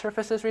of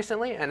metasurfaces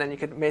recently, and then you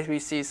could maybe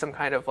see some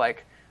kind of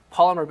like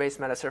polymer-based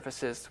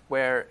metasurfaces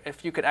where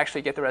if you could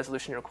actually get the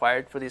resolution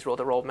required for these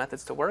roll-to-roll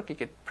methods to work, you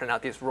could print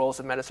out these rolls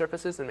of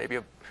metasurfaces and maybe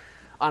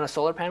on a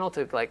solar panel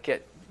to like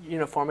get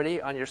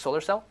uniformity on your solar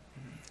cell.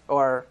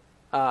 Or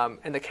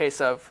in the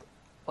case of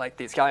like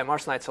these gallium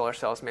arsenide solar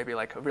cells, maybe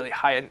like a really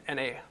high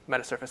NA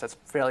metasurface that's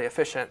fairly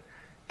efficient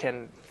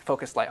can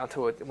focus light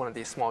onto one of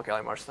these small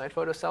gallium arsenide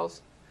photocells.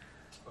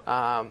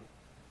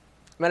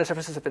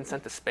 Metasurfaces have been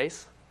sent to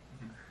space.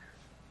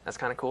 That's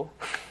kind of cool.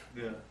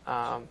 Yeah.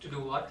 To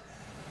do what?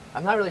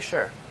 I'm not really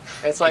sure.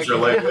 It's like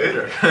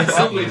later.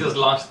 Simply just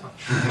launched them.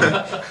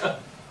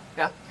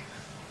 Yeah.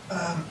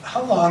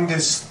 How long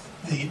does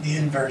the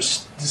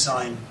inverse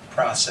design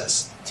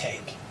process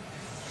take?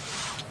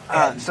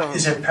 And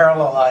is it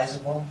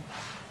parallelizable?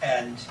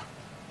 And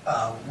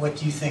what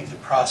do you think the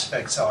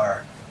prospects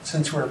are?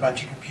 Since we're a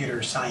bunch of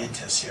computer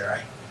scientists here,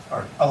 right?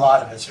 Or a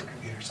lot of us are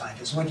computer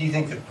scientists, what do you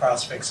think the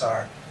prospects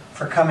are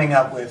for coming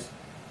up with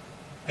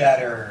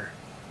better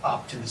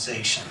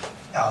optimization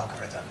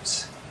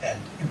algorithms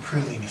and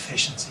improving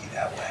efficiency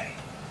that way?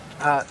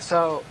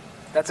 So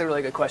that's a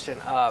really good question.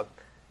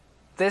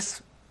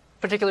 This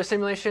particular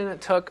simulation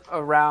took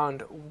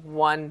around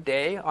 1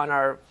 day on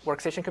our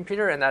workstation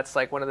computer, and that's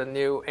like one of the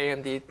new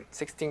AMD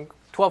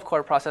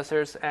 12-core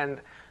processors, and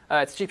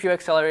it's GPU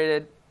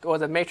accelerated, or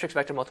the matrix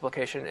vector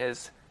multiplication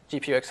is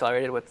GPU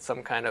accelerated with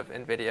some kind of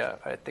NVIDIA,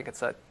 I think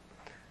it's a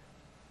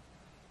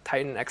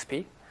Titan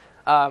XP.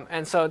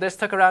 And so this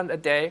took around a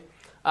day,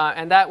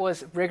 and that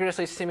was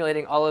rigorously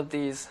simulating all of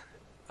these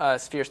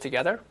spheres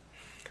together.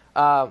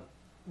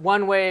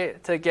 One way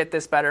to get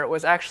this better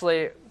was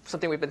actually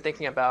something we've been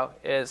thinking about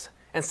is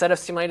instead of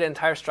simulating an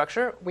entire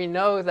structure, we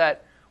know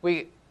that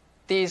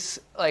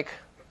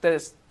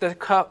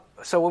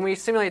so when we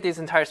simulate these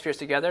entire spheres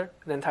together,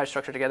 the entire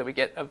structure together, we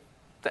get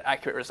the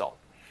accurate result.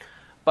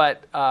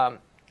 But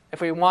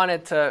if we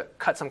wanted to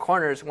cut some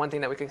corners, one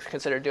thing that we could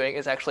consider doing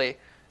is actually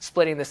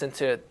splitting this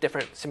into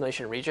different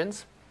simulation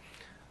regions.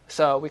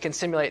 So we can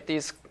simulate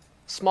these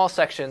small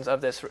sections of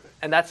this,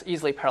 and that's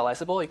easily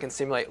parallelizable. You can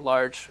simulate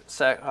large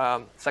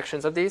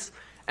sections of these,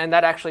 and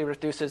that actually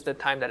reduces the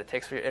time that it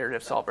takes for your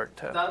iterative solver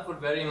to... That would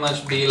very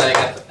much be like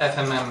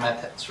FMM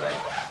methods, right?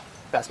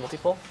 Fast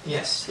multiple?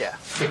 Yes. Yeah.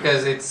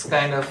 Because it's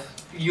kind of,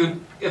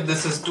 if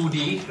this is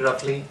 2D,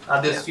 roughly,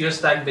 are the spheres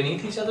stacked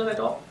beneath each other at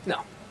all?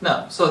 No.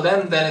 No. So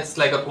then it's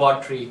like a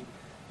quad tree.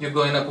 You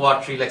go in a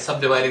quad tree, like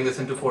subdividing this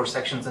into 4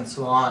 sections and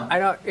so on. I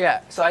know,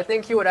 yeah. So I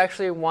think you would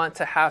actually want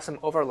to have some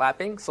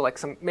overlapping, so like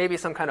maybe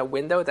some kind of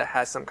window that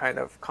has some kind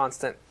of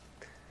constant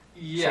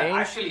change.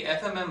 Actually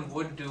FMM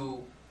would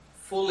do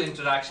full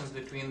interactions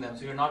between them,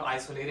 so you're not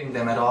isolating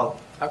them at all.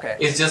 Okay.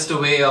 It's just a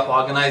way of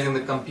organizing the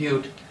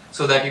compute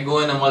so that you go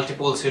in a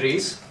multiple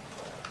series,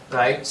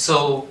 right?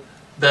 So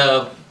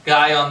the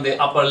guy on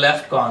the upper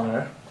left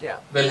corner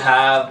will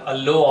have a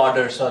low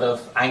order sort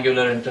of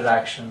angular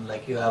interaction,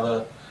 like you have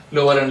a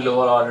lower and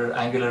lower order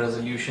angular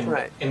resolution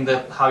in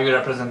how you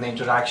represent the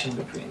interaction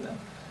between them.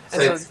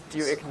 And so do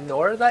you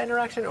ignore that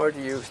interaction, or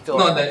do you still...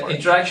 No, the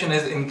interaction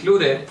is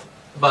included,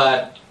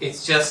 but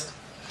it's just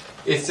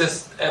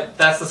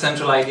that's the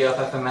central idea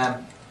of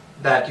FMM,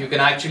 that you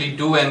can actually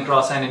do n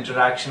cross n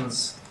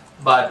interactions,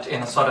 but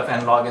in a sort of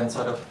n log n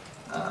sort of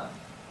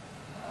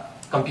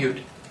compute,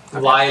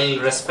 while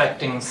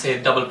respecting,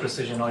 say, double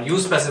precision, or you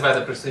specify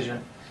the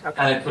precision.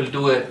 and it will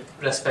do it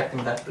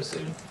respecting that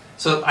precision.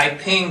 So I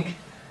think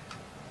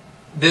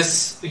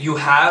you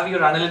have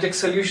your analytic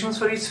solutions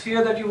for each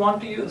sphere that you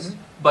want to use,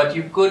 but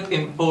you could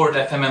import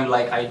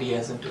FMM-like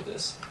ideas into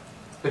this,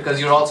 because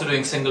you're also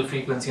doing single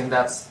frequency, and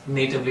that's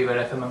natively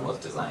where FMM was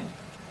designed.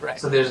 Right.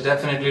 So there's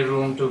definitely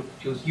room to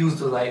use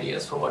those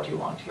ideas for what you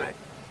want here. Right.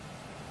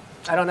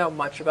 I don't know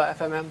much about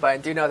FMM, but I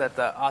do know that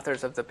the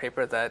authors of the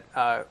paper that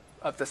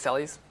of the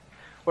Sellies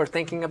were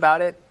thinking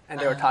about it, and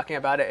they were talking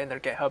about it in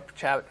their GitHub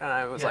chat, and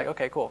I was like,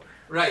 okay, cool.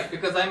 Right,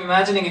 because I'm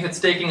imagining if it's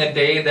taking a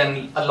day,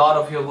 then a lot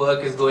of your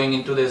work is going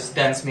into this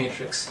dense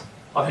matrix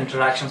of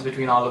interactions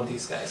between all of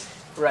these guys.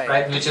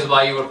 Right. Which is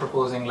why you were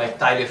proposing like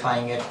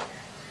tilifying it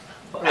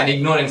and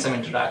ignoring some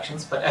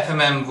interactions. But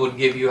FMM would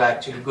give you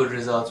actually good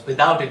results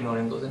without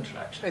ignoring those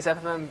interactions. Is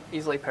FMM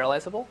easily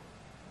parallelizable?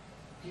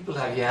 People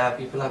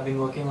have been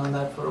working on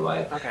that for a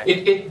while. Okay.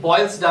 It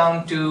boils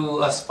down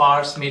to a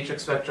sparse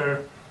matrix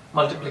vector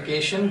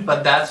multiplication,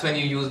 but that's when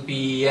you use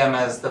BEM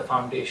as the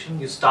foundation.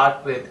 You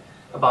start with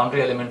a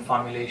boundary element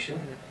formulation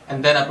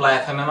and then apply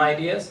FMM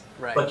ideas.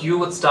 Right. But you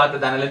would start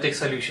with analytic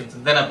solutions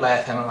and then apply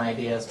FMM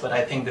ideas, but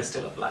I think they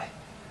still apply.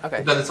 Okay.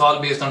 Because it's all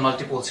based on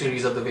multiple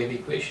series of the wave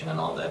equation and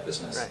all that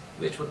business, Right.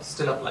 which would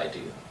still apply to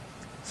you.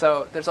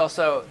 So there's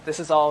also, this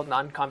is all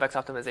non-convex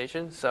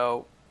optimization,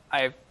 so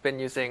I've been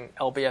using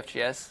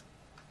LBFGS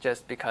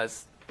just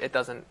because it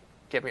doesn't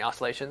give me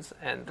oscillations,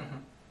 and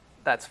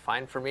that's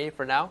fine for me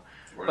for now.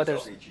 What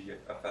is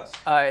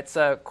LBFGS? It's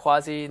a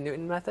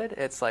quasi-Newton method.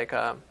 It's like,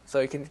 so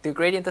you can do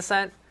gradient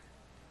descent,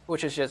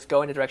 which is just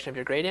go in the direction of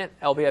your gradient.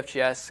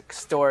 LBFGS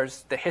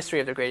stores the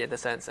history of the gradient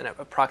descents, and it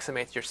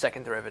approximates your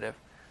second derivative.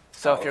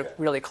 So if you're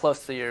really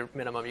close to your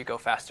minimum, you go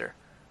faster.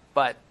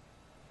 But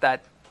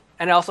that,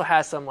 and it also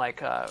has some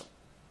like,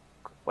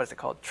 what is it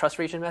called, trust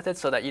region method,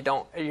 so that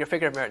your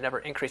figure of merit never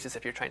increases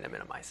if you're trying to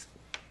minimize.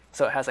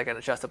 So it has like an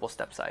adjustable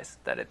step size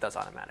that it does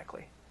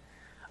automatically.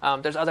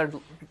 There's other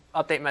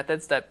update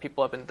methods that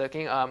people have been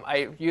looking.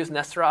 I used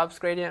Nesterov's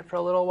gradient for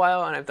a little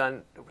while,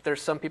 and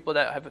there's some people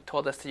that have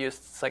told us to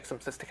use like some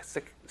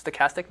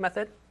stochastic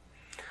method.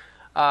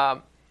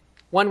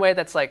 One way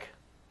that's like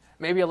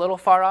maybe a little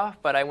far off,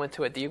 but I went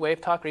to a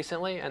D-Wave talk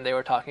recently, and they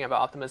were talking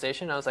about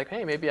optimization. I was like,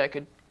 hey, maybe I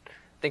could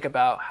think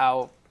about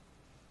how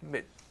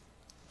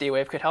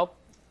D-Wave could help.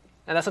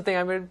 And that's something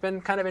I've been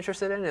kind of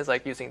interested in, is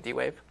like using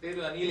D-Wave. They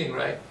do annealing,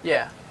 right?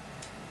 Yeah.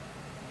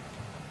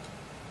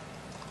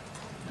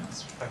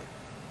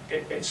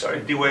 Sorry,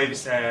 D-Wave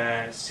is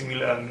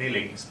similar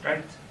annealings,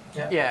 right?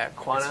 Yeah,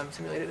 quantum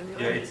simulated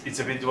annealing. Yeah, it's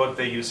a bit what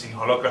they use in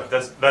holography.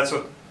 That's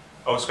what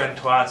I was going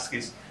to ask,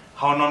 is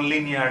how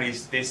nonlinear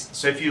is this?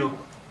 So if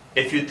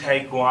you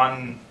take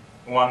one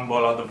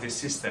ball out of the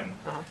system,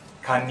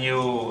 can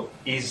you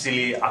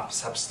easily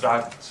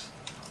subtract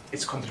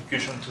its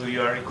contribution to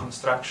your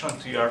reconstruction,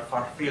 to your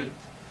far field?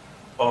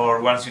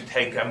 Or once you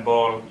take a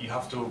ball, you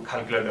have to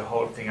calculate the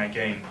whole thing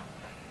again?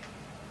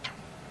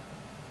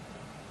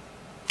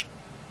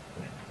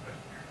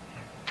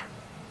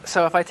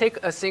 So if I take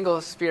a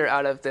single sphere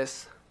out of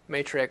this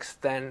matrix,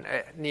 then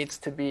it needs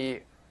to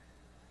be,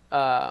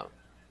 the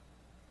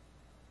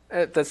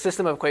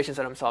system of equations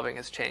that I'm solving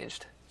has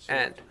changed. So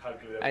and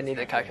I need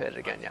to calculate it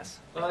again, yes.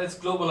 Well, it's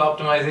global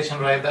optimization,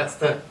 right? That's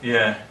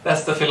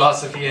the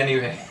philosophy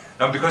anyway.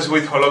 No, because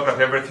with holography,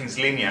 everything's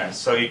linear.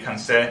 So you can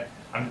say,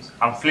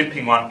 I'm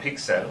flipping one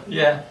pixel.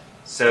 Yeah.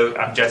 So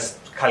I'm just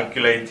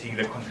calculating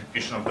the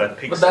contribution of that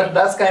pixel. But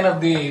that's kind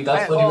of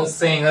that's what you were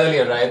saying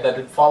earlier, right? That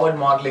with forward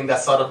modeling,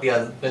 that's sort of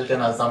the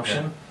built-in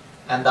assumption. Yeah.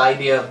 And the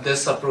idea of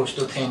this approach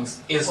to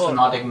things is to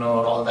not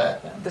ignore all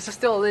that. This is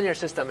still a linear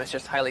system. It's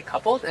just highly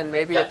coupled. And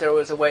maybe if there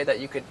was a way that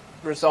you could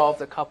resolve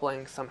the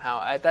coupling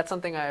somehow, that's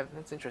something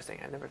that's interesting.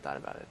 I never thought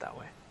about it that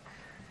way.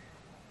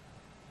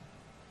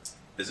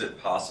 Is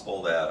it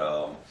possible that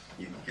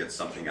you can get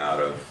something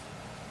out of,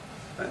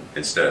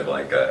 instead of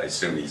like, I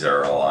assume these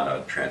are all on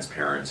a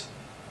transparent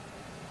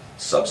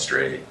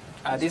substrate?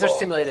 These are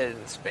simulated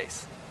in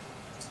space.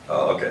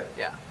 Oh, okay.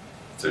 Yeah.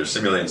 So they're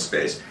simulated in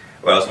space.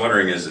 What I was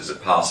wondering is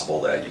it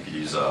possible that you could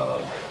use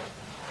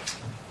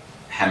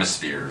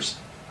hemispheres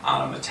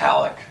on a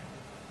metallic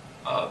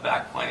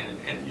backplane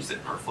and use it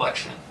in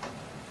reflection?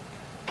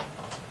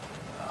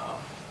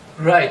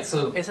 Right,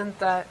 so... Isn't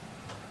that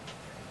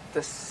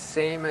the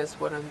same as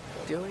what I'm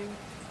doing?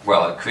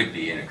 Well, it could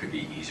be, and it could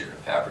be easier to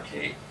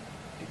fabricate.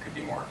 It could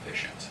be more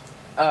efficient.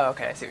 Oh,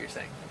 okay, I see what you're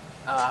saying.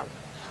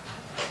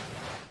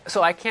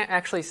 So I can't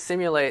actually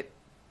simulate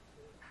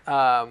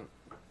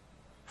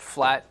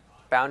flat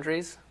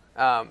boundaries.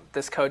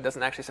 This code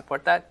doesn't actually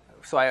support that.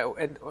 So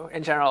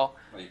in general...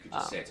 Well, you could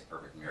just say it's a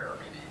perfect mirror,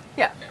 maybe.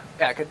 Yeah,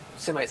 I could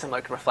simulate some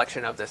like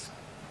reflection of this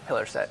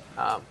pillar set.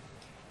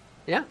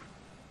 Yeah,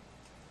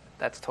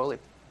 that's totally...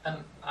 And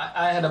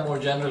I had a more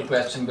general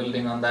question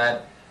building on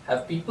that.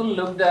 Have people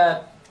looked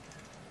at,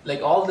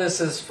 like all this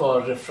is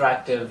for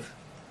refractive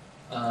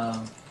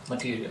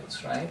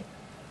materials, right?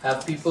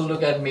 Have people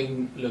looked at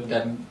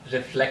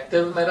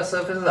reflective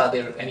metasurfaces? Are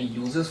there any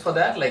uses for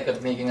that,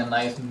 like making a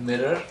nice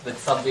mirror with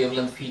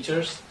sub-wavelength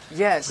features?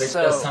 Yes. Which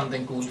does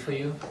something cool for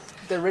you?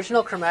 The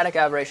original chromatic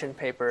aberration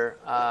paper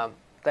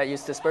that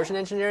used dispersion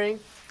engineering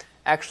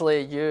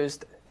actually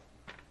used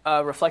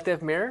a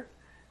reflective mirror,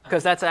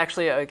 because that's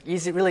actually a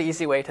really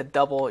easy way to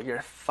double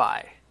your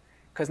phi.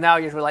 Because now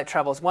your light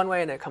travels one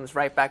way and it comes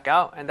right back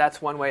out, and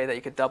that's one way that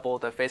you could double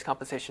the phase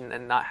compensation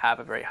and not have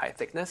a very high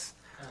thickness.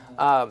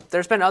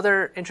 There's been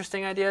other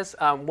interesting ideas.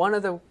 One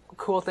of the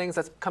cool things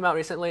that's come out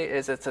recently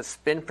is it's a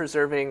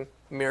spin-preserving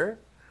mirror.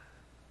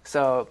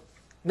 So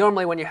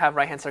normally when you have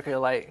right-hand circular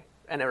light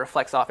and it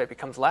reflects off, it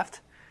becomes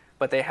left.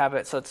 But they have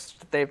it so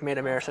they've made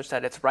a mirror such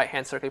that it's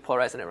right-hand circularly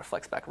polarized and it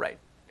reflects back right.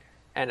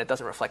 And it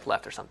doesn't reflect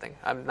left or something.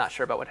 I'm not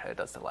sure about what it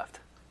does to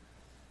left.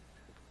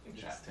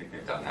 Interesting.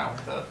 They've done now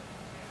with the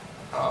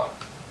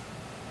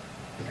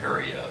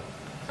very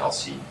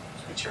LC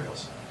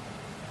materials.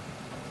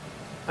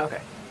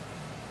 Okay.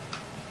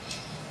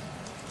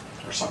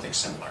 Or something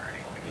similar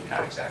anyway, maybe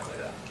not exactly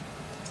that.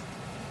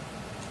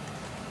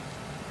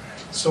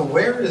 So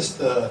where's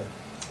the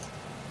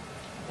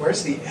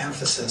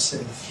emphasis in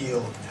the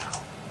field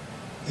now?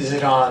 Is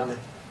it on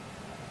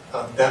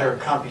better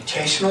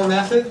computational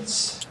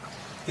methods?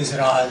 Is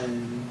it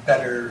on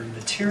better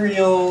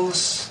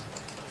materials?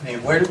 I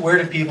mean, where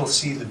do people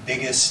see the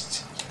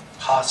biggest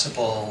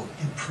possible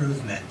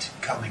improvement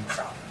coming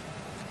from?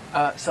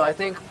 So I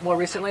think more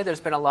recently there's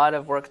been a lot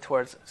of work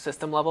towards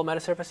system-level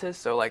metasurfaces,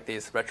 so like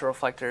these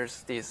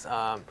retroreflectors, these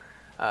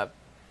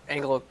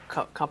angle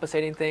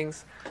compensating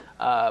things.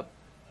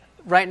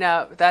 Right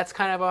now, that's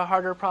kind of a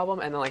harder problem,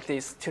 and then like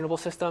these tunable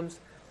systems.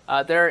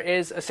 There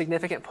is a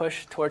significant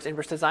push towards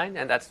inverse design,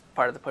 and that's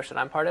part of the push that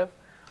I'm part of.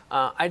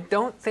 I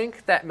don't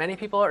think that many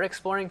people are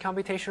exploring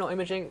computational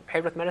imaging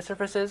paired with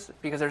metasurfaces,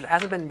 because there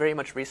hasn't been very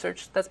much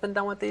research that's been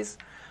done with these.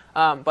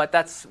 But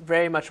that's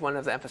very much one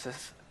of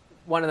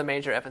the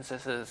major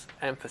emphases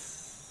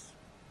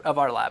of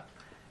our lab,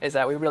 is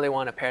that we really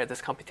want to pair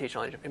this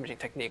computational imaging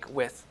technique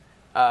with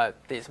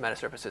these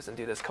metasurfaces and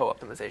do this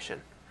co-optimization.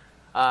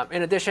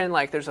 In addition,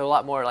 like there's a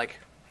lot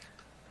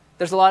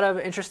of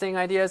interesting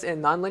ideas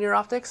in nonlinear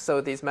optics.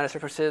 So these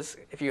metasurfaces,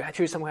 if you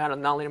choose some kind of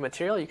nonlinear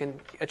material, you can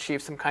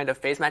achieve some kind of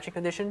phase matching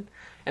condition,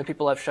 and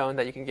people have shown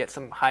that you can get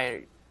some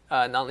high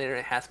nonlinear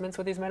enhancements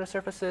with these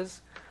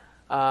metasurfaces.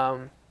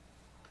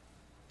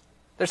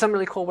 There's some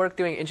really cool work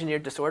doing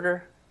engineered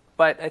disorder,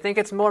 but I think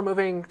it's more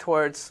moving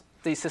towards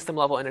these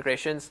system-level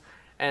integrations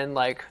and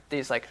like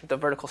the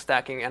vertical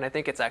stacking, and I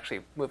think it's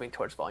actually moving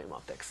towards volume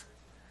optics,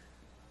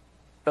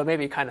 but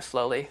maybe kind of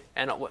slowly,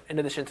 and in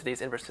addition to these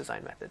inverse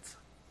design methods.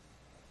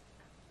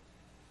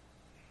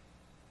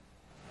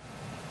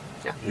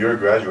 Yeah. You're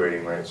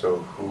graduating, right?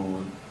 So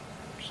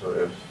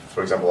if,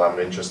 for example, I'm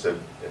interested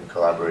in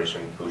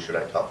collaboration, who should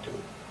I talk to?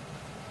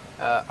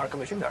 Arkham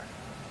Majumdar.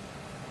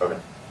 Okay.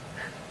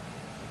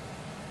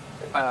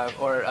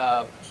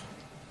 Or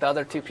the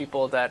other two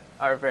people that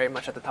are very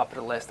much at the top of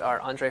the list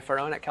are Andre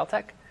Ferron at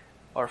Caltech,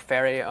 or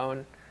Ferry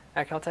Own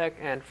at Caltech,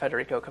 and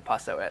Federico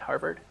Capasso at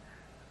Harvard.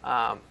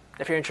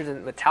 If you're interested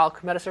in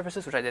metallic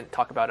metasurfaces, which I didn't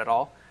talk about at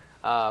all,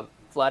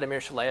 Vladimir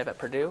Shaleyev at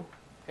Purdue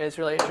is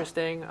really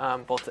interesting.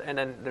 And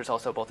then there's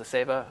also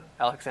Boltaseva,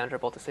 Alexandra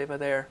Boltaseva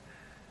there.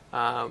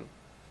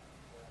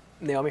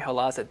 Naomi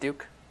Halaz at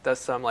Duke does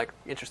some like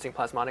interesting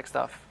plasmonic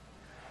stuff.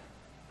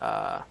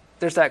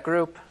 There's that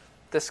group,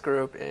 this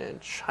group in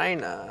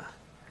China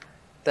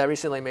that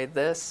recently made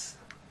this.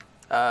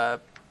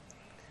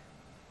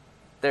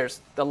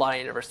 There's a lot of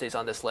universities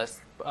on this list,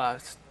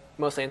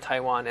 mostly in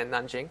Taiwan and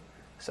Nanjing.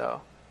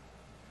 So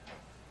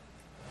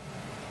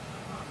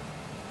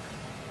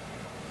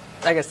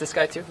I guess this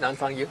guy too,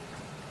 Nanfang Yu.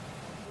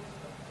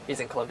 He's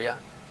in Columbia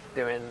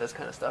doing this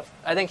kind of stuff.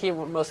 I think he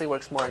mostly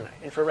works more in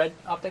infrared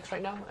optics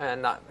right now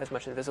and not as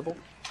much in visible.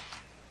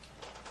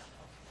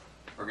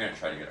 We're going to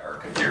try to get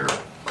Arca here,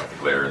 I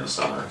think, later in the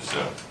summer,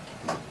 so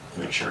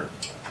make sure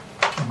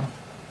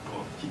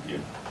we'll keep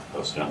you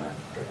posted on that.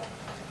 Great.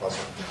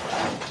 Awesome.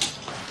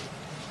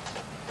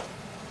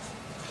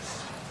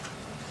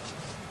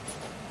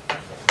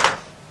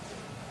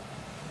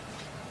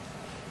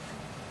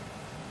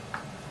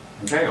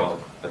 Okay,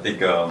 well, I think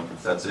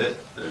that's it.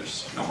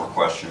 There's no more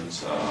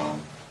questions.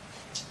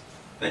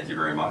 Thank you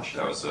very much.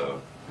 That was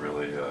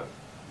really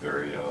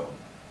very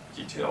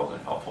detailed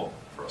and helpful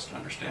for us to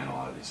understand a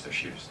lot of these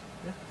issues.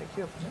 Yeah, thank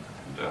you.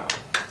 And,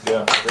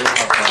 Yeah, very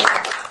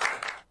helpful.